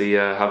we'll see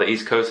how the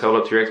East Coast held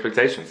up to your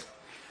expectations.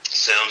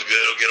 Sounds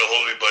good. I'll get a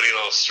hold of me, buddy, and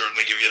I'll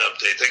certainly give you an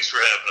update. Thanks for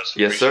having us.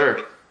 Yes,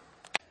 sir.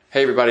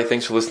 Hey everybody,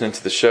 thanks for listening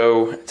to the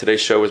show. Today's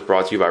show is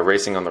brought to you by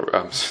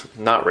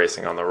not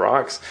Racing on the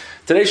Rocks.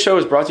 Today's show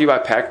is brought to you by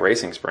Pack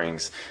Racing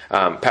Springs.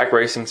 Pack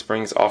Racing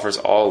Springs offers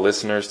all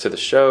listeners to the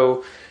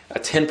show a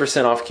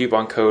 10% off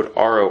coupon code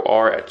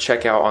ROR at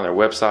checkout on their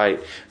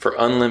website for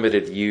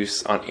unlimited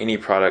use on any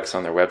products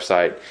on their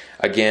website.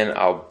 Again,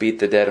 I'll beat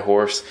the dead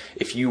horse.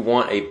 If you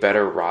want a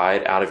better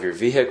ride out of your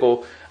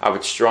vehicle, I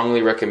would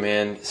strongly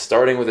recommend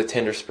starting with a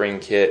tender spring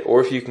kit,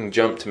 or if you can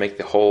jump to make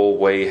the whole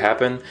way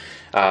happen,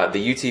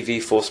 the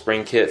UTV full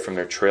spring kit from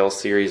their Trail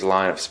Series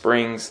line of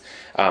springs.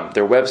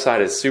 Their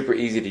website is super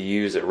easy to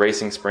use at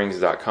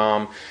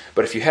racingsprings.com.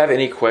 But if you have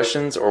any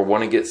questions or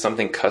want to get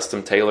something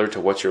custom tailored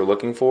to what you're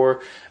looking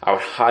for, I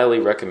would highly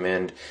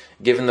recommend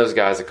giving those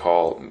guys a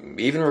call.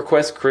 Even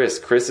request Chris.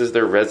 Chris is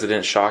their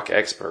resident shock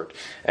expert,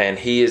 and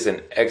he is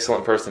an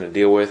excellent person to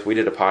deal with. We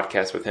did a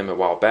podcast with him a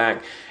while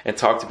back and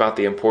talked about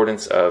the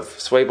importance of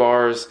sway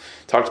bars,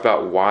 talked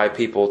about why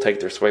people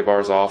take their sway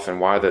bars off and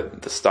why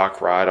the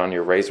stock ride on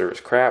your RZR is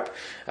crap,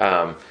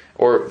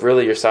 or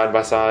really your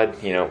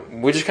side-by-side.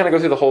 We just kind of go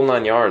through the whole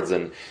 9 yards,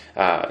 and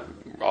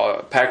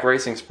Pack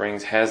Racing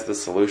Springs has the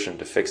solution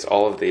to fix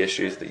all of the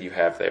issues that you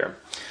have there.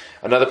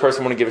 Another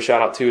person I want to give a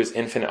shout out to is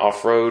Infinite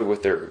Off-Road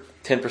with their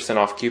 10%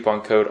 off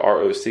coupon code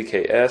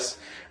ROCKS,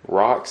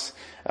 ROCKS.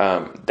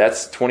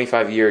 That's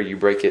 25-year, you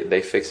break it,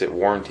 they fix it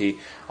warranty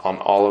on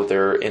all of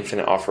their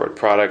Infinite Off-Road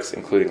products,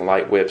 including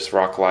light whips,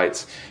 rock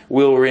lights,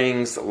 wheel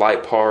rings,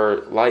 light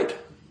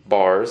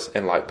bars,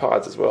 and light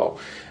pods as well.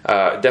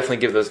 Definitely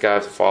give those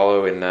guys a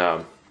follow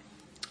and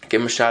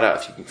give them a shout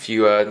out. If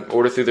you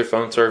order through their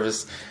phone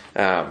service,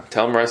 tell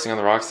them Racing on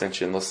the Rocks sent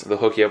you, and they'll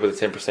hook you up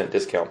with a 10%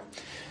 discount.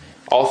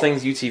 All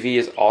Things UTV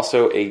is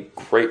also a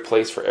great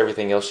place for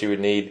everything else you would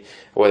need,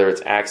 whether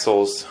it's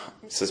axles,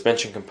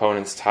 suspension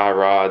components, tie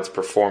rods,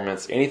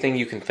 performance, anything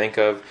you can think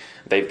of,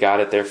 they've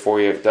got it there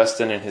for you.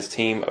 Dustin and his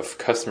team of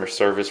customer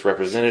service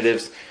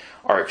representatives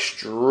are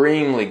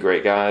extremely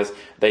great guys.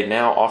 They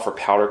now offer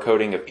powder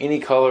coating of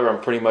any color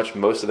on pretty much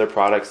most of their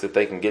products that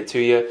they can get to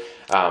you.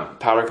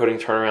 Powder coating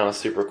turnaround is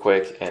super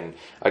quick, and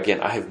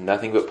again, I have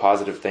nothing but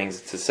positive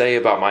things to say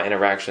about my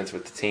interactions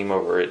with the team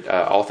over at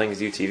All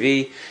Things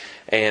UTV.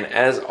 And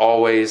as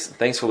always,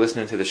 thanks for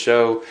listening to the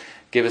show.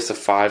 Give us a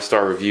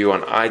 5-star review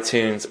on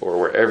iTunes or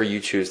wherever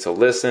you choose to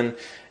listen.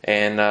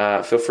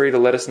 And feel free to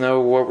let us know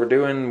what we're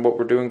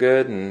doing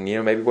good, and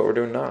maybe what we're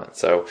doing not.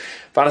 So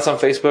find us on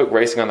Facebook,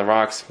 Racing on the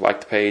Rocks, like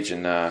the page,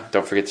 and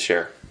don't forget to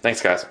share.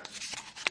 Thanks, guys.